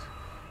picking...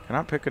 Can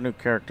I pick a new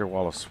character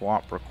while a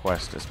swap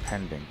request is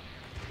pending?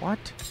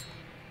 What?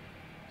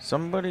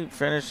 Somebody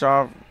finish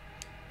off...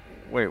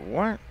 Wait,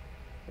 what?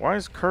 Why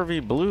does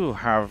Curvy Blue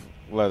have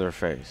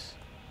Leatherface?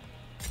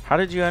 How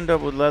did you end up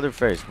with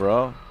Leatherface,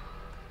 bro?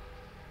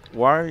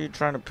 Why are you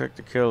trying to pick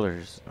the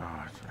killers? Oh,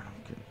 I'm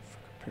getting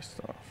fucking pissed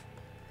off.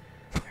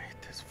 I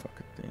hate this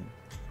fucking thing.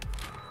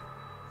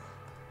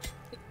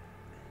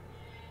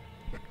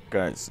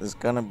 Guys, it's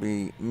gonna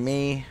be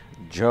me,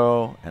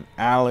 Joe, and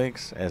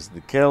Alex as the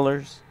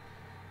killers.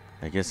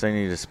 I guess I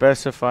need to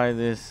specify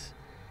this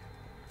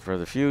for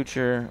the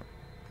future.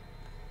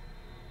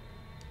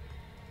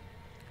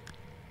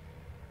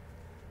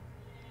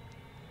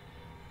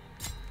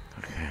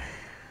 Okay.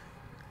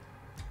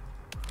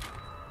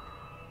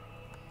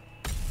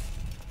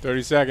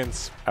 30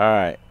 seconds. All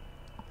right.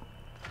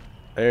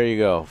 There you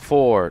go.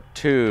 4,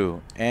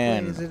 2,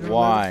 N,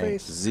 Y,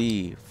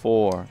 Z,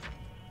 4.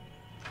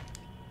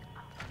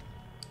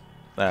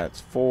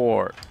 That's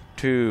 4,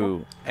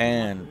 2,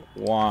 N,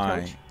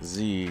 Y,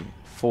 Z,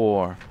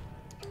 4.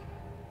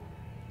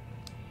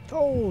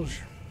 Toes.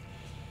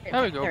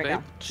 There we go, babe.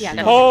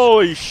 Yeah,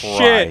 Holy shit!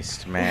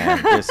 Christ,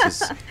 man. This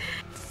is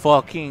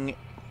fucking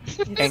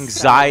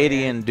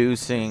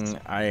anxiety-inducing.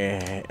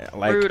 I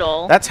like.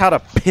 Brutal. That's how to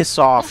piss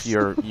off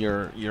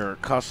your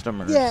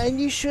customers. Yeah, and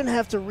you shouldn't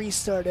have to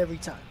restart every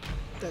time.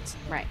 That's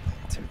right.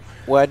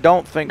 Well, I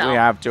don't think No, we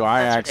have to.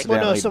 I that's accidentally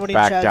Well, no, somebody in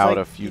backed chat's out like,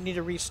 a few. You need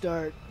to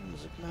restart. I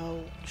was like, no,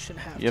 you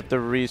shouldn't have You have to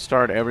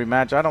restart every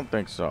match. I don't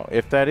think so.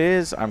 If that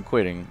is, I'm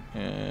quitting.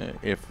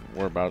 If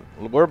we're about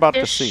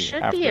There to see.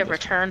 should after be a this.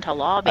 return to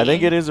lobby. I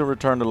think it is a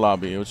return to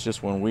lobby. It was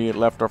just when we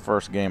left our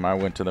first game, I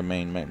went to the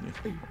main menu.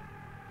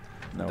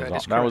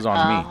 That was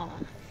on me. Oh.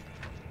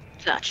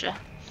 Gotcha.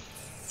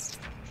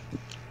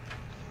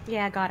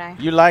 Yeah, got I.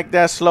 You like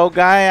that slow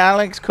guy,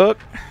 Alex Cook?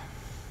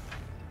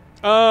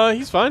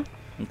 He's fine.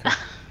 Okay.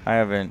 I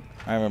haven't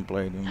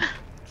played him.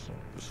 So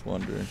just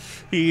wondering.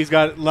 He's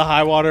got the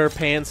high water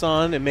pants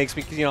on. It makes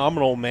me, I'm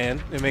an old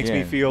man. It makes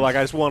me feel like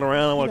I just want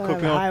around. I want to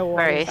cook on.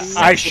 Very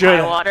I should.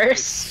 high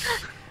waters.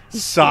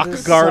 Sock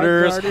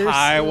garters,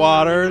 high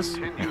waters.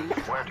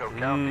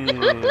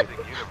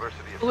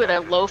 Ooh,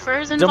 the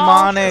loafers involved?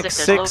 'Cause Demonic if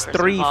there's loafers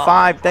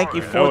 635. Thank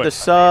you for the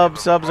sub.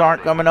 Subs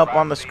aren't coming up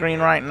on the screen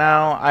right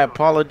now. I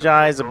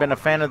apologize. I've been a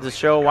fan of the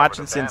show,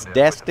 watching since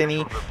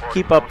Destiny.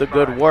 Keep up the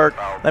good work.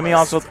 Let me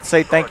also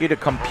say thank you to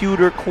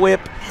Computer Quip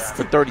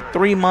for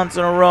 33 months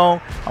in a row.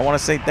 I want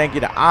to say thank you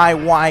to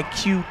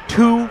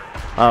IYQ2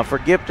 for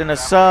gifting a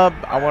sub.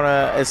 I want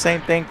to same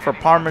thing for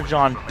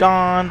Parmesan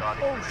Don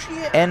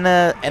and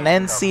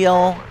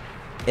NCL.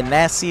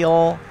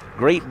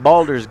 Great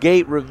Baldur's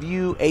Gate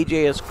review,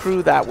 AJS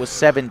Crew. That was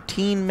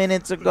 17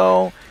 minutes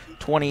ago.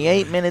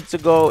 28 minutes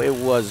ago, it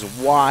was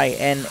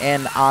YNNIHC.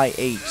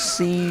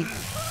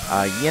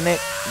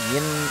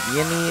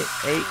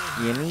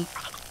 Yinny,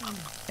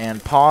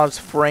 and Pause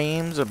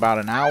Frames about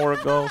an hour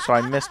ago. So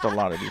I missed a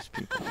lot of these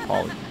people.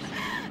 Apologies.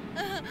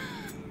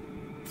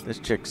 This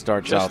chick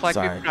starts Just outside.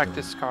 like we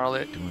practiced,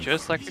 Scarlet.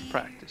 Just like we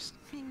practiced.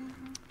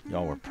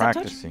 Y'all were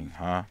practicing,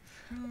 huh?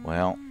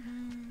 Well,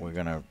 we're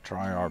gonna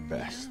try our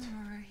best.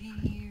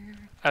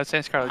 I was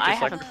saying, Scarlet, just I like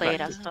haven't we played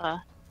practiced.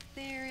 as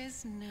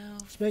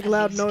Just make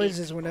loud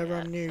noises whenever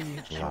I'm near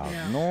you. Loud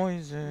Yeah.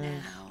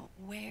 noises. Now,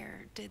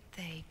 where did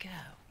they go?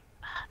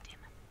 Ah, damn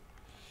it.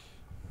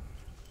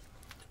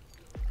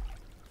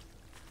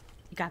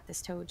 You got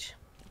this, Toge.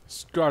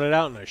 Started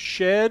out in a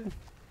shed.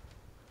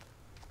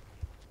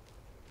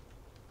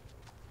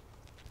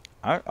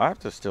 I have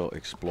to still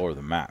explore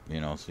the map,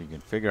 you know, so you can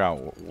figure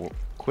out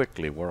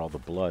quickly where all the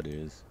blood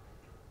is.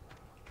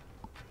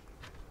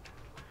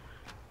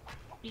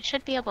 You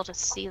should be able to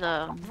see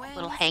the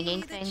little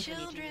hanging things when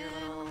you do your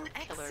little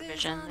killer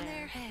vision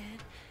there.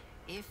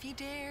 If you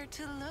dare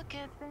to look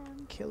at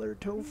them. Killer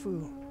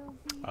tofu.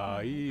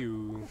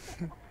 You.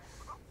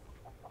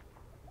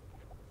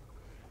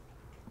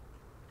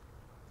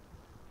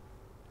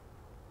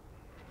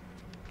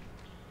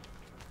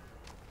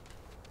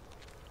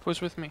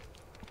 Who's with me?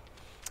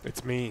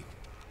 It's me.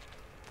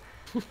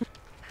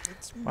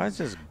 Why is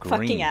this green?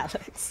 Fucking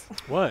Alex.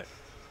 What?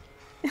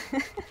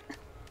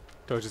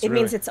 It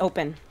means it's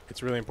open.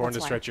 It's really important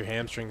That's to why. stretch your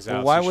hamstrings Well,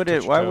 out. why so you would should it?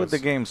 touch your Why would the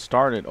toes. game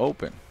start it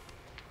open?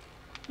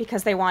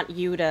 Because they want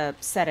you to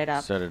set it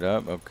up. Set it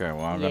up. Okay.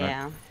 Well, I'm Yeah.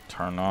 gonna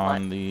turn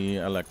on the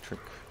electric.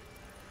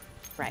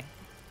 Right.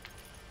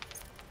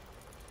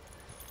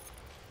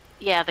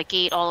 Yeah, the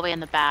gate all the way in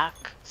the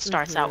back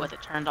starts out with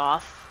it turned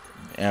off.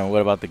 And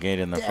what about the gate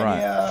in the front?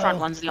 The front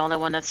one's the only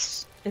one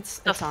that's It's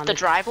the, on the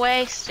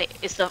driveway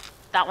is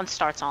that one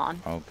starts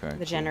on. Okay.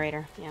 the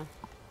generator. Yeah.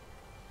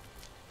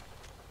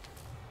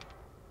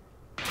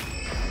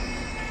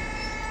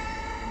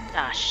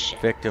 Ah shit.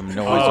 Victim noise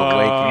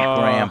awakened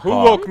Grandpa. Who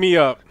woke me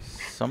up?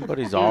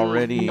 Somebody's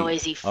already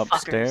noisy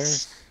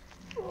upstairs.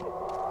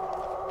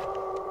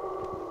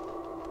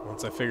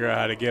 Once I figure out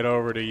how to get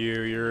over to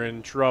you, you're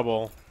in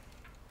trouble.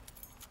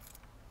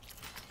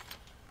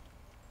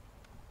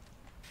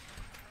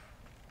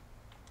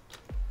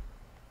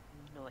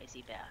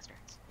 Noisy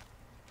bastards.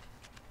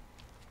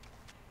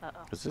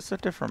 Uh-oh. Is this a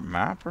different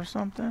map or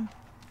something?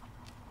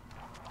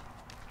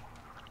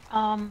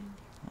 I don't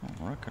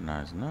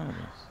recognize none of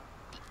this.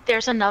 There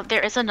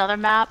is another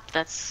map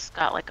that's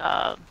got like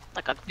a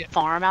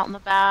farm out in the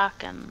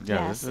back and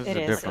Yeah, this is a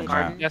different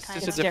map. Yes, this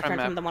is It's a different different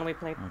map. from the one we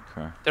played.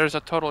 Okay. There's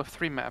a total of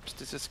 3 maps.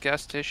 This is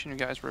gas station. You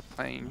guys were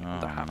playing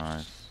the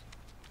house.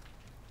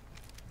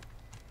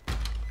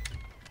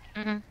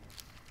 Nice.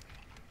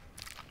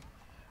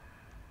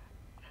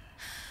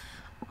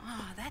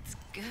 Oh, that's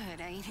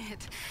good, ain't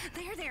it?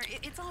 There,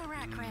 it's all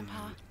right,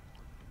 Grandpa.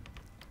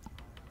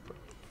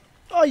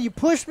 Oh, you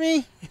pushed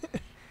me?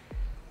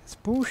 It's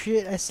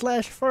bullshit. I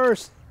slashed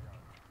first.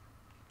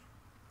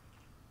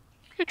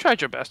 You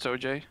tried your best,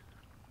 OJ.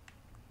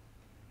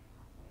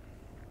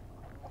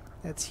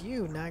 That's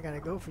you. Now I gotta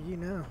go for you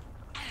now.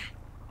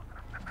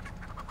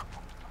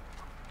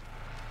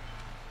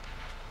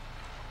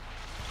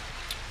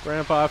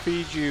 Grandpa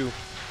feeds you.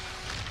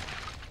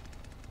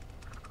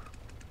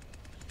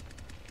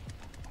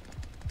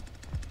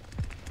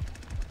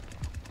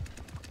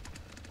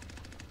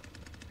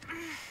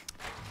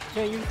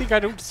 Yeah, you think I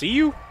don't see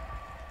you?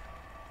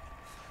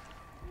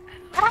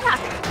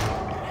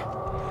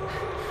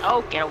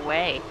 Oh, get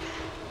away.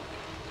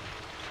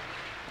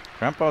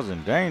 Grandpa's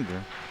in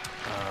danger.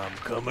 I'm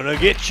coming to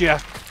get you.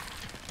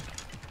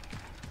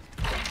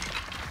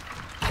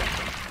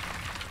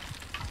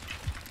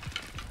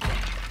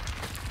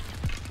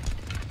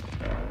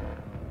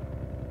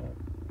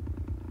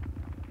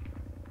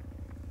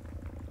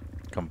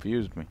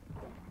 Confused me.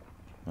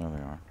 There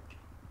they are.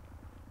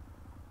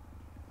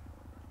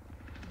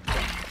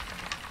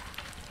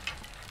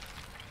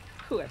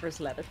 Whoever's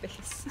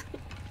Leatherface.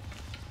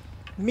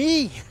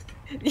 Me!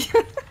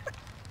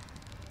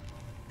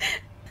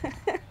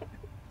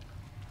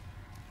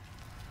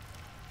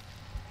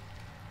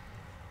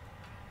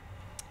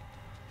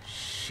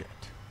 Shit.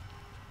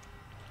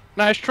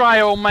 Nice try,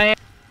 old man.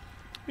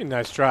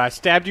 Nice try. I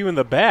stabbed you in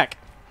the back.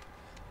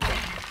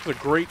 That's a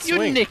great You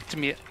swing. nicked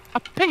me. A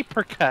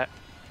paper cut.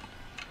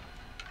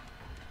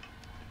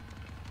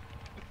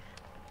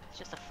 It's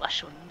just a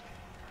flesh wound.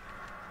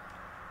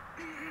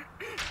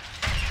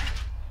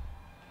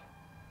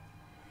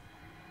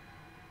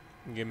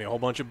 You give me a whole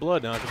bunch of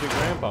blood now. I can pick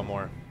Grandpa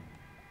more.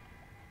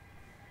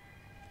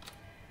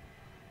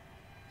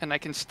 And I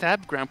can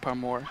stab Grandpa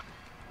more.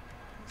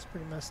 It's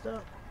pretty messed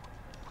up.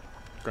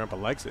 Grandpa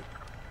likes it.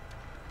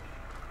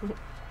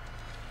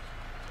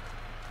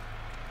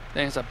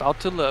 Then he's about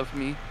to love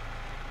me.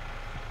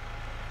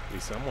 At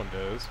least someone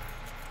does.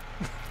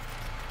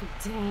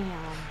 Damn.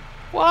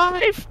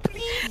 Wife,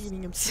 please.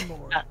 Eating him some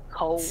more.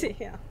 Cold.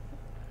 Yeah.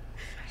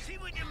 See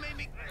what you made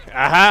me.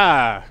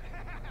 Aha!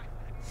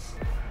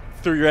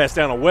 Threw your ass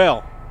down a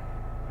well.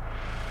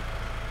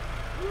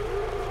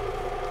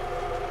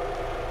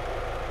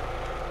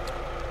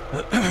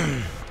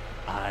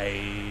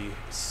 I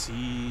see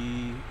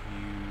you.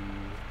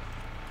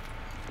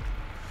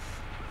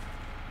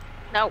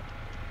 No.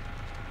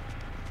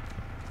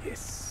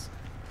 Yes.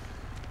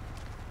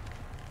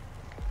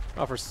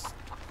 Offers.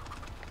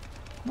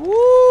 Woo!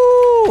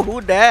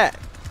 Who that?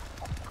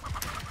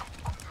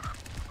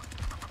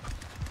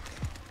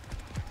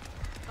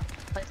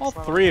 All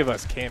 3 of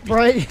us can't be.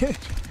 Right?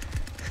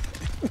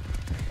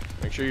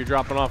 Make sure you're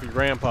dropping off your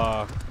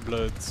grandpa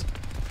bloods.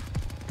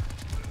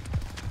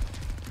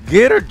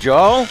 Get her,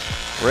 Joe.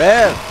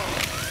 Rev.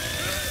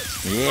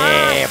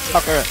 Yeah,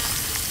 fuck her up.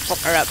 Fuck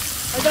her up.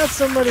 I got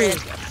somebody.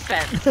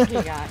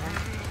 You got her.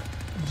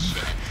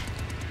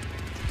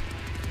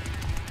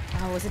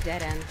 Oh, it was a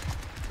dead end.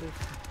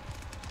 Oof.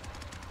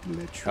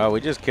 Oh, we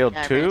just killed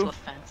Yeah, I ran into 2? a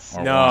fence.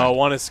 Or No,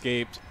 one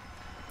escaped.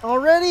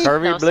 Already?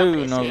 Curvy No, Blue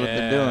somebody knows what escaped.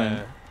 they're doing.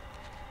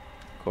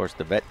 Of course,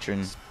 the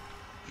veteran.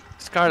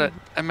 Scarlet,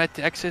 I'm at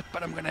the exit,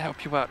 but I'm gonna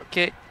help you out,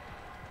 okay?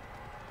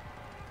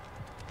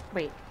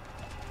 Wait.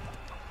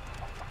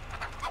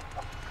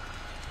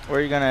 Where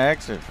are you gonna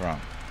exit from?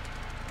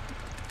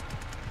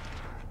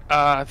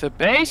 The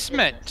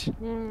basement.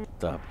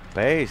 The I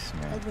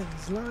basement. think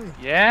he's lying.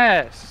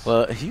 Yes.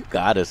 Well, you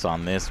got us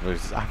on this,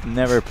 because I've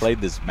never played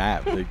this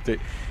map. Like,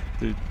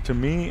 to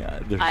me,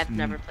 I've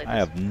never played I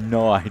this have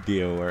no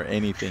idea where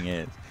anything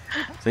is.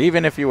 So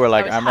even if you were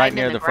like, was I'm right hiding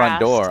in near the the front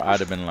grass. door, I'd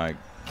have been like,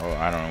 oh,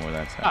 I don't know where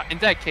that's Ah, at. in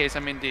that case,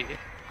 I'm in the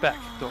back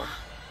door.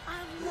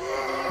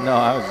 No,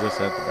 I was just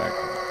at the back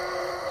door.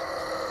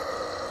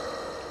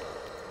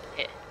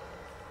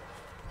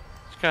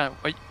 Okay,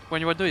 what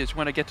you want to do is you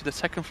want to get to the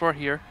second floor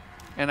here,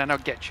 and then I'll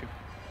get you.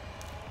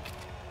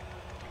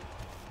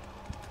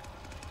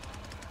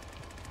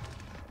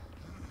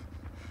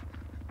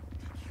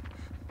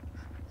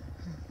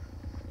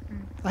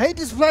 I hate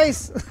this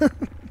place.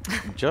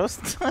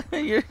 Just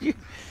you're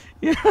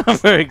not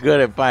very good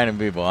at finding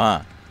people,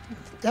 huh?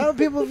 How many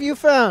people have you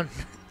found?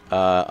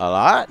 A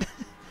lot,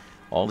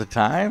 all the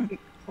time.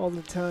 All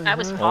the time. I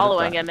was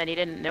following him and he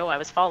didn't know I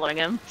was following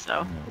him,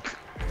 so.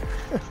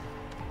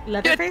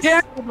 Leatherface?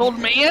 Get down, old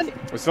man!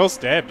 We still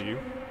stabbed you.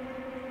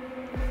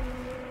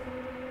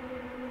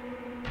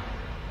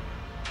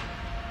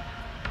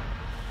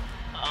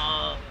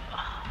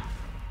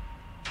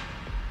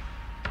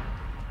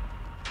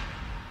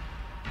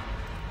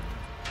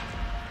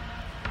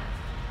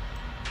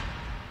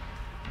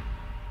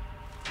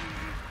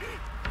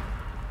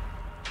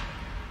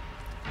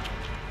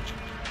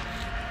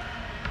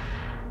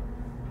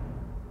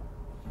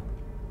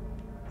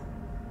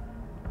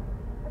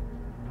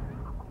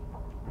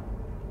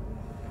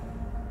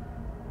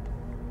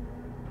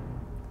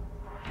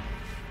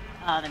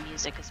 The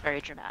music is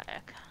very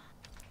dramatic.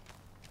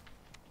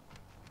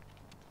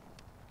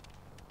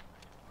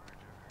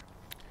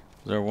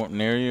 Is there one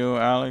near you,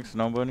 Alex?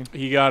 Nobody?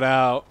 He got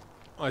out.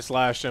 I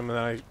slashed him and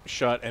then I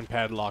shut and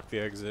padlocked the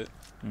exit.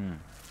 Hmm.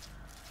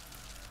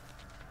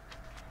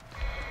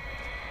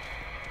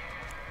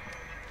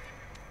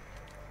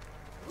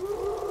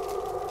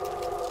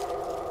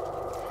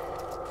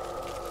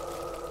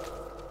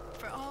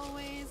 For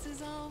always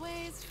is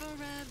always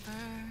forever.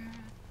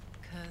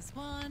 'Cause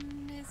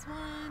one is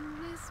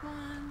one is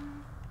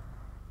one.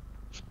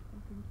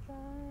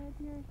 Inside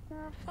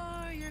yourself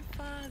or your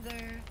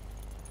father.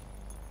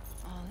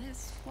 All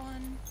is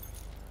one,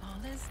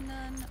 all is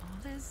none,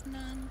 all is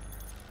none,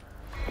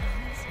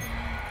 all is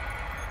one.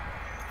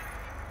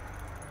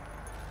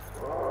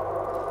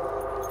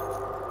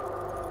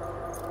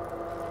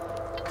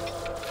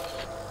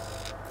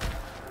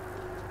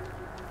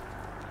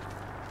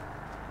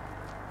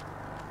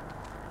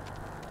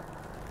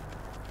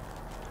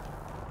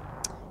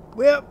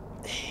 Well,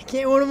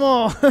 can't win them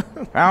all.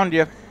 Found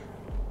you.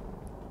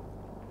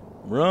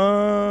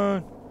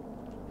 Run.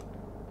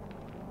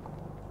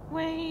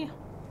 Way.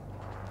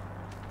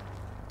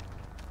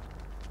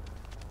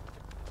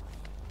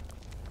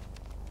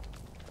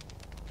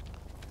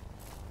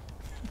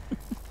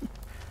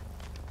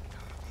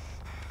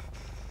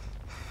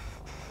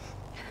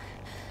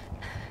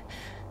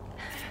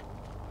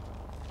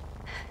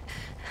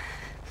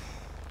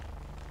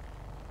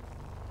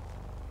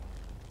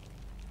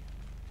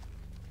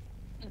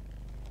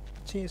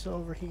 Chainsaw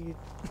overheated.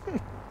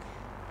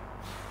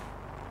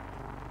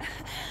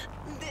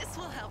 This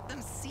will help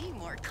them see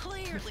more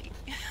clearly.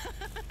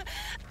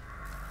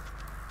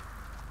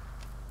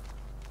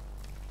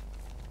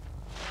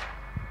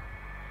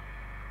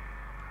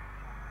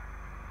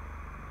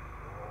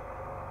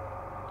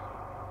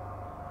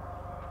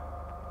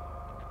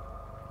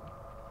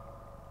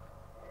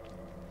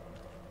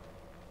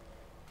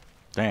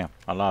 Damn,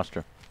 I lost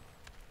her.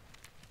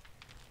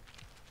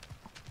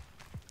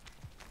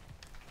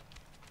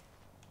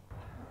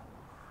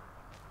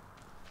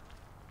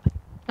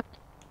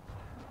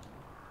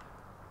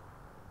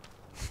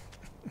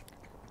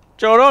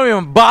 Joe, don't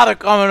even bother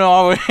coming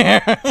over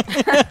here.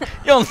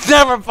 You'll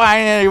never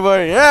find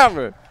anybody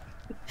ever.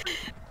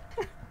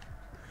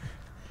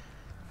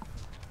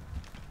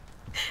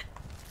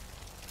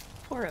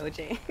 Poor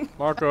OJ.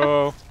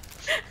 Marco.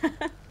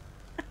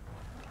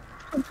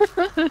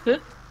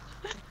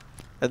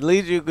 At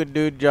least you could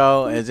do,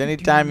 Joe, is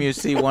anytime you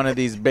see one of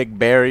these big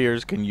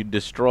barriers, can you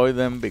destroy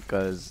them?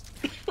 Because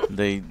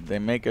they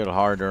make it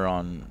harder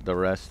on the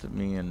rest of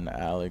me and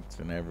Alex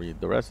and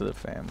the rest of the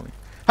family.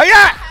 Hiya!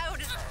 How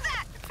does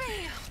that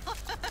feel?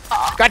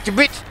 Got you,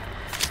 bitch!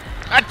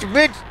 Got you,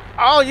 bitch!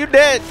 Oh, you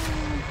dead!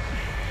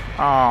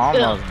 Oh,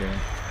 almost dead.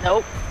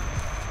 Nope.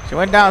 She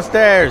went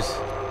downstairs.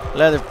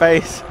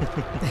 Leatherface.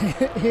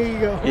 Here you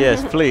go.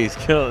 Yes, please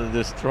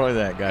destroy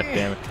that.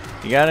 Goddammit!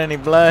 You got any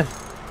blood?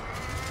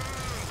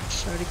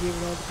 Try to give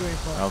it all to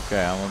Grandpa.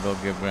 Okay, I'm gonna go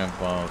give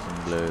Grandpa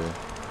some blood.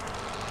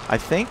 I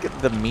think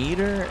the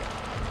meter,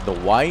 the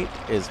white,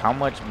 is how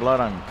much blood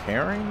I'm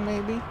carrying,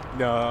 maybe?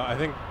 No, I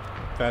think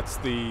that's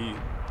the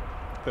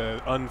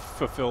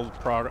unfulfilled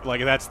progress.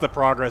 Like, that's the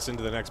progress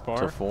into the next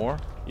bar. To 4?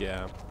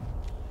 Yeah.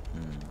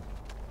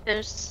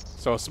 There's.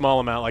 So a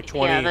small amount, like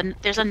 20. Yeah,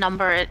 there's a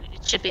number. It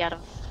should be out of.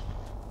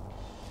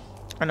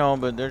 I know,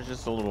 but there's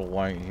just a little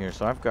white here.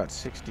 So I've got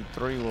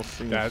 63. We'll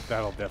see.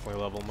 That'll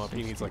definitely level him up.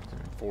 He needs like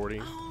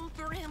 40. Oh,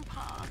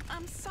 Grandpa,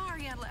 I'm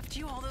sorry I left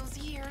you all those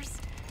years.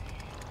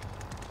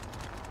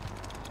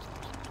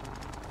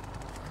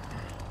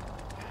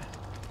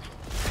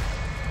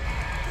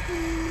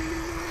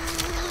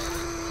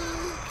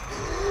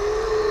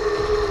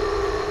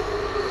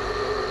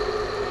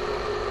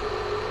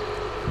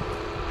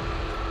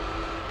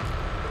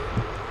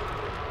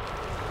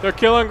 They're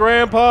killing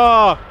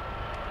Grandpa!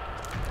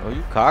 Oh,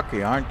 you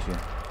cocky, aren't you?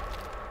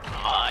 Oh,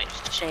 I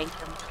just shanked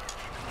him.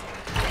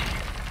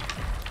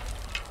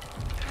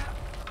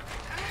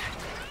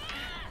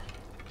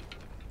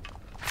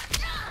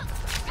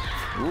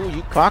 Ooh,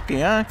 you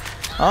cocky, huh?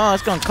 Oh,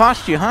 it's gonna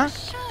cost you, huh?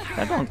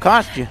 That's gonna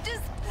cost you.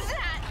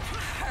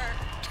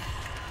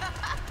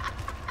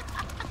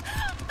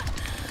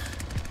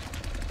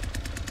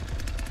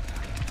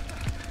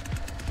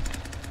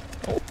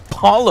 Oh,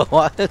 Paulo,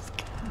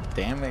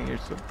 damn it, you're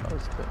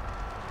supposed to.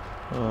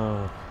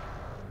 Oh.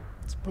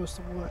 Supposed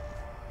to what?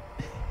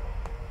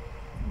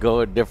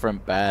 Go a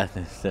different path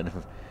instead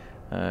of,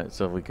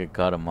 so we could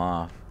cut him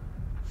off.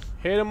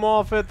 Hit him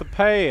off at the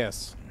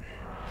pass.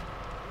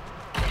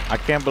 I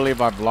can't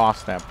believe I've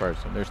lost that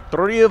person. There's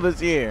 3 of us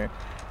here.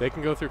 They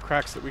can go through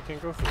cracks that we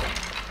can't go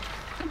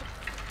through.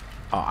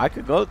 Oh, I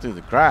could go through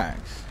the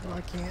cracks. No,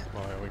 I can't. Oh,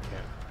 yeah, we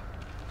can't.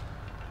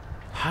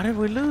 How did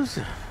we lose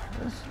him?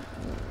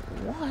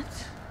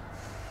 What?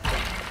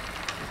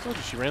 I told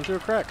you she ran through a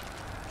crack.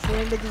 She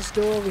ran to this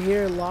door over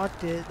here,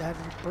 locked it, had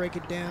to break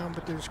it down,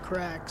 but there's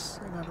cracks,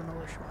 and I don't know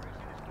where she went.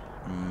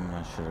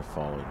 I should have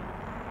followed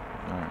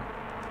you. Alright.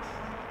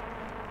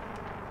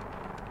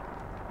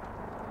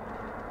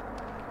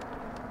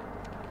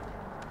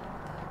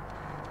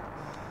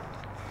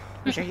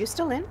 Are you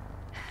still in?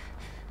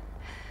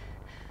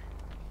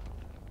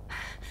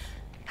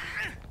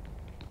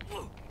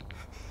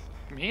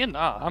 Me?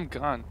 Nah, I'm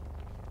gone.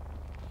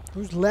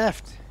 Who's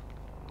left?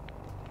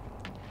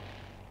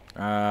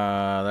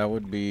 That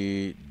would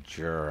be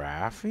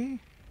Giraffe?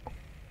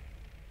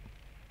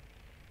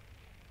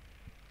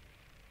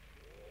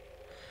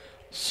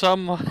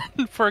 Someone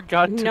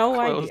forgot to No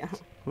close. Idea.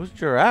 Who's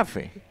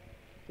Giraffe?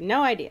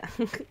 No idea.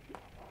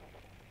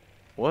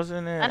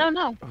 Wasn't it? I don't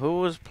know. Who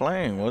was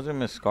playing? Wasn't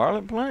Miss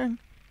Scarlet playing?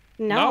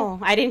 No,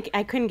 I didn't.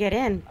 I couldn't get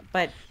in,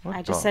 but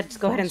I just said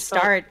go ahead and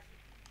start.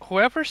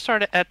 Whoever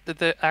started at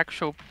the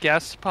actual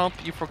gas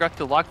pump, you forgot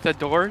to lock the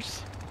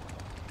doors.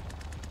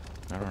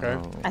 I don't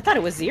know. I thought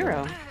it was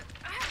 0.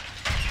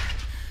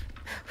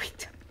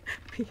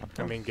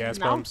 I mean, gas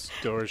pumps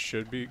doors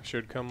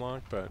should come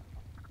locked, but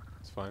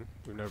it's fine.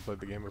 We've never played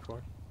the game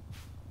before.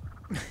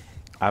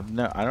 I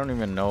don't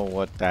even know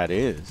what that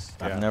is.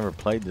 Yeah. I've never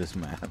played this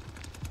map.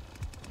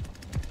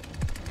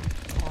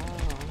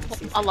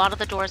 A lot of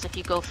the doors, if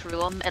you go through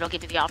them, it'll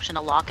give you the option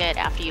to lock it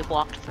after you've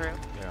walked through.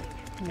 Yeah.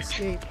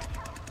 Escape.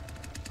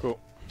 Cool.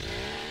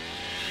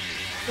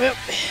 Yep.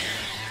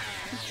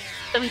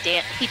 So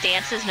he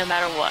dances no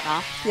matter what,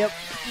 huh? Yep.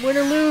 Win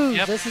or lose.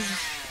 Yep. This is.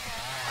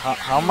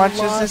 How much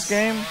is this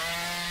game?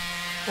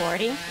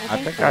 40. I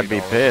think I'd be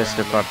pissed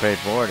if I paid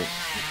 40.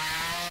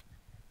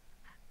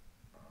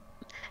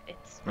 It's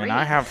I mean, free.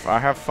 I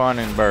have fun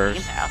in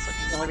bursts. Game Pass, which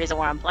is the only reason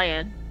why I'm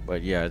playing.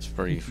 But yeah, it's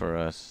free for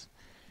us.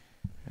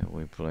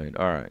 We played.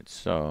 All right,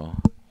 so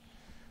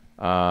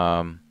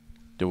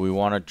do we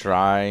want to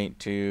try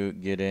to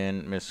get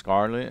in Miss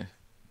Scarlet?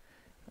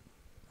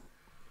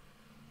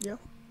 Yeah.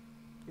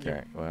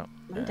 Okay. Well,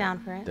 I'm down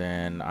for it.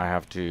 Then I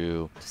have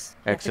to go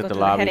exit the through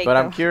the lobby. headache, But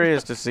I'm though.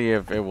 curious to see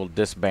if it will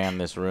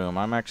disband this room.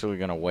 I'm actually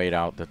gonna wait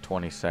out the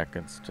 20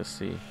 seconds to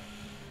see.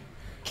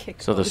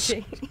 Kick So the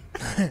OJ.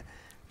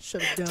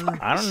 Should have done.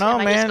 I don't know,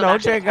 I might just man. go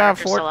back to the OJ got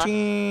character select.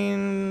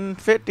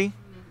 1450.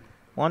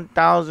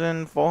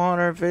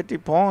 1,450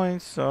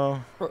 points, so...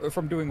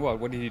 From doing what?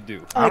 What did he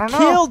do? I don't know.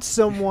 Killed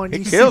someone. He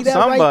You killed see that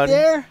right somebody.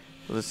 there?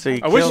 Let's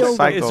see. I wish. Kill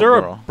Psycho Is there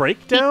Girl. a He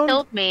breakdown?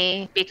 killed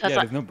me because Yeah,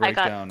 there's no I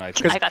breakdown.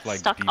 got I I got like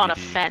stuck on a DBD.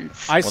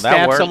 fence. I that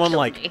stabbed worked. someone Killed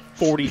like me.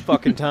 40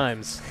 fucking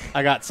times.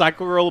 I got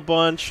Psycho Girl a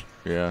bunch.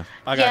 Yeah.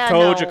 I got Yeah,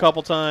 Coach no. a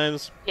couple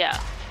times. Yeah.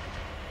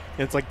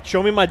 And it's like,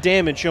 show me my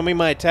damage, show me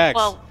my attacks.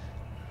 Well,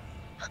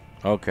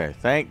 Okay.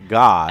 Thank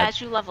God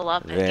as you level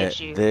up, it that gives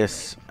you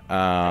this...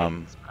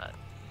 things, but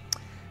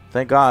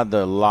Thank God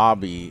the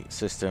lobby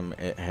system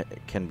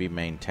can be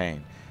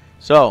maintained.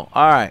 So,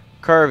 all right,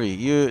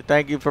 Curvy,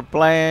 thank you for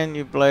playing.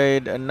 You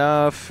played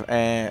enough.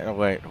 And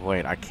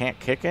wait, I can't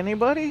kick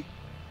anybody?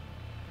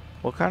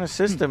 What kind of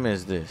system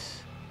is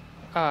this?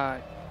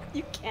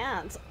 You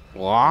can't.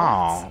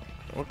 Wow.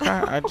 What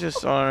kind? I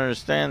just don't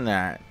understand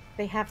that.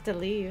 They have to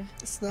leave.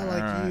 It's not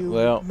like Alright, you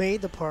well- made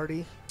the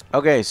party.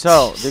 Okay,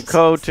 so the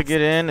code to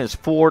get in is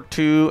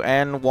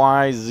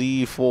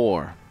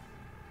 42NYZ4.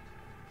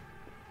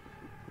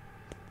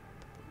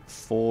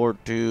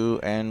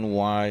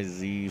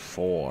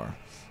 42NYZ4.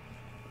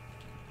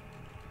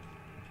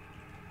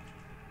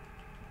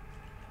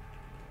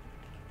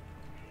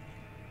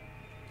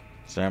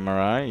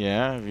 Samurai,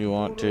 yeah, if you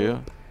want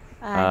to.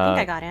 I think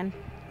I got in.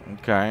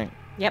 Okay.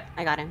 Yep,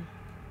 I got in.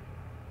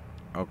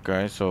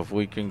 Okay, so if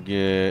we can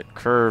get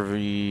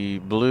Curvy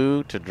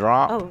Blue to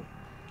drop. Oh,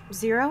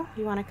 0?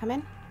 You want to come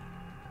in?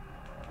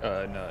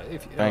 No.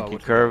 Thank you,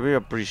 Curvy.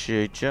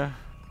 Appreciate you.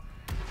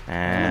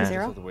 And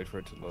Zero? Have to wait for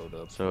it to load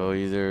up. so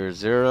either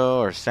 0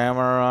 or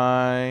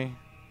Samurai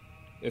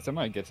If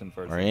somebody gets in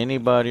first. or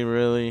anybody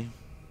really.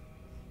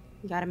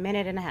 You got a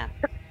minute and a half.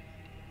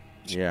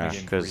 Yeah,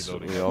 Again, because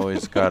reloading. we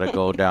always gotta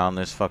go down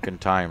this fucking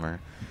timer.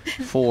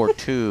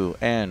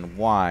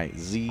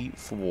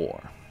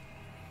 42NYZ4.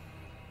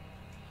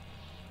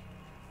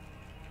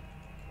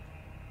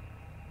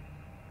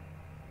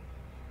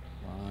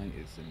 Why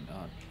is it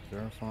not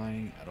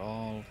verifying at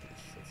all?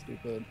 It's so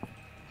stupid.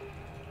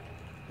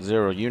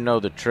 Zero, you know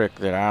the trick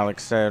that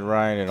Alex said,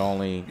 right? It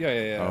only...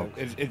 Yeah.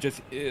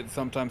 Oh.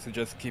 Sometimes it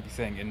just keeps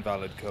saying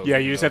invalid code. Yeah,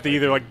 you just have to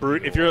either like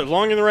brute. If you're as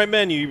long in the right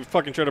menu, you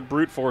fucking try to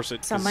brute force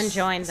it. Someone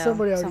joined though.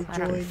 Somebody already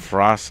joined.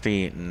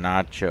 Frosty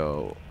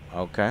Nacho.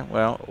 Okay,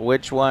 well,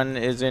 which one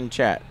is in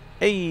chat?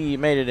 Hey, you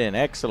made it in.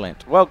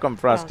 Excellent. Welcome,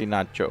 Frosty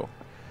Nacho.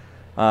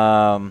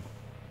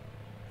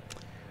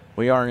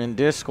 We are in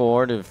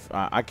Discord. If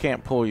I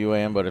can't pull you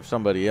in, but if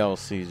somebody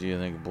else sees you,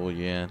 they can pull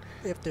you in.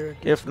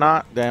 If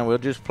not, then we'll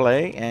just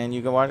play, and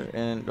you can watch.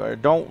 And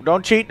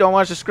don't cheat. Don't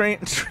watch the screen.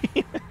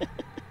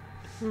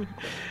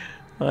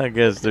 I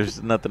guess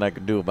there's nothing I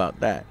can do about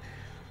that.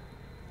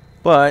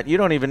 But you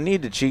don't even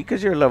need to cheat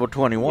because you're level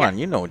 21.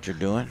 You know what you're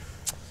doing.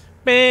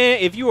 Man,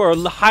 if you are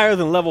higher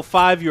than level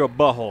 5, you're a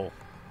butthole.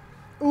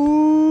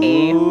 Ooh.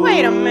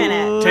 Wait a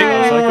minute.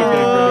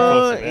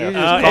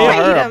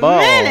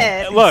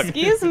 Look,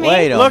 excuse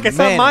me. Look, it's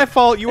not my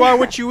fault. You are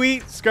what you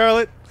eat,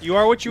 Scarlet. You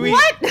are what you eat.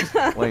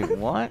 What? Wait,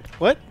 what?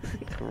 What?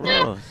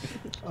 Gross.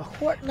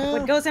 What now?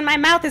 What goes in my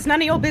mouth is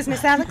none of your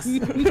business, Alex.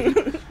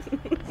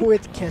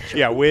 With ketchup.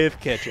 Yeah, with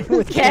ketchup.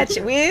 With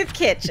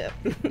ketchup.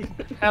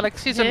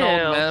 Alex, he's an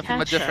old man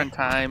from a different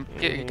time.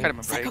 Cut him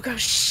a break. Go,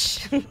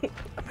 shh. I'm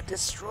gonna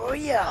destroy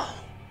you.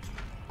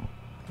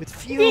 With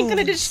fumes. You ain't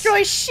gonna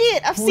destroy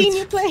shit. I've seen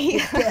you play.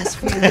 Gas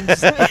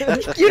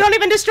fumes. You don't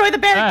even destroy the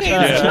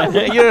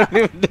barricades. You don't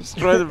even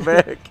destroy the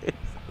barricades.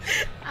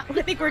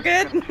 I think we're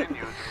good.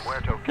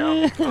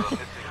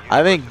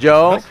 I think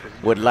Joe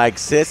would like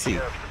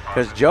Sissy.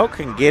 Because Joe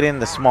can get in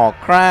the small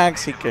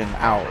cracks. He can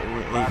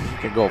he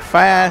can go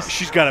fast.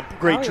 She's got a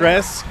great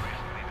dress.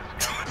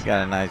 She's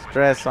got a nice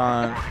dress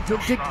on.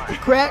 Addicted to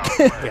crack.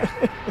 Yeah.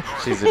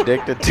 She's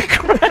addicted to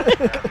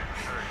crack.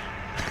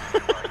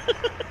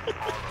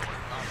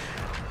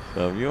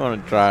 So if you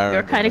want to try her.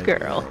 Your kind of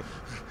girl.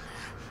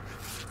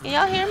 Can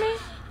y'all hear me?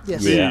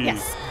 Yes. Yeah.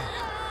 Yes.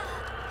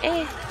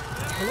 Hey.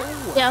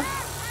 Yeah.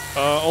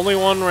 Only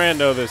one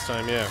rando this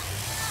time, yeah.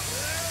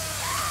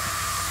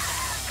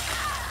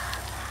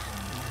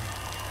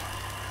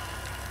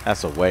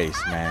 That's a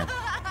waste, man.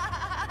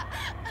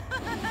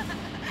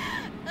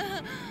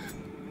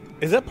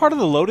 Is that part of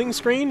the loading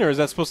screen, or is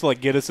that supposed to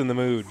like get us in the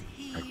mood?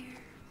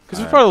 Because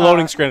it's part of the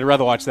loading screen. I'd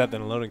rather watch that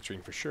than a loading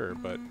screen for sure.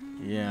 But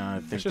yeah, I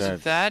think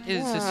that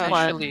is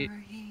essentially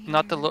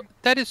not the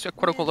that is a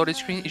quote-unquote loading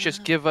screen. It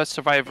just give us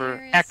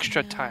Survivor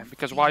extra time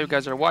because while you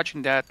guys are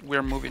watching that,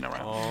 we're moving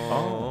around.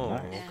 Oh,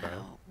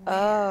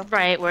 okay.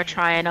 Right, we're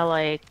trying to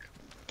like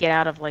get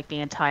out of like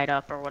being tied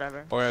up or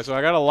whatever. Okay, so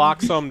I gotta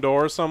lock some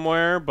door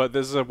somewhere, but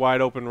this is a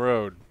wide open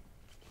road.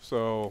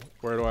 So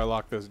where do I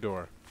lock this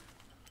door?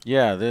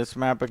 Yeah, this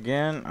map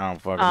again. I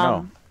don't fucking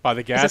know. By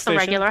the gas is this station. The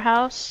regular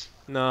house?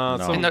 No,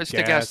 it's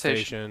the gas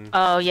station.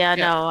 Oh yeah,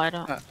 no, I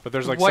don't. But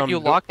there's like what you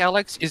lock,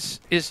 Alex, is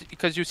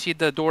because you see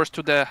the doors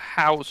to the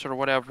house or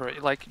whatever.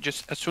 Like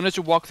just as soon as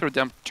you walk through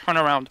them, turn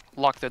around,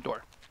 lock the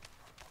door.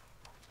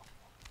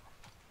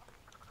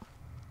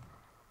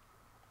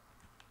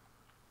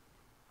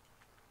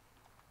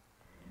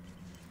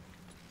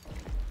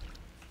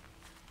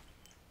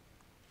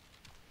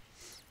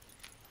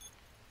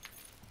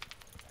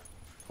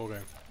 Okay.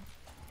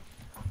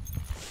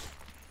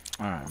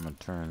 Alright, I'm gonna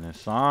turn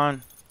this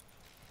on.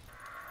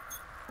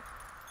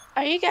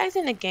 Are you guys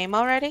in the game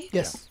already?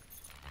 Yes.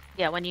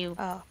 Yeah, when you.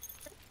 Oh.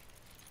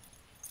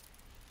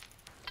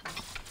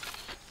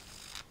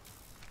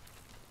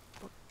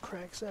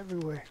 Cracks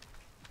everywhere.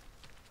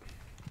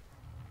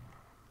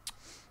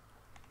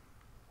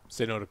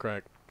 Say no to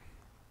crack.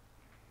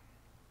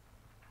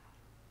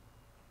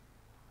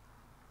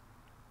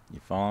 You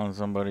following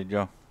somebody,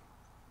 Joe?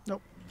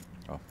 Nope.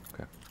 Oh,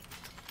 okay.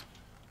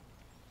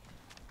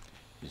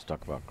 Just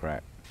talk about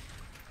crack.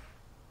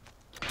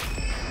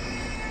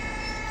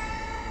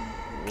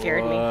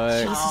 Scared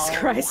me. Jesus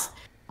Christ.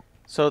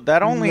 So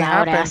that only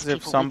Loud happens ass if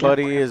people we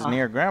somebody don't is want.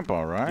 near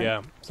Grandpa, right?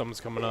 Yeah, someone's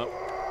coming up.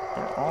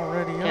 They're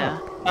already Yeah.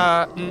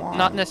 up.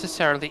 Not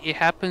necessarily. It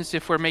happens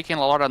if we're making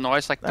a lot of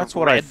noise, like That's the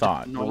what I red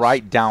thought. noise.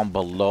 Right down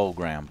below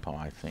Grandpa,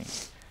 I think.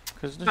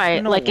 Because there's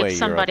Right, no like way if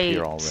somebody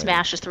you're up here already.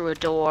 smashes through a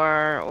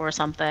door or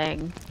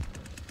something.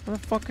 Where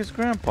the fuck is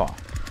Grandpa?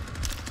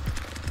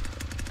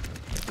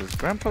 Does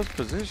Grandpa's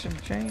position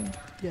change?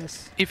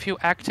 Yes. If you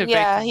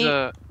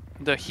activate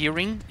the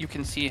hearing, you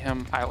can see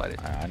him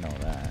highlighted. I know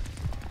that,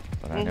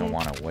 but I didn't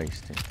want to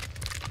waste it.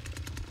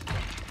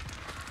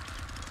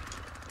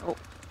 Oh,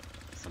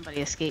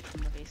 somebody escaped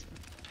from the basement.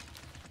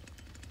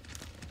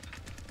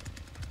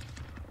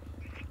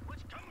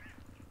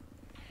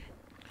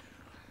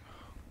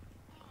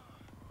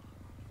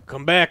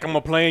 Come back, I'm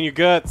gonna play in your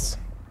guts.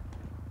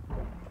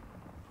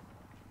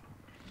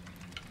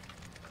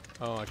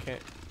 Oh, I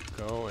can't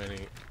go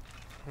any.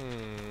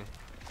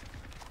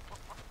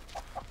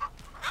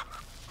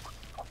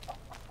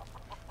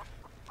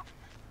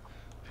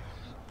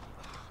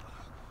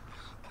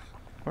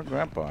 Where's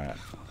Grandpa at?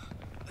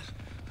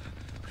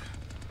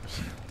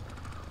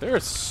 There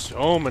are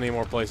so many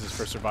more places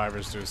for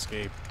survivors to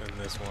escape than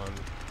this one.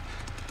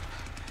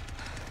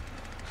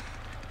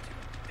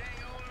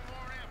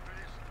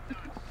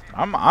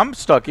 I'm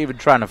stuck even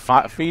trying to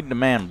feed the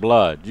man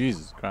blood.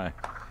 Jesus Christ.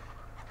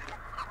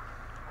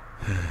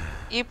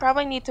 You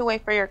probably need to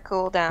wait for your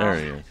cooldown. There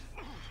he is.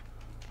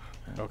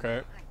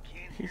 Okay.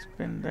 He's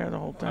been there the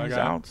whole time. He's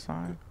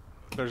outside.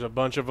 There's a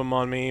bunch of them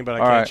on me, but I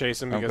All can't right. chase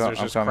them because there's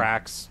just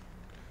cracks.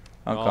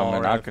 I'm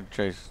coming. I could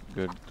chase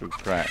good through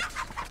cracks.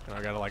 And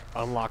I gotta like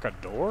unlock a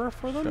door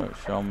for them?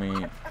 Show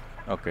me.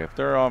 Okay, if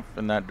they're off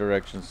in that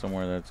direction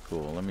somewhere, that's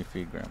cool. Let me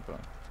feed Grandpa.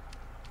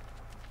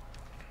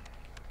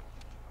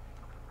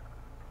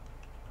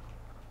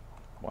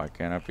 Why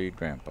can't I feed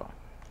Grandpa?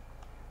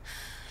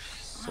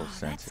 So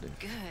sensitive.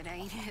 That's good,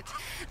 ain't it?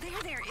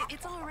 There.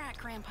 It's all right,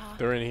 Grandpa.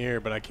 They're in here,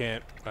 but I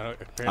can't.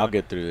 I'll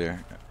get through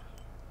there.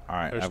 All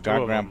right, I've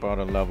got Grandpa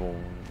to level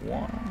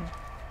 1.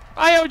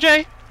 Hi,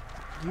 OJ.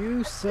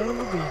 You son of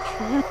a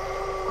bitch.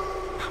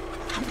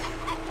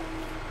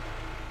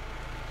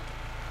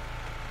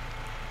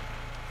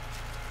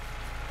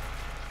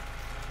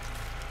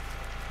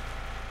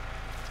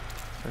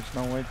 There's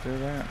no way through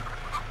that.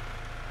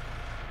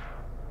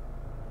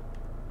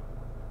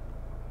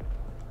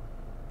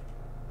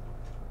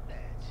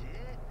 That's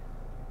it.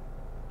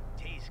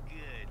 Tastes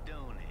good,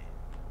 don't it?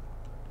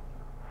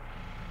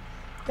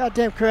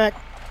 Goddamn crack.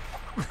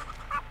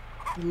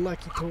 You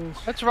lucky tools.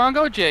 What's wrong,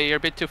 OJ? You're a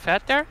bit too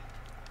fat there?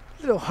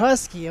 Little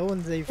husky, I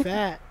wouldn't say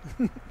fat.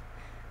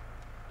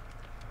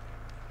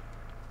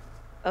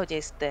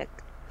 OJ's thick.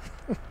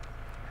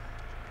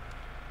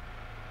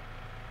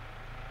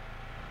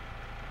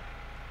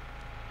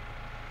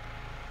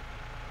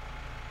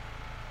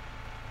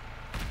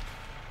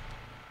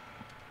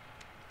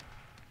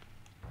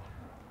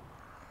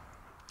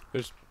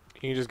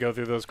 Can you just go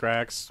through those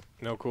cracks?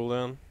 No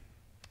cooldown?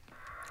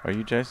 Are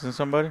you chasing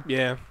somebody?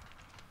 Yeah.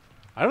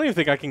 I don't even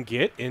think I can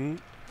get in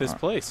this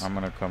place. I'm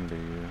gonna come to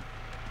you.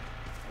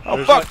 Oh,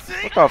 Oh fuck!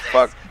 What the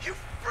fuck? You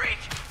freak!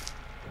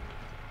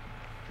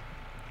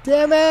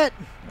 Damn it!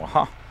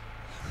 Wow.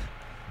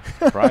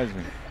 Surprised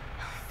me.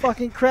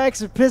 Fucking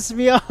cracks are pissing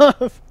me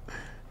off.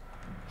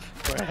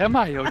 Where am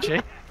I,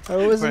 OJ? Oh,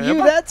 it wasn't Where you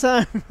am I? that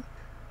time.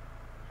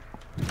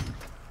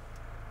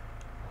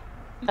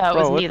 That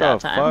was me that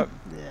time. Fuck?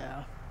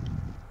 Yeah.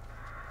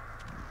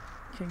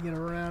 Can't get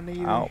around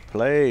either.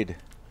 Outplayed.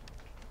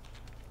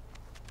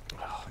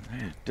 Oh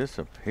man, it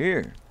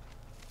disappeared.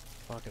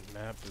 Fucking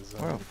map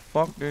design. Where the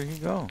fuck did he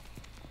go?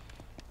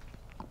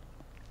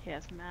 Yeah,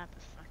 his map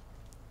is fucking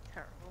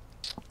terrible.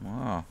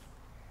 Wow.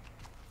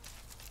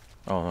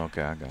 Oh,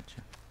 okay, I got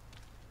you.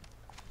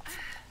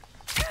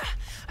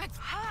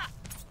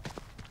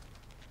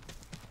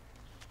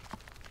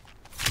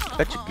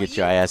 Bet you get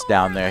your ass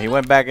down there. He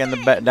went back in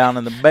the down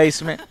in the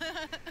basement.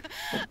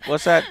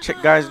 What's that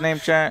guy's name,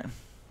 chat?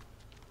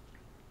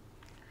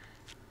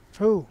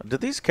 Who?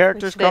 Did these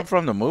characters come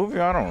from the movie?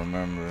 I don't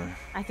remember.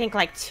 I think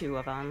like 2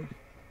 of them.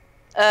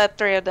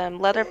 3 of them.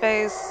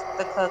 Leatherface,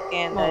 the cook,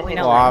 and the we hidden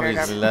know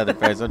obviously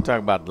Leatherface. I'm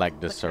talking about like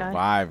the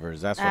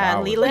survivors. That's what I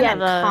was. Leland and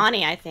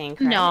Connie, I think.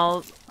 Right?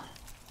 No.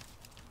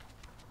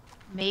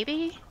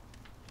 Maybe?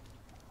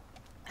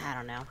 I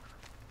don't know.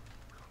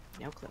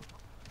 No clue.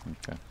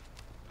 Okay.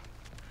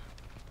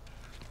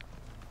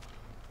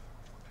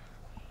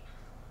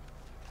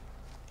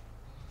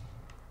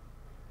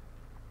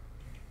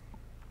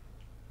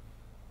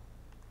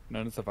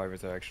 None of the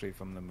survivors are actually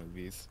from the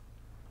movies.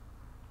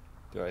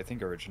 They're, I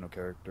think, original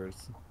characters.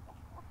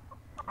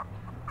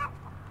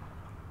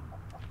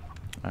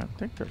 I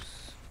think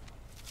there's.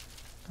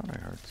 I thought I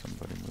heard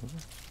somebody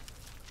moving.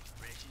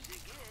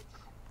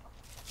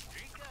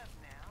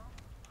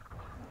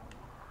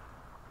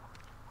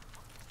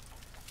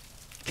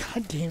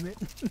 God damn it.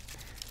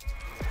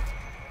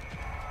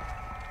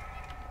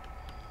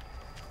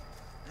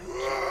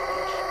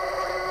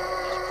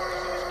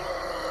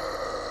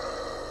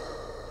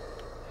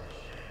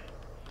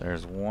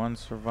 There's one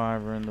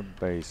survivor in the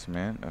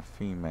basement, a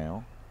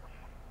female.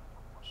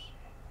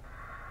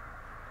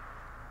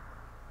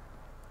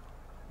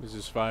 There's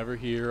a survivor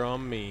here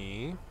on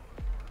me.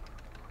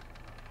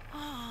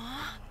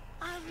 Aw,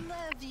 I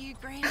love you,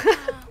 Grandpa.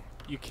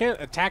 You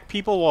can't attack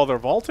people while they're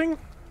vaulting?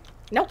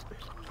 Nope.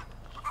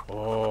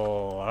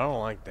 Oh, I don't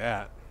like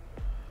that.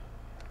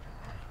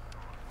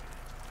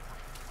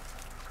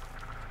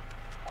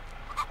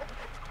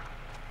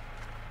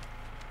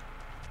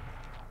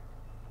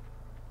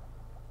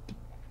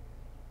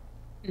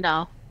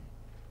 No.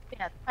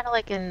 Yeah, it's kind of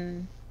like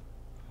in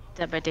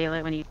Dead by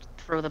Daylight when you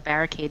throw the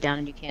barricade down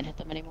and you can't hit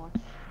them anymore.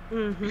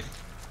 Mm-hmm.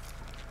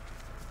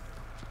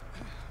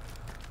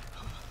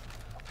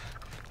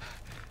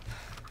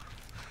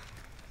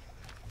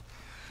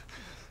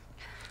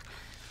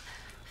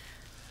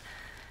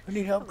 I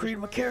need help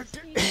creating my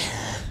character.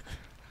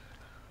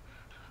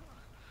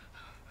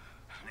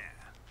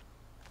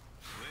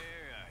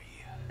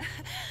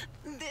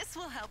 This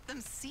will help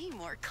them see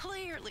more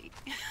clearly.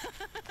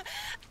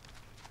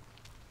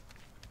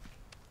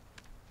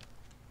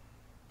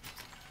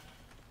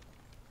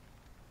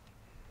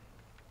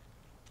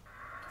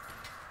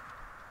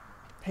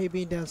 Hey,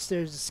 being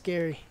downstairs is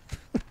scary.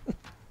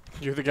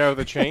 You're the guy with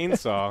the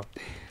chainsaw.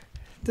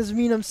 Doesn't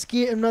mean I'm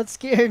scared. I'm not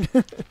scared.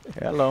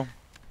 Hello.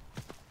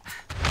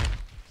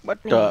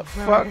 What Me, the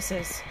where fuck? This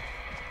is.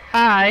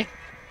 Hi.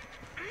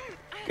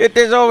 Get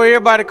this over here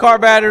by the car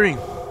battery.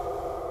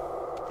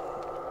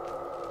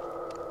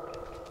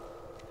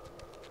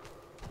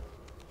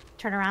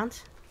 Turn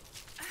around.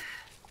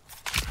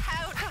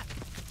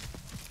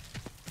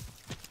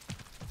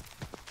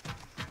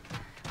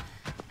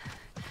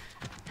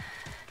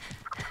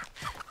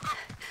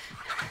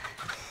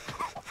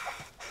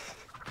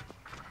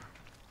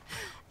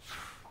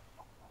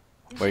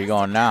 Where you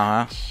going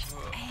now, huh?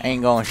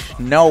 Ain't going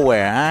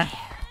nowhere,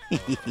 huh?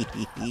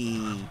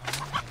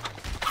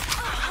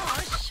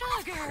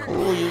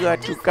 Ooh, you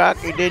got too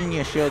cocky, didn't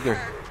you, sugar?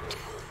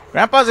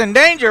 Grandpa's in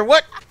danger.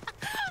 What?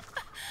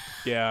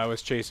 Yeah, I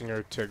was chasing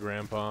her to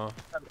Grandpa.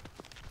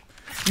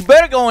 You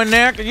better go in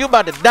there, cause you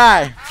about to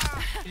die.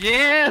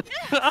 Yeah.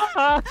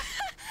 I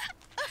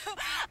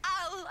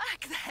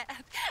like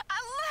that. I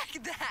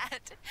like that.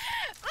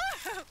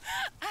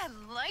 I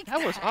like that.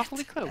 That was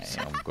awfully close.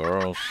 Damn,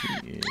 girl, she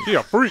is. She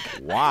a freak.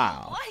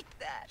 Wow. I like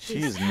that.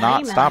 She's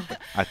not stopping.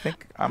 I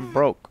think I'm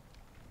broke.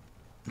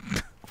 I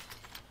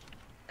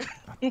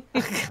think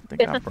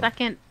There's I'm a broke.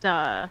 second.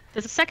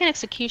 There's a second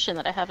execution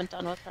that I haven't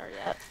done with her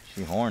yet.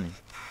 She horny.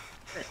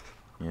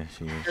 Yeah,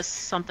 she is. Just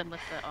something with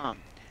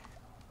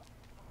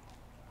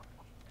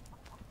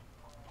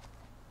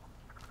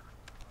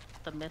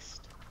the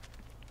mist.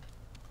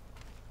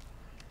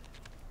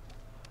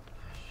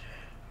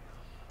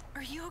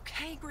 Are you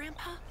okay,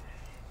 Grandpa?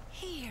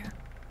 Here,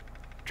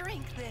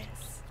 drink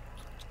this.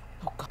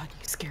 Oh God,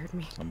 you scared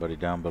me. Somebody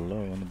down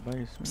below in the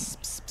basement.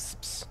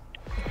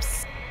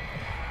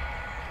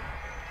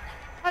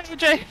 Hi,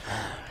 AJ. I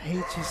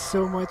hate you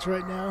so much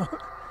right now.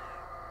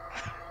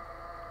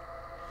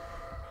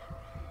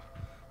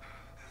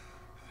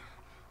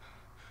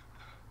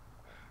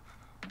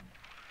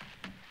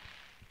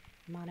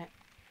 I'm on it.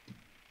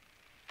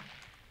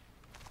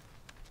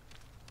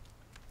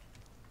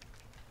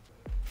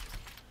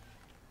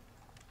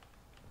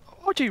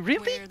 OJ,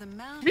 really? Where the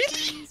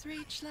mountains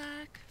reach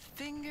like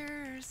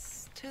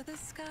fingers to the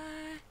sky.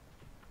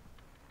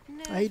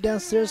 I hate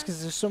downstairs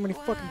because there's so many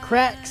fucking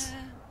cracks.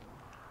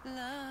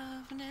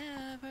 Love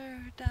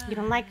never You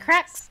don't like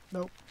cracks?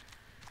 Nope.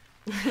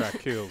 Crack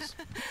kills.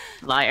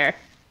 Liar.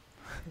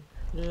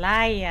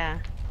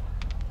 Liar.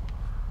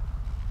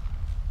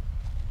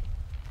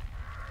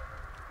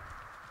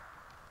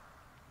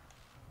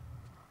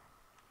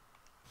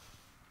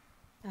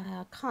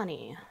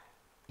 Connie.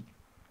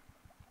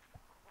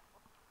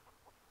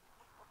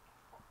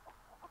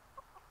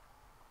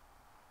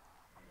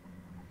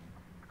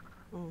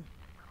 Oh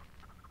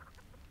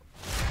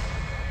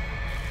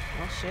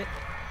shit.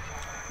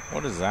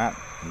 What is that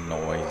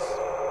noise?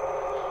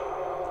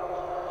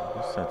 I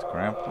guess that's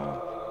Grandpa.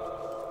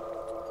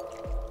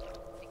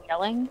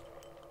 Yelling?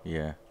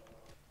 Yeah,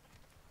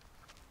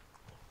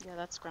 Yeah,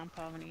 that's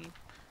Grandpa when he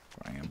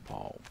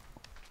Grandpa.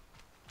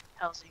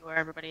 tells you where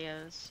everybody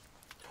is.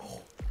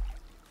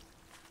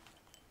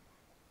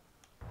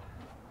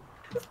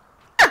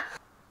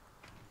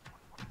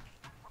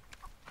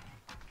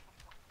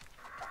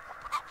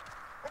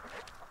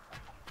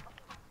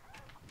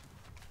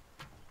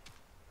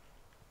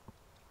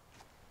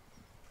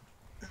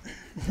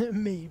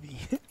 Maybe.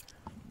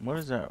 What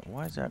is that?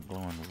 Why is that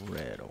glowing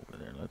red over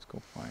there? Let's go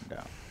find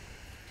out.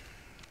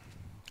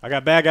 I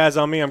got bad guys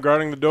on me. I'm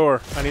guarding the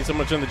door. I need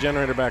someone to turn the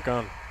generator back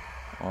on.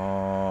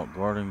 Oh,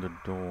 guarding the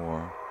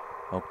door.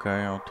 Okay,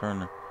 I'll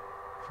turn it.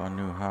 If I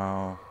knew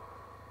how.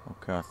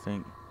 Okay, I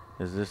think.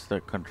 Is this the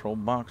control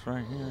box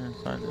right here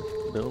inside this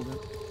building?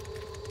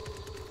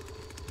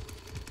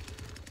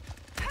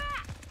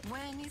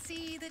 When you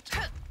see the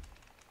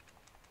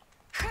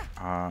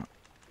I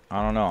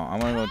don't know. I'm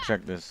gonna go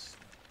check this.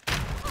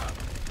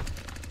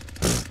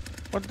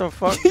 What the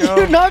fuck, Joe?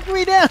 You knocked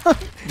me down.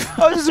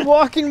 I was just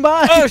walking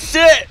by. Oh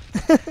shit!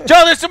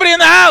 Joe, there's somebody in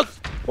the house.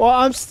 Well,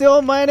 I'm still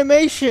in my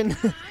animation.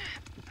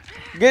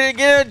 Get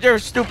it, your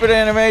stupid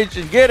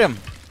animation. Get him.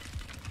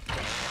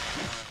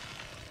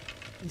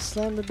 You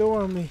slammed the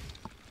door on me.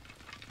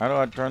 How do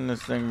I turn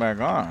this thing back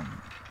on?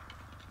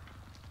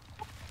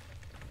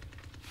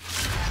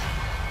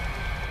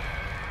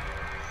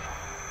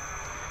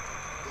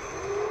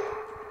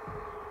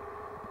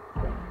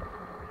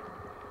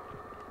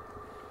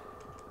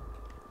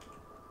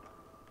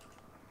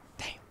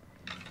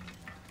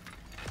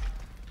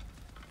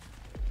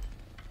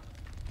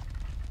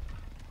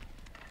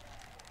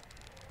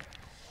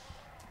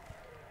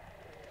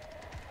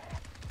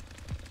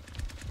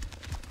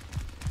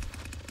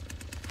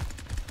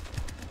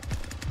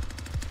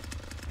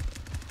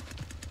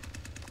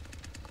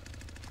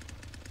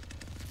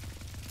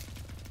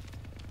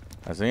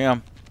 I see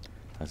him.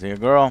 I see a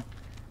girl.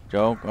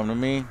 Joe, come to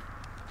me.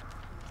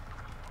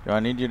 Joe, I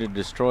need you to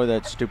destroy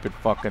that stupid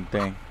fucking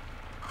thing.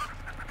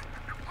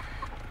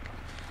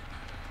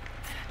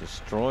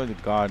 Destroy the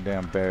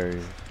goddamn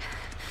barrier.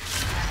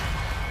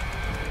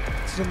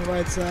 It's on the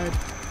right side.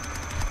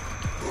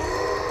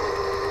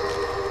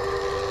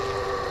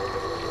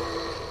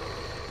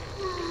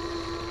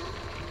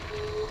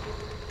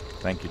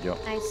 Thank you, Joe.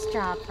 Nice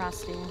job,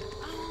 Frosty.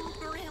 Oh,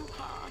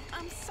 Grandpa,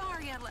 I'm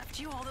sorry I left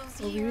you all those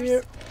Over years.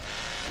 here.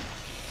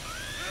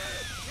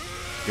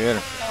 Get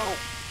her.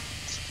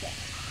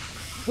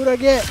 Who'd I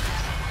get?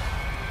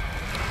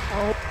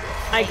 Oh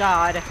my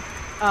God.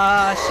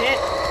 Shit.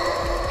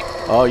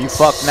 Oh, you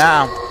fucked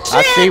now. Shit.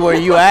 I see where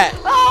you at.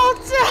 Oh,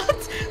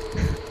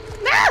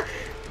 no.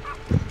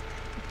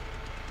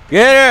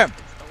 Get her.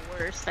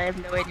 The worst. I have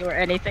no idea where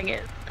anything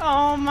is.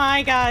 Oh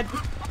my God.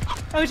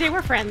 OJ,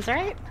 we're friends,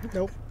 right?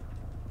 Nope.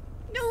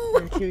 No.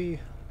 I'm gonna kill you.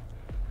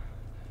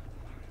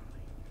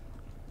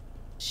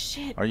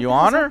 Shit. Are you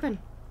on her? Open?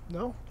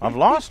 No. I've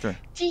lost her.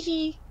 Tee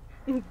Tee.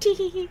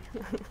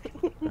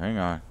 Hang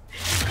on.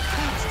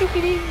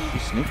 Stupid.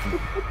 She's sneaky.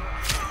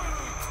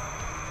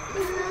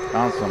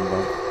 Found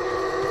somebody.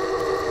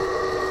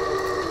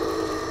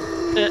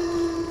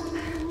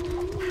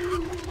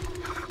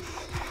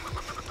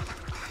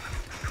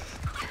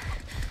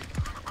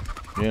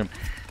 Get him.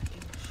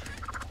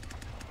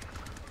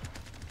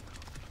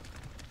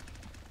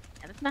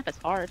 Yeah, this map is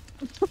hard.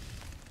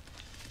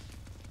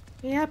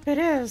 Yep, it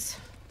is.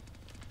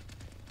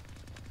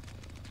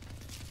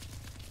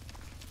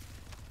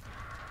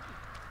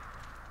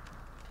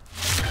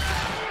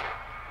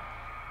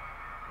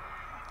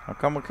 How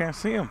come we can't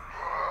see him?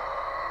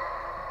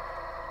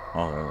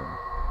 Oh, there we go.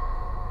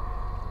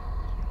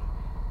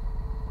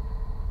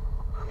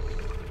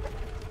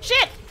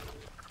 Shit!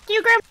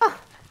 You, Grandpa!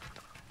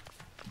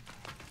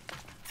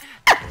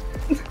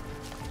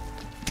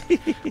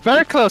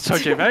 Very close,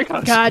 OJ, very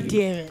close. God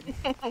damn it.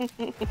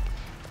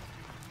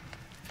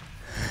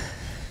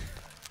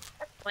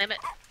 Slam it.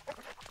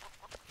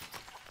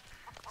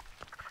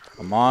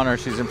 I'm on her.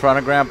 She's in front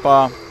of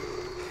Grandpa.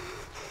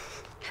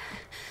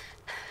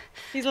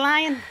 He's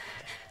lying.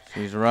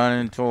 She's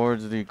running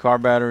towards the car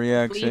battery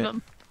exit. Leave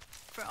him.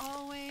 For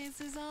always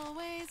is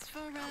always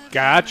forever.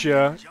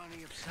 Gotcha.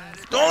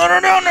 Don't let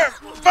her down there.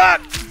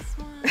 Fuck.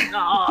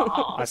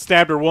 Oh. I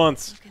stabbed her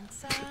once.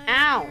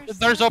 Ow. The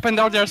door's open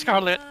down there,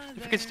 Scarlet.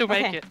 If you can still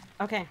make it.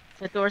 Okay.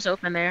 The door's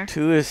open there.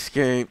 2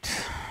 escaped.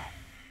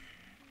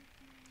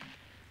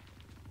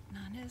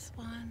 None is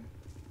one.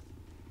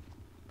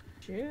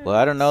 Well,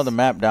 I don't know the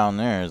map down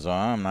there, so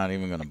I'm not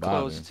even gonna bother.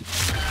 Closed.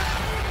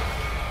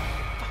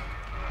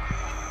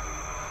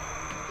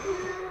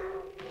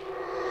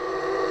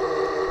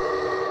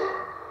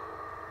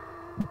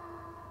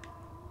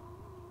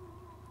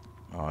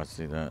 Oh, I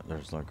see that.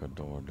 There's like a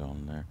door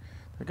down there.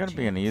 There's gotta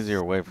be an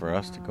easier way for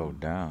us to go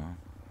down.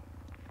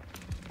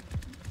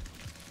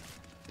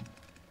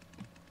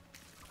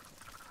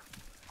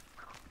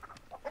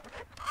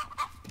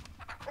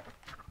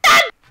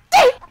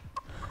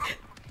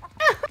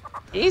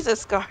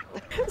 Jesus, Scarlet.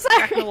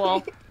 Crack the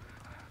wall.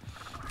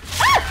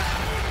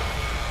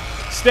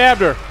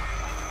 Stabbed her.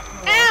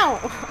 Ow!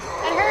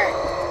 That hurt.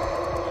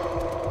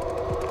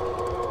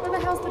 Where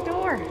the hell's the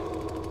door?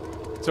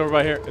 It's over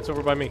by here. It's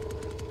over by me.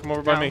 Come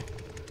over by me.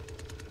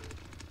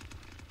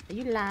 Are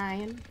you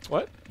lying?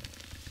 What?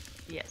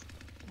 Yes.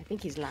 I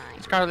think he's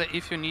lying. Scarlet,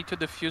 if you need to,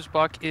 the fuse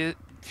box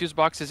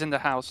is in the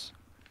house.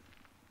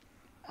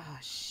 Oh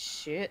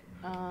shit.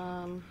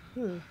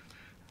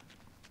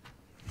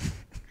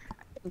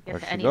 Get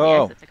Where'd to she any go?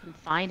 of the exits. I couldn't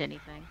find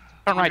anything.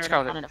 Turn right, Wandered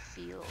Scarlet. around in a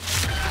field.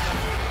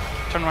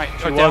 Turn right.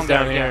 She Or was down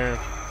down there, here.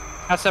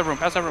 yeah. Pass that room.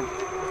 Pass that room.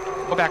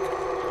 Go back.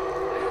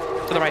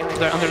 To the right.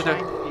 There, under the.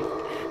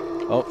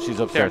 Oh, she's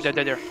There, upstairs.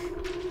 there.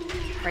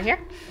 Right here?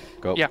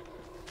 Go. Yeah.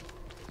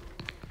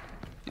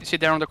 You see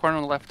there on the corner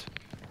on the left.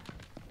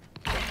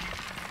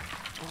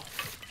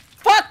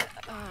 Fuck!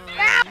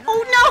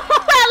 Oh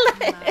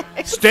no,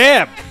 Alex!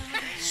 Stab!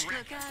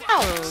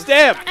 Ow.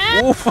 Stab!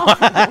 Oof.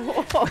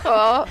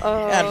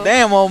 God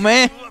damn, old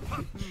man.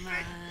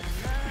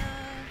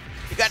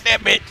 You got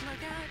that bitch.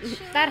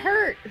 That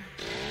hurt.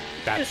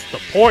 That's the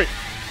point.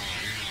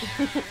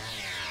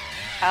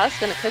 Alice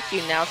gonna cook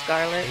you now,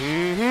 Scarlet.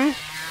 Mm-hmm.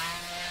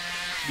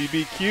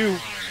 BBQ.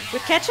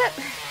 With ketchup?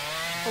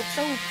 Hope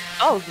so.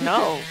 Oh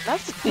no,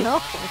 that's no.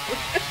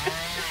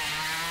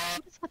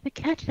 What's with the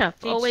ketchup?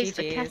 Always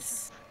the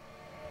ketchup.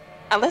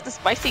 Unless the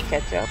spicy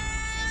ketchup.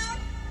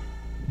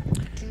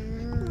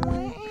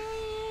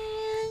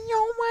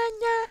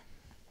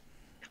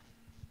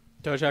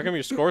 Doge, how come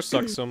your score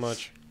sucks so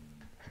much?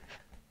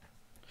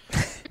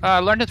 I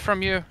learned it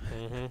from you.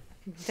 Mm-hmm.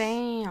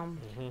 Damn.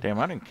 Damn,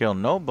 I didn't kill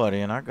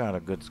nobody and I got a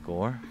good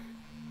score.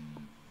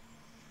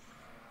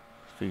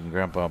 Feeding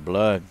Grandpa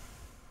blood.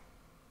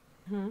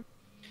 Hmm.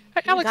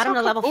 Hey, Alex, Got him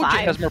how to level come OJ 5.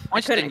 has more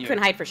points than you?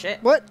 Couldn't hide for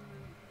shit. What?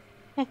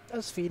 I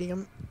was feeding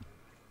him.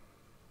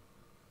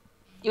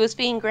 You was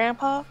feeding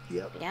Grandpa?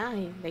 Yep. Yeah,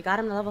 they got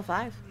him to level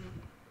 5.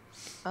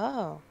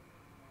 Oh.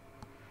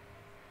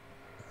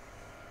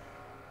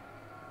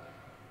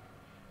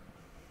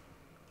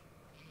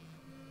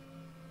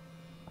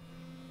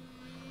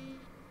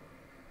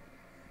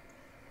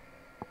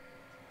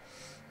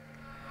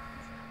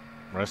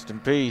 Rest in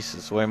peace.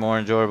 It's way more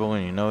enjoyable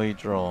when you know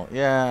each role.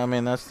 Yeah, I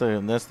mean that's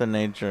the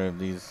nature of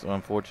these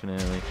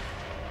unfortunately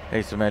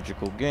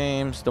asymmetrical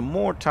games. The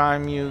more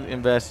time you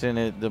invest in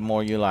it, the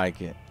more you like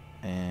it.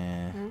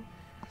 And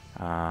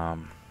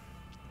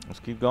Let's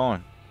keep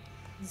going.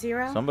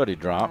 0. Somebody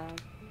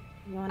dropped.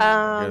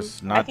 I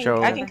guess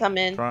Nacho I can come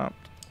in.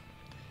 dropped.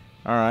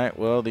 All right.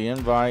 Well, the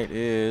invite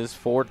is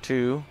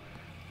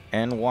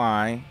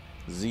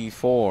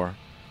 42NYZ4,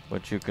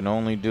 but you can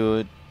only do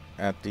it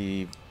at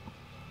the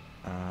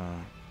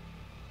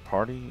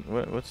party.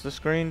 What's the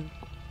screen?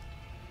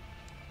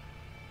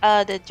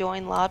 The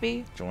join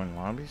lobby. Join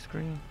lobby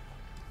screen.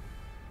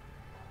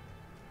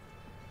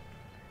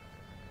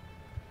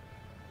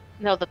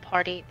 No, the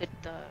party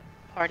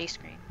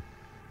screen.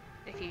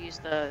 If you use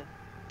the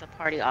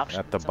party option.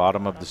 At the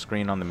bottom of the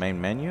screen on the main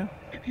menu?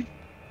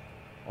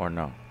 Or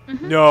no?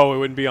 No, it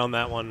wouldn't be on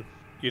that one.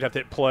 You'd have to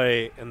hit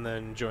play and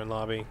then join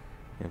lobby.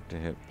 You have to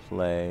hit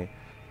play,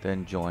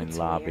 then join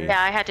lobby.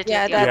 Yeah, I had to do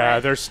it the Yeah, other way.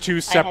 there's two I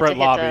had to separate hit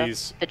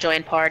lobbies. The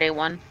join party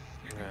one.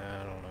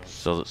 I don't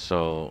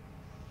know.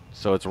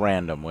 So it's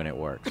random when it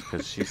works,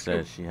 because she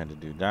said she had to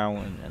do that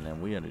one, and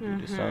then we had to do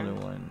this other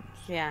one.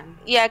 Yeah.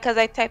 Yeah, because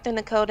I typed in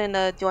the code in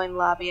the join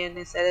lobby and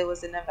it said it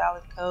was an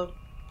invalid code.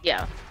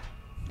 Yeah.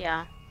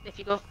 Yeah. If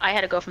you go, I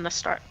had to go from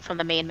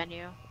the main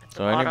menu.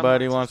 So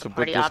anybody wants to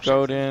put this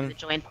code in? The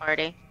join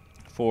party.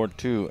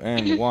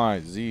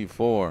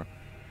 42NYZ4.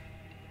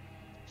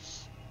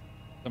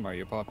 Somewhere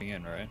you're popping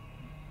in, right?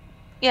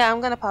 Yeah, I'm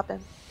gonna pop in.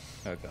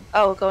 Okay.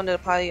 Oh, going to the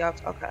party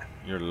option. Okay.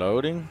 You're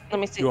loading? Let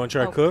me see. You want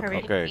to try Cook?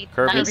 Okay,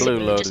 Kirby Blue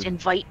You loaded. just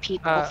invite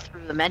people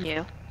through the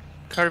menu.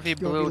 Curvy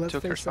Blue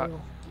took her spot.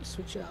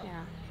 Switch out.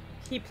 Yeah.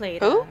 He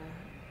played. Who?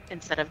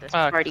 Instead of this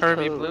party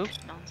Curvy code Blue.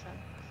 nonsense.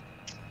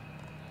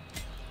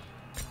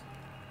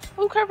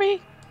 Who, Kirby?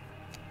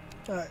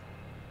 Alright.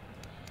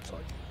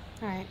 Sorry.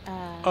 Alright.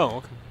 Oh,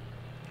 okay.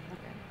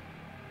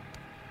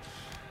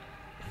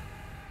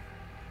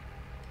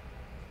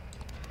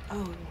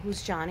 Oh,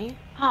 who's Johnny?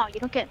 Oh, you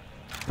don't get.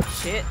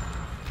 Shit.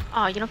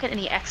 Oh, you don't get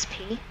any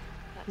XP.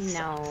 That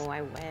No, sucks.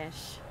 I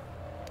wish.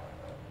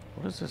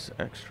 What is this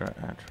extra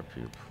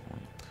attribute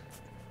point?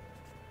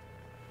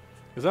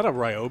 Is that a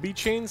Ryobi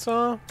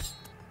chainsaw?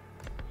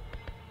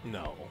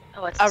 No.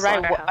 Oh, it's A a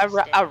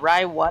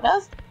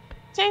Raiwata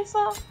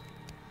chainsaw?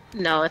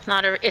 No, it's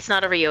not a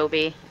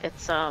Ryobi. It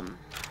starts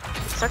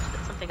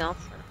with something else.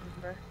 I don't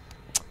remember.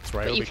 It's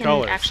But you Ryobi can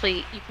colors.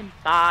 actually you can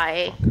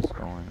buy. What's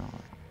going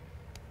on?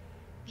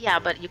 Yeah,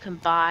 but you can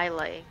buy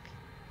like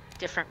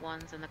different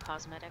ones in the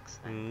cosmetics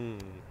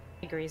thing.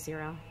 I agree,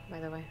 0, by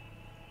the way.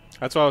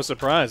 That's why I was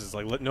surprised. It's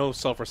like no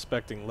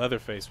self-respecting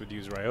Leatherface would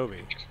use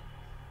Ryobi.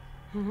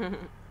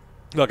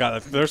 Look,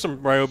 there's some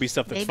Ryobi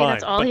stuff that's Maybe fine.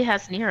 that's all but, he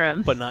has near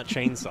him. But not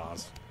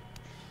chainsaws.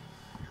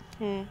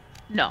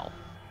 No.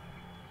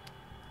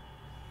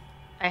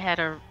 I had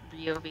a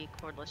Ryobi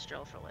cordless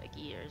drill for like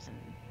years, and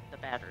the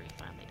battery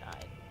finally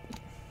died.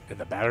 And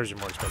the batteries are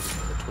more expensive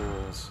than the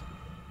tools.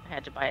 I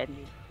had to buy a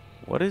new.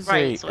 What is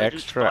Right, a so I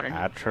just extra bought a new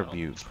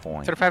attribute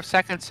point? 35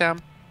 seconds, Sam.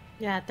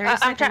 Yeah, 30 I'm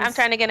seconds.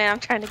 trying to get in. I'm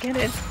trying to get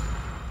in.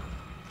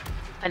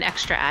 An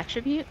extra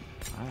attribute?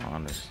 I don't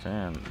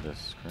understand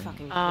this screen.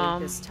 Fucking hate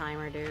this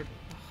timer, dude.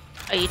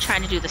 Are you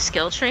trying to do the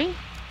skill tree?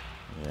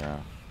 Yeah.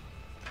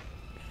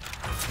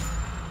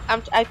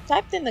 I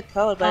typed in the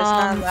code, but it's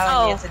not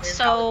allowing me to do the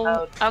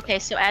code. Okay,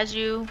 so as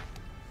you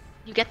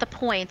get the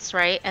points,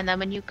 right? And then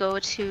when you go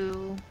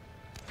to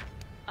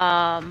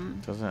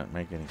Doesn't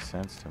make any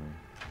sense to me.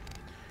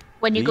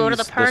 when you go to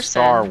the These- person,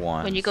 star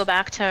ones. when you go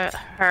back to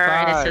her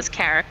and it says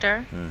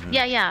character. Mhm.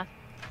 Yeah, yeah.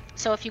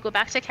 So if you go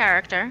back to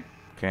character,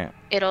 Can't.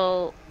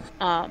 it'll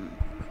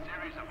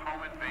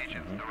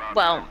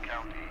well,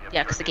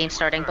 yeah, because the game's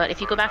starting. But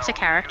if you go back to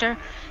character,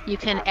 you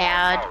can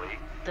add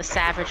the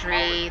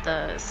savagery,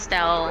 the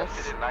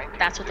stealth.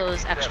 That's what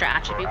those extra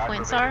attribute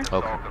points are.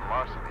 Okay.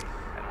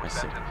 I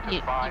see.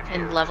 You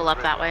can level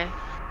up that way.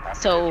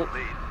 So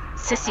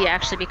Sissy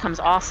actually becomes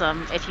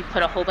awesome if you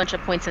put a whole bunch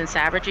of points in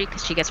savagery,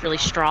 because she gets really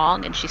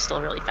strong and she's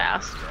still really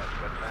fast.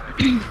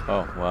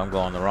 Oh, well, I'm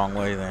going the wrong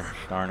way then.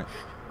 Darn it.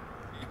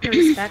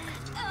 Respect.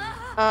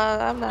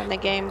 I'm not in the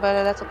game,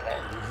 but that's okay.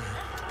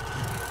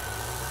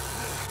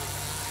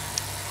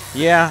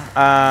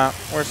 Yeah,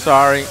 we're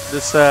sorry.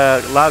 This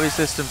lobby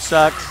system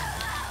sucks,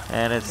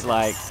 and it's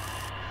like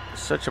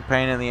such a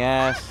pain in the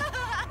ass.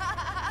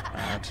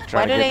 To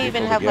try Why to do get they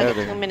even people have like a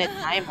together. 2-minute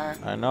timer?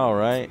 I know,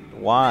 right?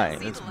 Why?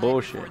 It's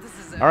bullshit.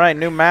 All right,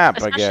 new map,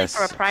 Especially I guess.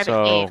 for a private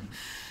so game.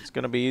 it's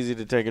gonna be easy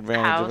to take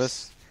advantage of House.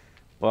 us,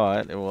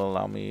 but it will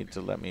allow me to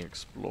let me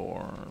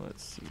explore.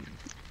 Let's see.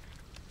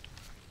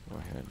 Go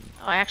ahead.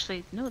 Oh, I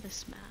actually know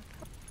this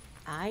map.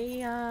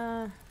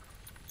 I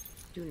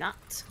do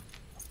not.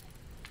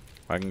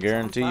 I can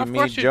guarantee you, Of me,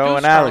 course you Joe, do,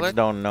 and Alex Scarlett.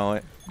 don't know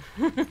it.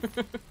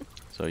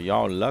 So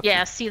y'all lucky.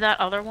 Yeah, see that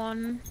other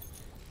one?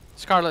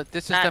 Scarlett,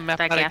 this is the map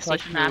that that I gas taught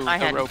station you map. I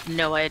the had rope.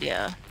 no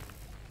idea.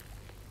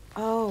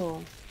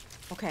 Oh,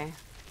 okay.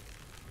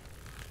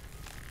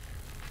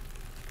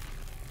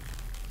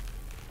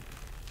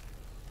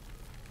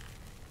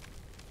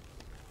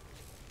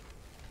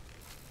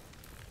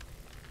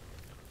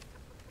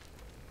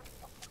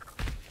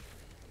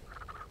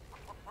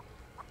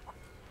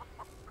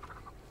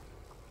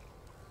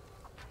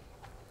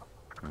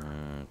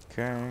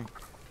 Okay.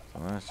 So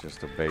that's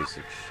just a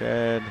basic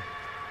shed.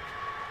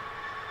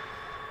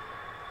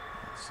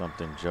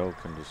 Something Joe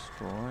can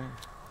destroy.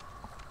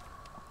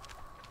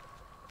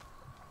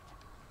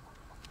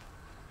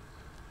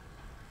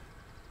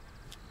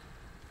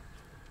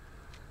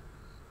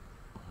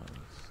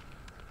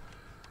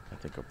 I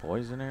think a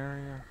poison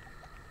area.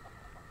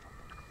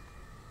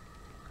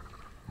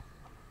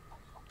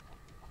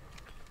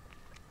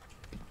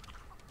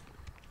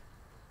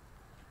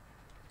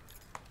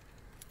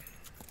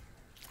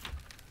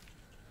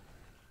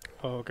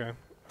 Oh, okay.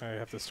 I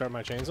have to start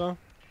my chainsaw?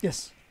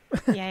 Yes.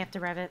 Yeah, you have to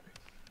rev it.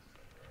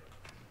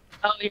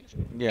 Oh,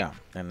 yeah,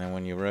 and then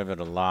when you rev it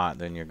a lot,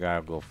 then your guy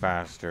will go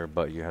faster,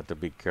 but you have to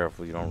be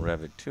careful you don't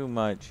rev it too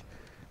much,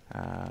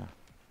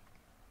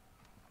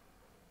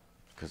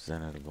 because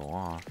then it'll go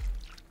off.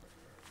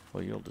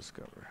 Well, you'll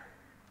discover.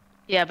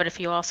 Yeah, but if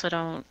you also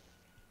don't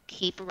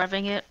keep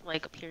revving it,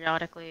 like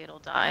periodically, it'll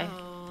die.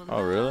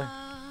 Oh, really?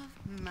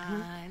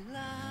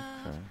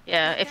 Okay.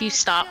 Yeah, if you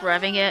stop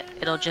revving it,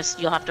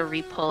 you'll have to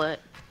re-pull it.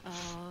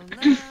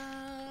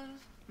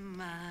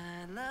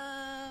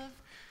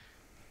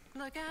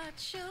 Look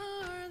at your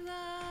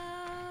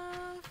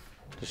love.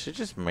 They should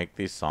just make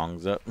these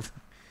songs up.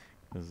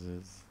 'Cause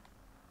it's...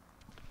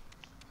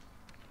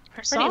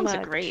 Her songs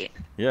are great.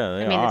 Yeah,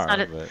 they are.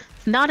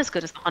 It's not as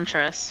good as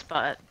Huntress,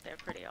 but they're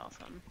pretty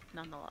awesome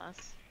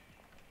nonetheless.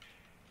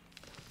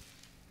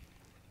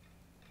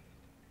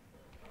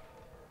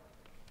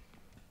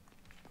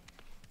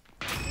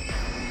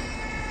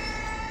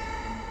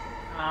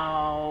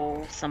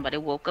 Oh, somebody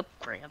woke up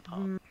Grandpa.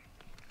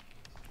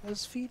 I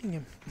was feeding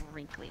him.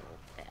 Wrinkly old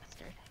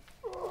bastard.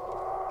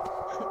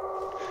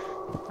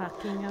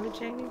 Fucking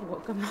OJ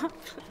woke him up.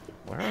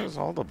 Where is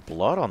all the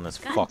blood on this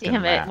God fucking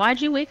damn it! map? Why'd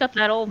you wake up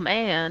that old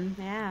man?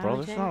 Yeah.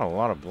 Bro, there's not a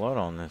lot of blood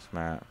on this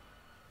map.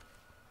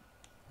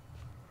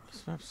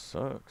 This map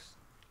sucks.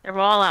 They're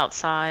all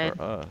outside.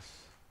 For us.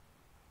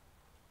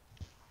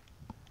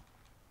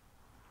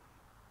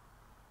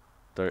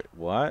 They're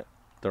what?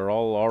 They're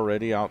all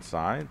already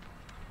outside?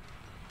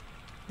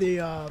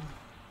 The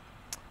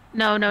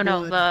No.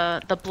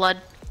 blood. The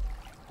blood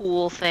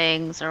pool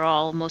things are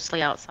all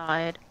mostly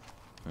outside.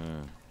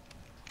 Hmm.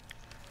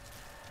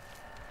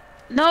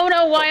 No,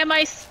 why am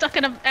I stuck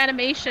in an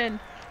animation?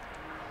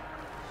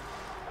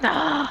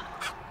 Ah.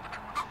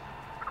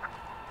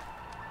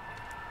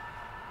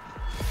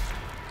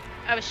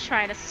 I was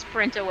trying to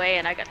sprint away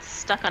and I got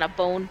stuck on a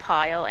bone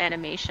pile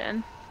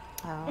animation.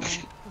 Oh, that's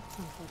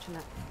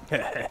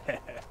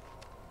unfortunate.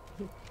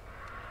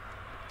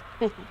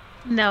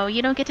 No,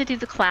 you don't get to do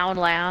the clown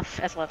laugh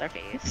as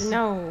Leatherface.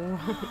 No.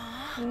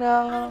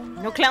 No.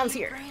 No clowns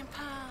here.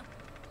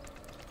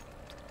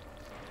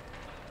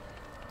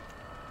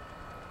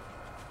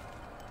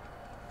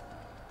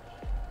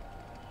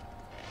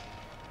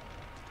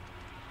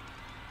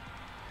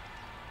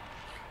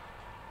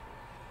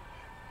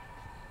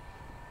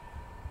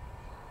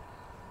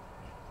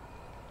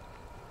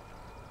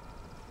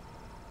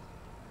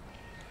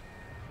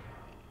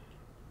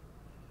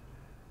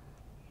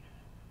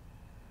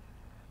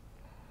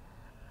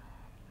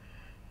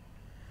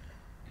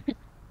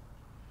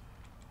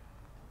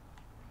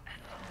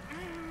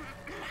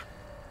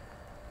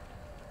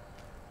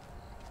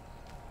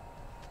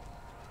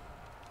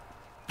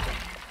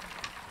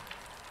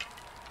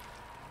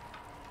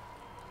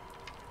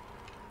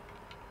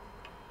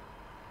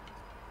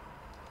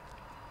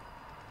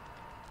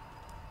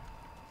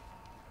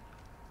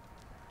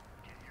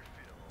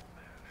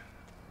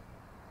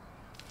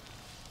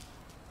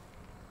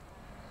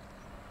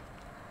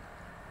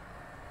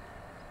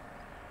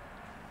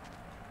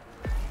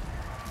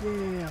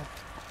 Yeah.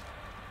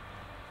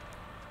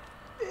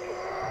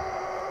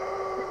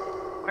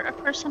 Were a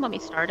person when we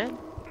started?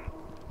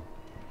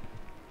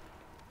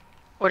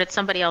 Or did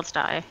somebody else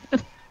die?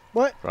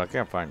 What? Bro, I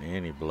can't find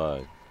any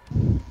blood.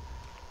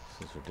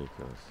 This is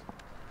ridiculous.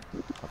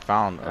 I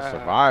found a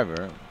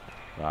survivor,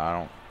 but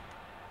I'm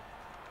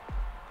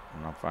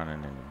not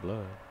finding any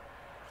blood.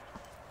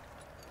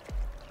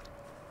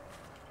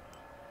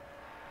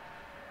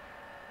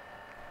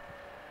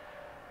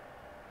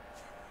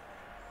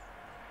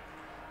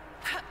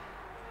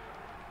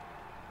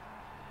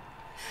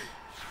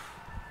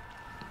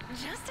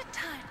 Just a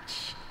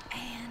touch,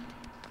 and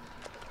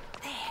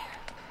there.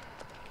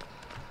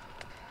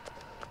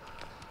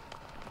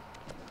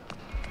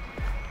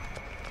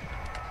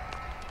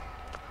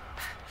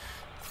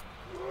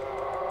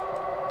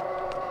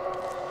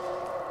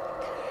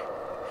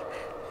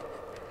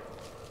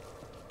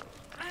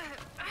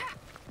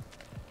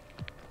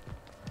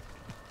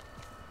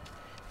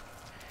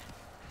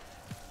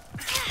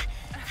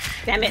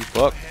 Damn it.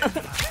 Fuck.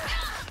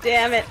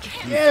 Damn it.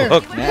 Yeah.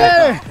 Fuck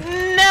now.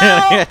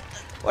 No.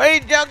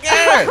 Wait, Joe, get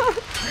her!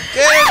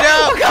 Get her,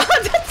 Joe! Oh god,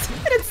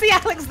 I didn't see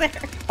Alex there.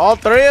 All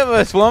three of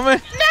us, woman.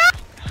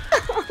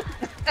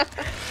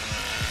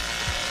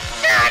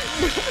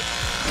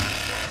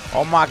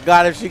 Oh my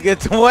god, if she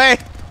gets away.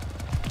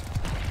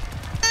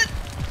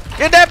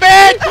 Get that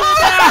bitch!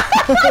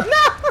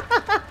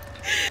 No.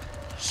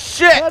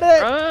 Shit! Cut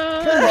it!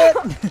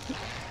 Cut it!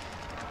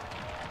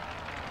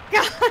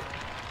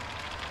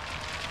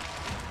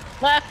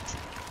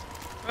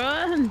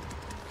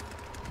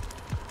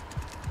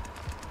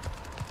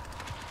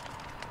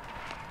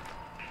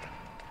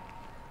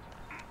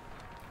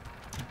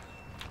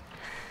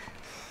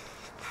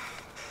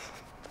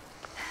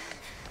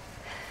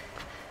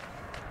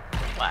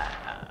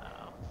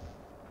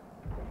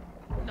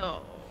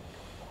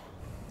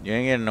 You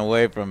ain't getting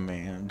away from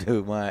me. I'm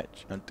too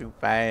much. I'm too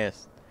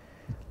fast.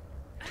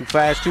 Too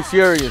fast, too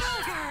furious.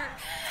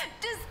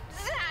 Does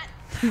that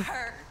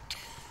hurt?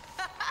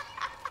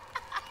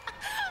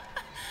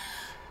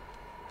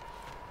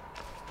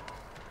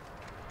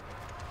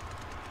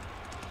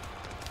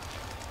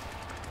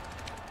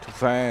 Too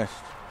fast.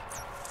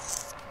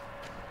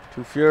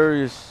 Too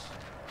furious.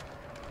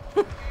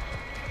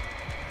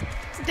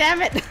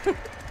 Damn it.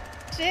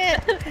 Shit.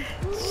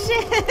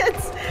 Shit.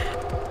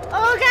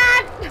 Oh,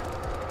 God.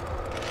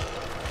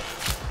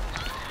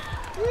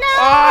 No.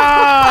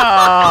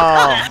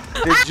 Oh!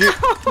 Did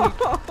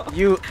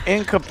you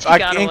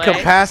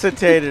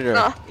incapacitated her.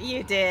 No,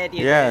 you did.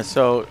 You Yeah, did.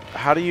 so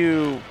how do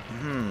you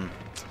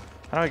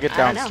how do I get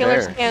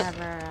downstairs?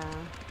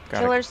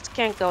 Killers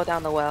can't go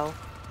down the well.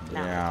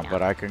 Yeah,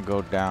 but I can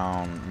go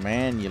down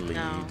manually,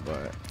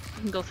 but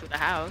You can go through the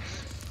house.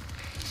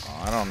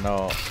 I don't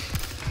know.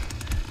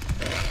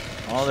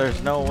 Oh,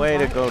 there's no way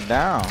to go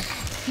down.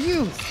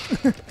 Phew.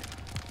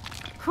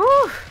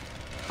 Whew.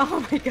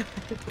 Oh my God.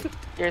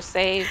 You're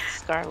saved,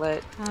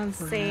 Scarlet. I'm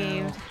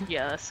saved.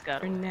 Yes,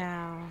 got for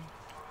now.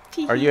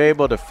 Are you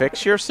able to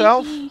fix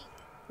yourself?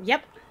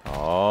 Yep. Oh,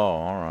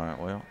 all right.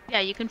 Well, Yeah,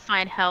 you can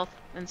find health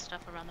and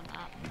stuff around the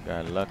map. you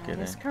got lucky That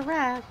is then.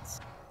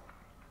 correct.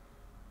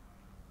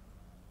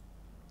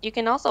 You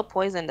can also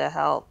poison the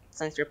help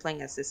since you're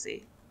playing as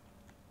Sissy.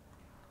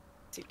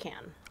 You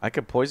can. I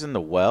could poison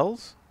the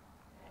wells?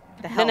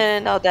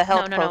 No, the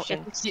health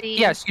potion.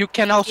 Yes, you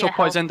can also health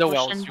poison the potion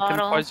wells. You can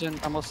bottle. poison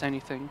almost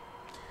anything.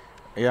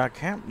 Yeah, I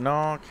can't. No,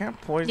 I can't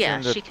poison Yeah,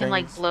 the she can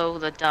like things. blow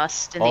the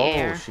dust in the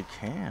air. Oh, she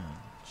can.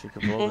 She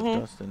can blow the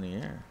dust in the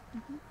air.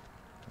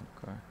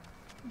 Okay.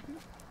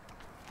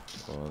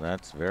 Well,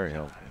 that's very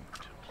helpful.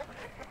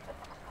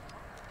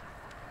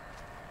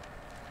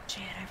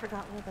 Shit, I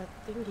forgot where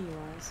the thingy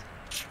was.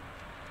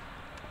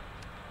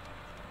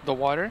 The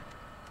water?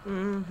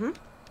 Mm-hmm.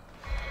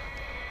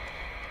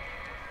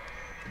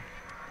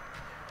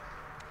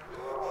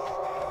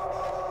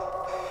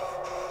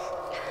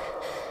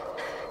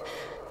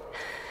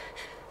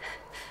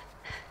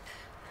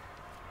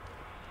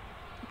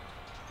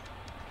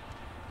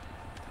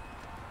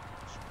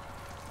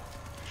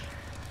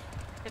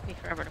 Took me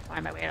forever to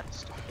find my way out of the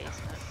stupid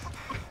basement.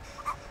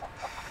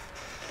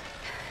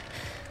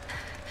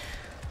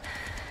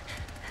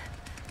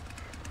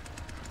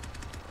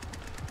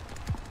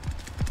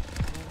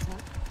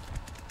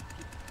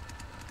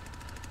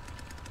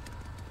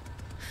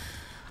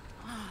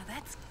 Oh,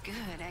 that's good,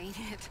 ain't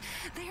it?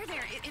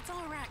 There, it's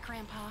all right,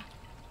 Grandpa.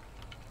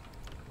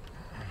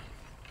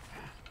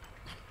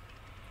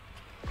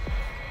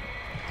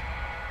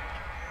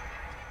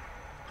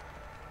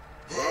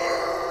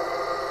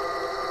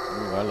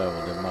 Ooh, I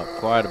leveled him up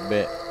quite a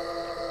bit.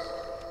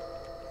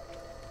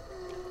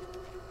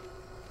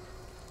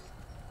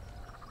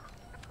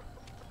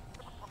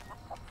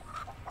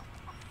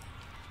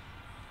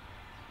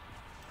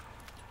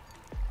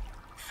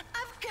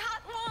 I've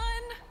got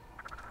one.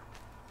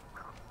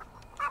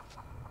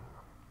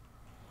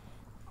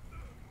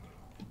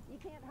 You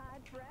can't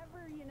hide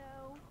forever, you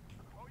know.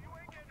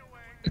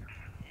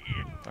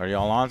 Are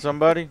y'all on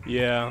somebody?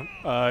 Yeah,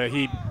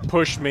 he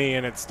pushed me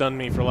and it stunned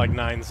me for like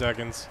 9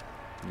 seconds.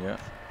 Yeah.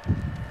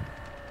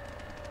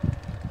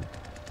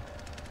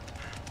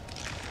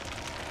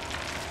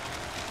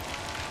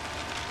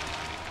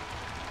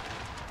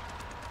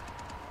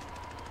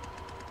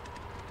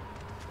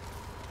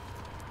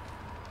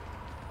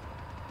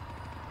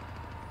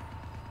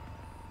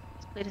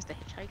 As late as the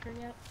hitchhiker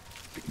yet?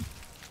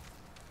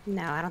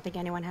 No, I don't think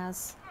anyone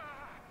has.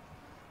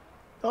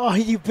 Oh,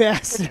 you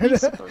bastard. He's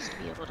supposed to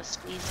be able to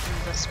squeeze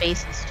through the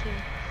spaces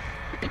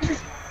too.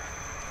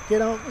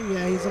 Get on.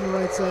 Yeah, he's on the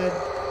right side.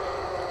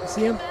 You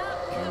see him?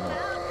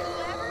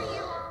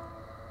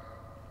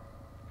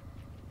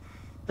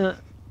 I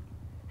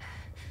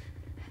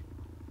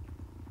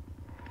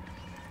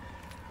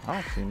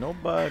don't see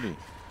nobody.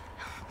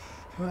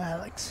 Oh,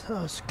 Alex.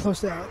 Oh, it's close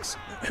to Alex.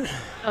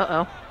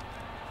 Uh-oh.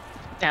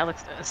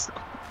 Alex does.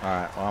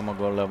 Alright, well, I'm gonna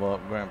go level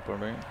up Grandpa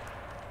then.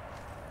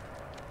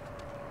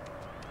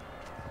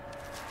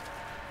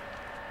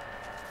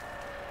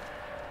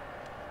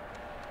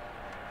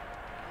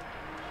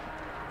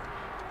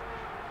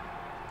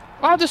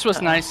 Wow, this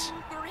was nice.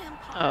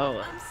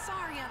 Oh,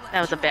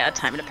 that was a bad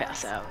time to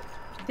pass out.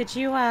 Did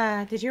you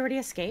already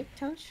escape,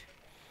 Toach?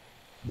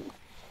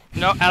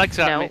 No, Alex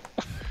got me.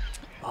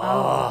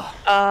 Oh.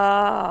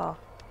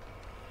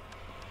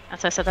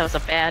 That's why I said that was a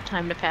bad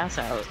time to pass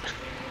out.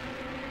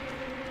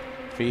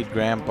 Feed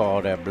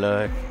Grandpa that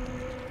blood.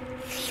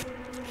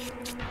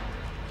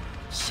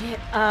 Shit.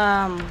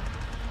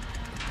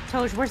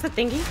 Toach, where's the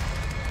thingy?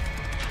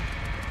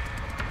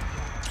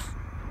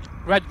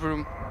 Red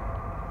room.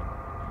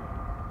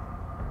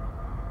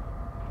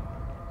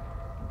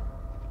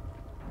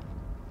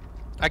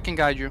 I can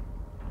guide you.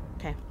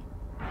 Okay.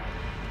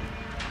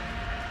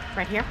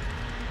 Right here?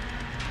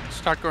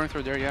 Start going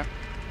through there, yeah.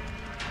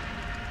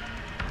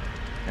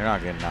 You're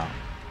not getting out.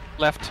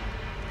 Left.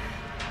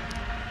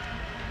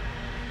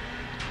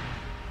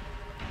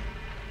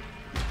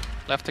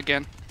 Left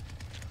again.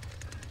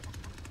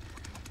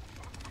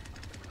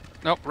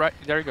 Nope, right,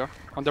 there you go.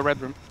 On the red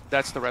room.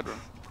 That's the red room.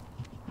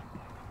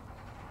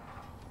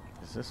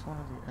 Is this one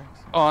of the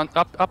exits? On,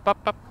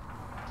 up.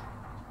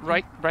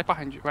 Right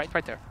behind you. Right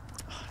there.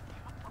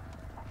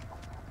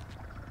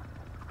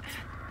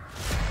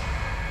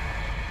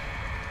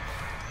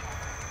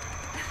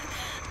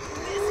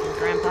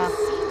 Grandpa.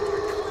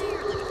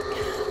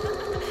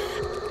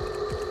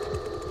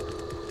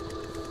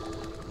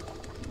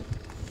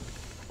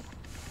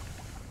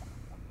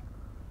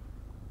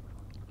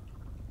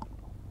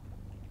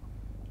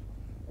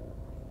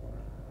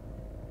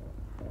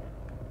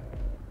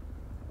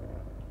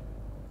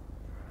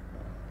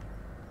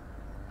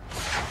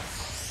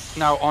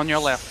 Now on your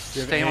left.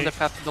 Stay on the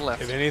path to the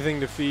left. If anything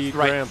to feed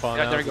Right. Grandpa,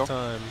 Yeah, now's there you the go.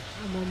 time.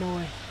 I'm on my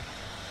way.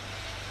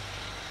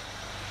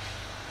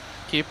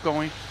 Keep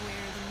going.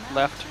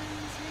 Left.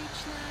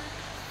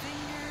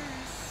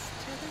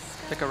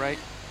 Take a right.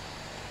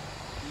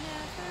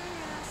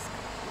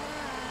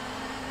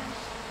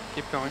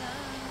 Keep going.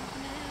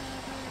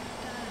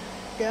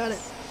 Got it.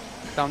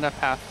 Down that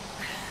path.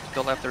 To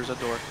the left, there's a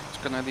door. It's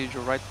gonna lead you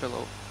right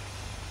below.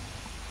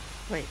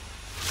 Wait.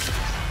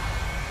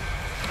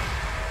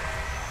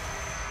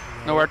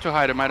 Nowhere to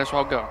hide. It might as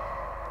well go.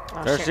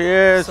 Oh, There shit. she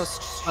is. So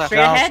Left.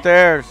 straight ahead?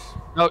 Downstairs.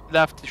 No,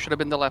 left. It should have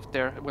been the left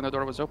there when the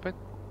door was open.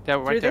 Yeah,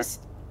 right Through there. this?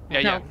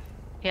 Yeah, No.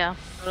 Yeah,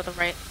 go to the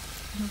right.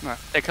 No,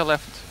 take a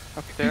left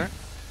up there.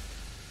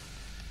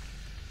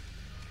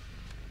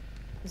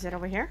 Is it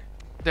over here?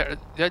 There,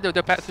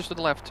 the path is to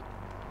the left.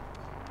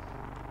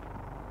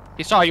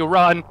 He saw you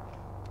run.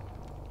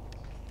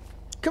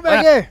 Come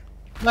back here.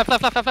 Left.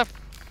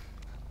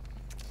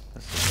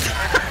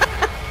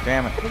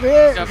 Damn it. Over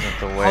here. Yep. Isn't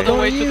the All way. the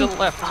way you. to the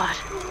left. To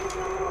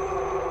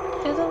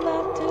the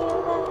left, to the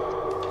left.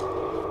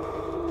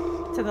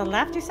 To the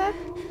left, you said?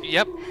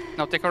 Yep.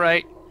 Now take a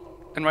right.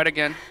 And right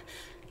again.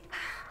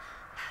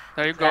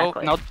 There you go.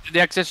 Exactly. Now the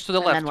exit's to the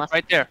And left. then left.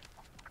 Right there.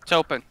 It's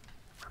open.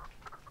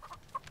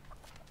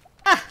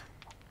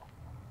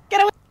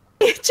 Get away!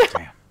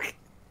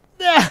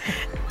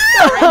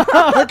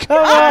 Oh,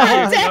 come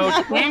on.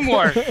 No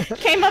teamwork.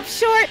 Came up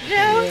short,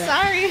 Joe. Yeah.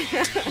 Sorry.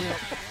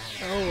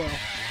 Oh well.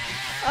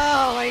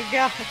 Oh my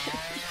god.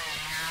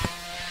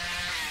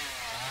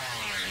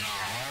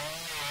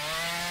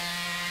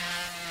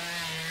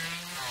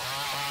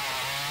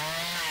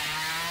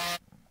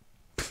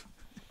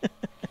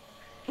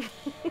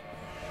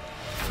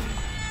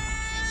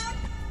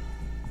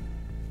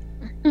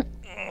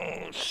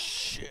 Oh,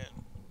 shit.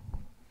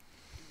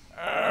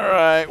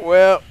 Alright,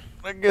 well,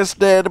 I guess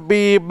that'll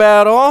be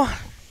about all.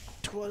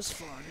 Twas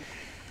fun.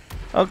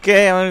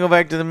 Okay, I'm gonna go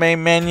back to the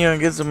main menu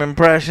and get some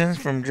impressions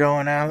from Joe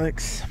and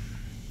Alex.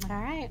 All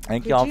right.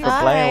 Thank y'all for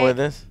Bye. playing with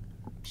us.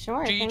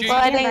 Sure. GG. thanks Well,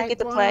 I for the didn't invite. get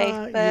to play,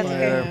 but that's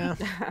okay.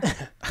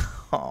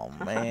 Oh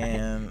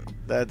man,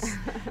 that's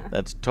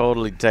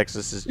totally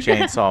Texas's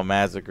Chainsaw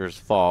Massacre's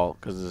fault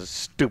because of the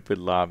stupid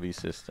lobby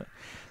system.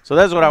 So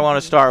that's what I want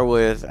to start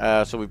with.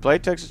 So we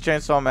played Texas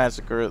Chainsaw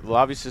Massacre. The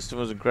lobby system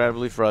was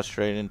incredibly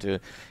frustrating to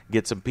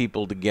get some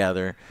people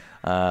together.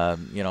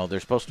 You know,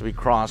 there's supposed to be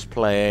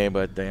cross-play,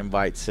 but the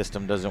invite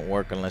system doesn't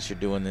work unless you're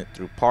doing it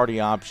through party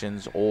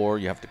options, or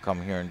you have to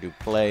come here and do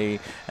play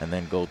and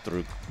then go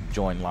through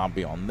join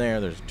lobby on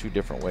there. There's two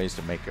different ways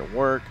to make it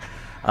work.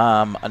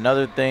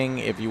 Another thing,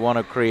 if you want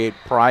to create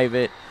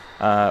private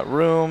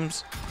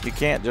rooms, you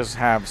can't just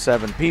have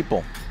 7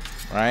 people,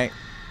 right?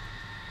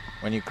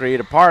 When you create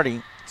a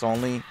party, it's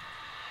only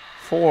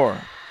 4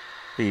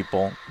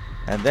 people,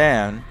 and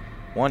then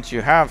once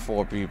you have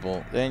 4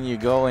 people, then you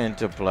go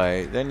into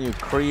play, then you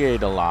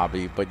create a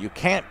lobby, but you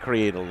can't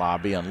create a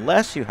lobby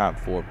unless you have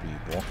 4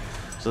 people.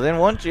 So then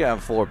once you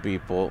have 4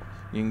 people,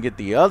 you can get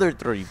the other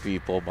 3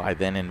 people by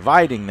then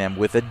inviting them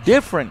with a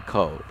different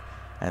code.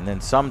 And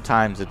then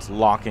sometimes it's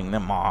locking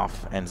them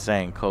off and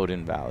saying code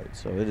invalid.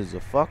 So it is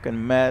a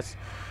fucking mess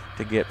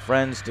to get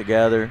friends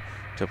together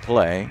to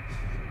play.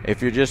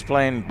 If you're just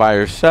playing by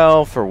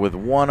yourself or with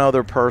one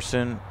other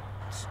person,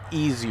 it's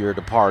easier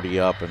to party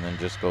up and then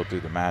just go through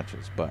the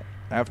matches. But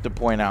I have to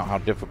point out how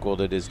difficult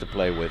it is to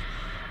play with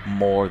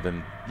more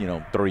than,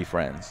 3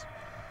 friends.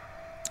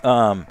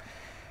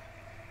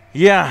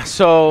 Yeah,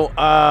 so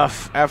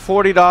at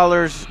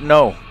 $40,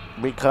 no.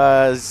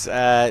 Because,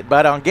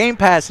 but on Game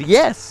Pass,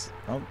 yes.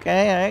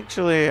 Okay, I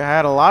actually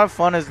had a lot of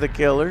fun as the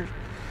killers.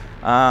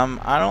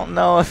 I don't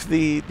know if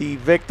the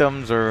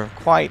victims are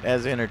quite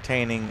as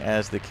entertaining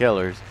as the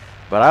killers,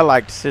 but I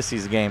liked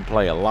Sissy's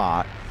gameplay a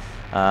lot.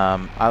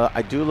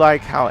 I do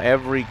like how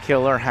every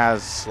killer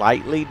has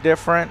slightly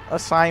different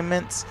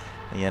assignments.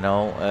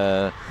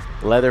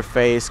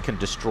 Leatherface can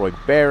destroy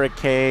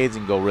barricades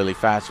and go really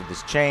fast with his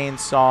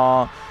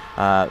chainsaw.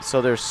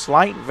 So there's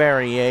slight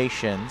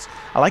variations.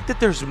 I like that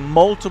there's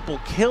multiple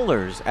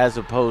killers as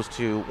opposed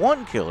to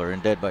one killer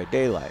in Dead by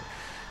Daylight.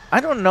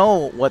 I don't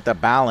know what the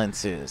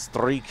balance is,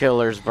 3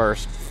 killers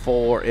versus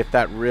 4, if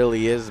that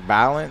really is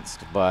balanced,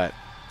 but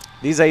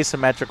these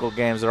asymmetrical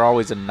games are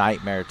always a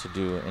nightmare to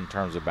do in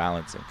terms of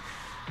balancing.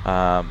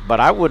 But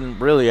I wouldn't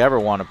really ever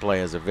want to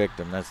play as a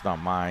victim. That's not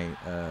my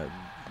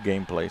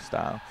gameplay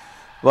style.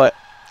 But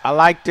I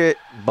liked it,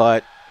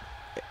 but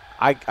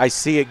I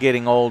see it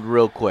getting old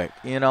real quick.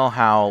 You know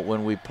how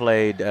when we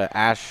played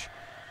Ash,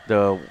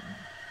 the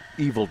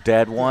Evil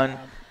Dead one,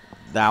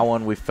 that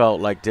one we felt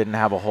like didn't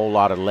have a whole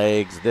lot of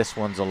legs. This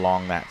one's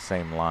along that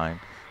same line.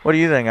 What do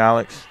you think,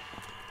 Alex?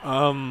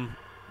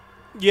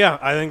 Yeah,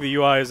 I think the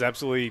UI is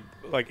absolutely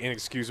like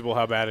inexcusable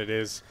how bad it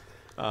is.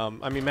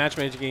 I mean,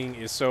 matchmaking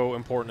is so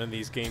important in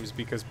these games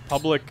because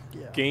public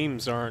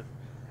games aren't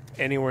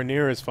anywhere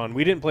near as fun.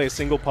 We didn't play a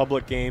single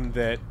public game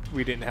that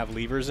we didn't have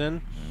levers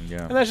in.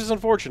 Yeah. And that's just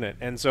unfortunate.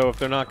 And so if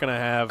they're not going to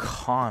have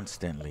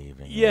constant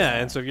leaving. Yeah,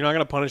 and so if you're not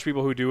going to punish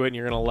people who do it and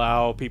you're going to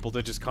allow people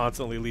to just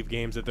constantly leave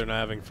games that they're not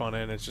having fun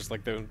in, it's just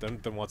like, then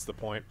what's the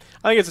point?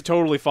 I think it's a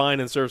totally fine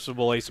and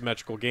serviceable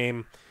asymmetrical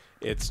game.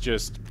 It's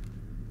just,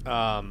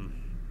 I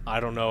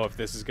don't know if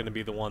this is going to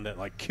be the one that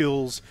like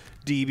kills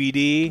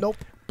DBD. Nope.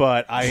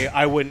 But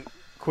I wouldn't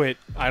quit.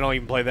 I don't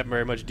even play that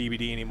very much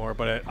DBD anymore,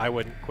 but I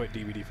wouldn't quit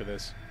DBD for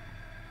this.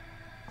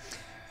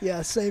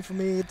 Yeah, same for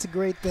me. It's a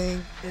great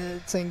thing.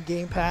 It's in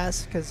Game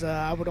Pass because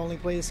I would only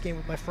play this game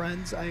with my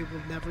friends. I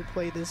would never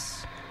play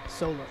this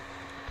solo.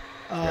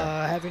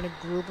 Having a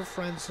group of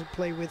friends to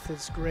play with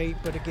is great,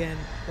 but again,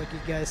 like you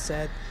guys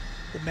said,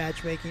 the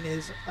matchmaking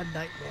is a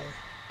nightmare.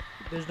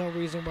 There's no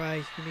reason why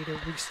you need to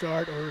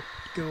restart or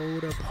go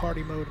to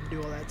party mode and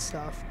do all that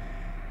stuff.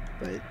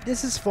 But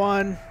this is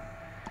fun.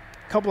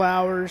 Couple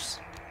hours,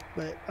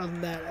 but other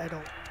than that, I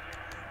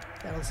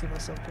don't see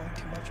myself playing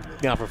too much of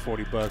it. Not for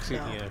 $40. No.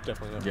 Yeah,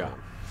 definitely not. Yeah.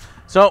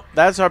 So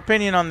that's our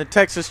opinion on the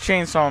Texas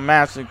Chainsaw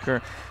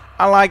Massacre.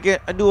 I like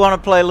it. I do want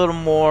to play a little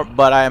more,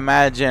 but I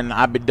imagine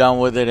I'll be done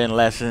with it in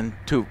less than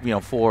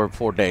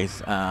 4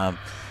 days.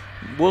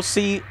 We'll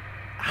see.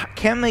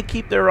 Can they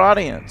keep their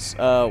audience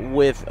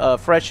with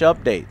fresh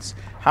updates?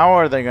 How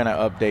are they going to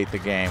update the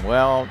game?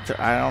 Well,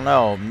 I don't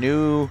know.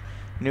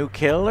 New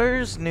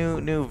killers,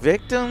 new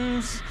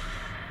victims.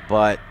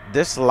 But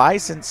this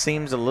license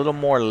seems a little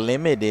more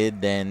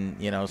limited than,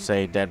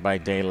 say Dead by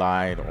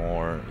Daylight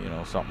or,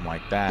 something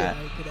like that.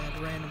 Yeah, you could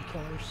add random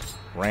killers.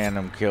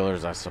 Random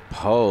killers, I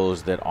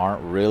suppose, that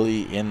aren't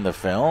really in the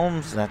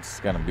films.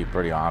 That's going to be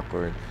pretty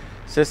awkward.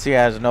 Sissy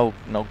has no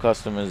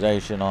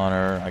customization on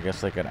her. I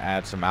guess they could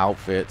add some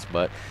outfits,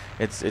 but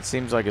it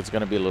seems like it's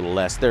going to be a little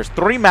less. There's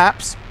 3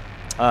 maps,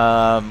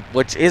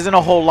 which isn't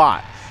a whole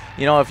lot.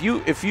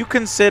 If you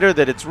consider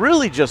that it's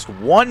really just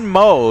 1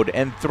 mode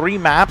and 3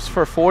 maps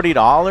for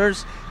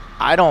 $40,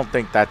 I don't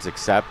think that's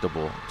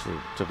acceptable,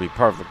 to be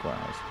perfectly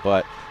honest.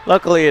 But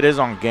luckily it is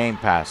on Game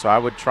Pass, so I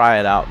would try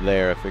it out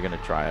there if you're going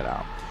to try it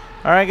out.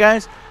 All right,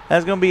 guys,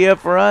 that's going to be it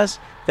for us.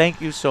 Thank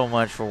you so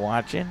much for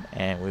watching,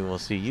 and we will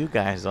see you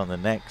guys on the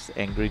next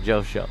Angry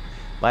Joe Show.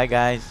 Bye,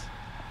 guys,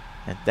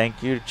 and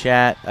thank you to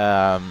chat.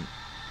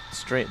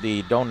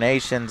 The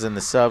donations and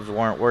the subs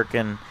weren't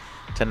working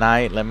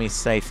tonight. Let me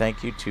say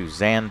thank you to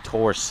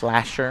Xantor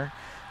Slasher.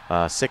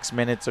 6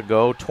 minutes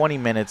ago, 20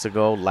 minutes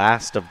ago,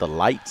 Last of the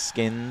Light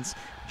Skins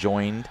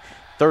joined.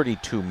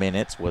 32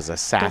 minutes was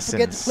Assassin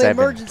Don't forget to play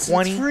Emergency.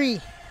 720. It's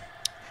free.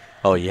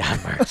 Oh yeah,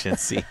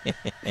 Emergency.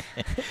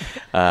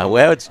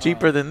 Well, it's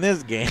cheaper than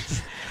this game,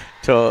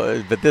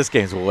 but this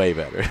game's way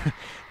better.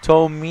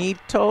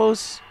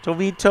 Tomitos,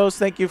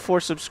 thank you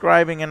for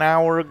subscribing an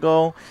hour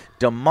ago.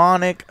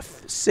 Demonic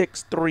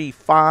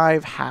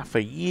 635, half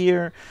a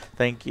year.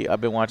 Thank you. I've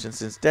been watching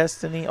since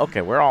Destiny.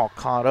 Okay, we're all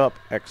caught up.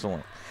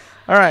 Excellent.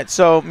 All right,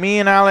 so me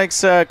and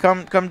Alex,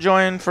 come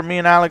join for me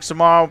and Alex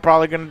tomorrow. We're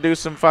probably gonna do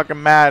some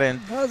fucking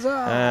Madden,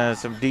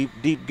 some deep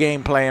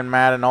gameplay in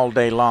Madden all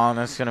day long.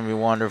 That's gonna be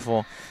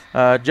wonderful.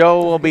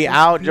 Joe will be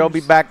out. Joe will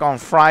be back on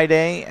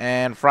Friday,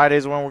 and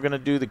Friday's when we're gonna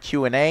do the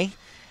Q&A.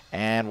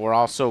 And we're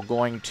also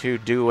going to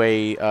do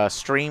a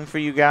stream for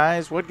you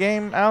guys. What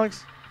game,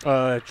 Alex?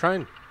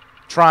 Trine.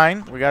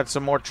 Trine. We got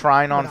some more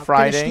Trine on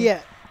Friday. Finished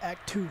yet.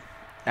 Act 2.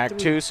 Act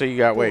 2. So you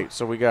got, wait.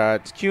 So we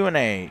got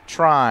Q&A,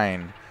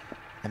 Trine,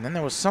 and then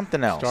there was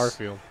something else.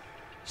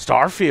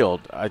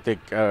 Starfield, I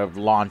think,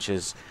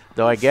 launches.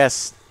 Though I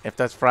guess if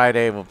that's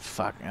Friday, well,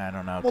 fuck, I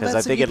don't know. Because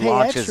I think it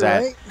launches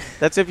extra, right?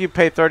 That's if you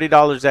pay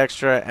 $30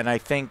 extra, and I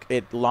think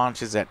it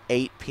launches at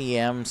 8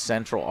 p.m.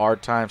 Central our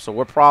time. So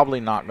we're probably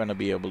not going to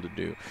be able to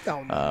do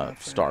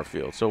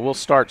Starfield. So we'll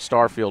start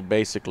Starfield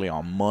basically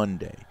on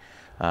Monday.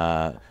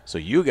 So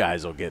you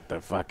guys will get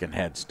the fucking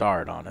head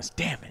start on us.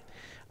 Damn it.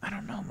 I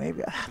don't know.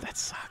 Maybe that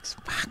sucks.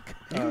 Fuck.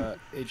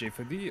 AJ,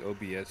 for the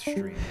OBS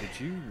stream, did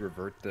you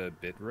revert the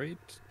bitrate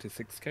to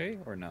 6K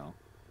or no?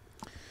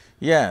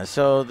 Yeah,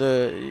 so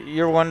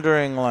you're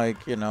wondering, like,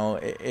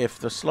 if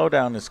the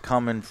slowdown is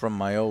coming from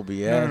my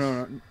OBS.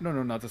 No,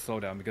 not the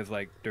slowdown, because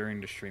like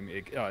during the stream,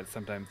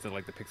 sometimes the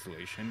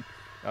pixelation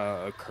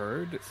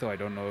occurred. So I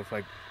don't know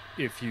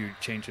if you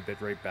change the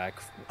bitrate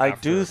back. I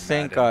do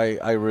think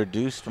I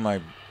reduced my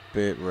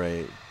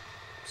bitrate,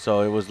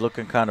 so it was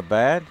looking kind of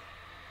bad.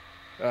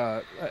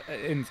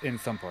 In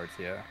some parts,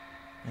 yeah.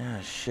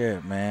 Yeah,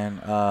 shit, man.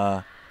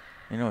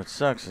 What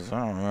sucks is I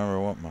don't remember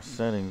what my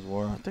settings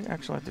were. I think I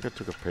took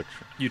a picture.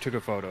 You took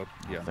a photo.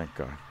 Yeah. Oh, thank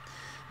God.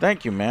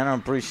 Thank you, man. I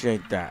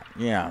appreciate that.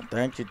 Yeah,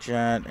 thank you,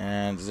 Chad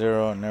and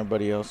Zero and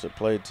everybody else that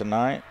played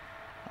tonight.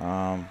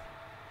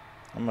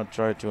 I'm gonna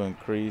try to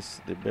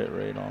increase the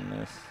bitrate on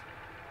this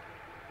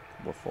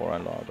before I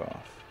log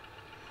off.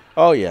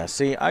 Oh yeah,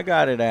 see, I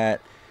got it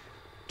at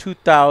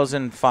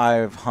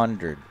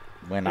 2,500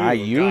 when I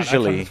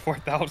usually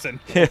 4,000.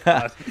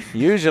 Yeah,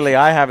 usually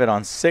I have it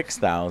on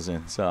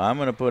 6,000. So I'm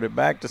gonna put it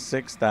back to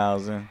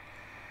 6,000.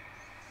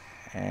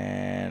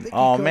 And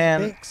oh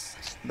man,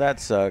 that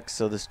sucks.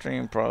 So the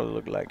stream probably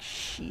looked like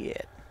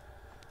shit.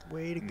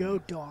 Way to go,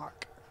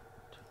 Dark.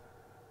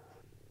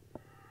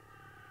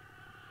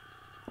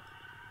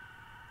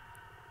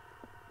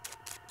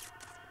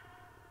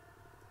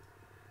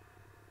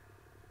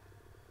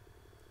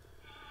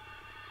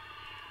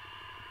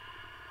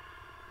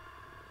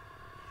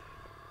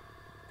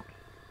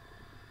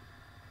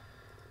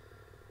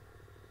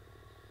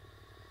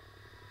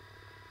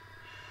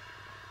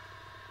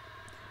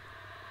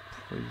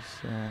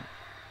 Preset.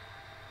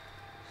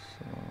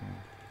 So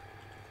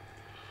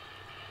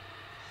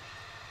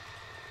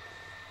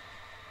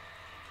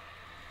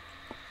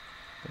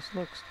this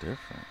looks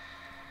different.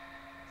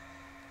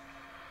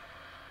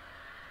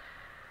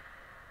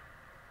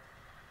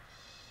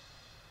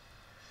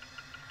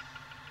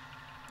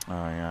 Oh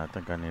yeah, I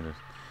think I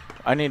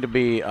need to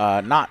be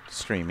not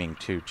streaming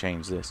to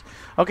change this.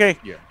 Okay.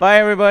 Yeah. Bye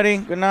everybody.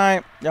 Good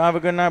night. Y'all have a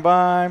good night.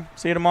 Bye.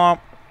 See you tomorrow.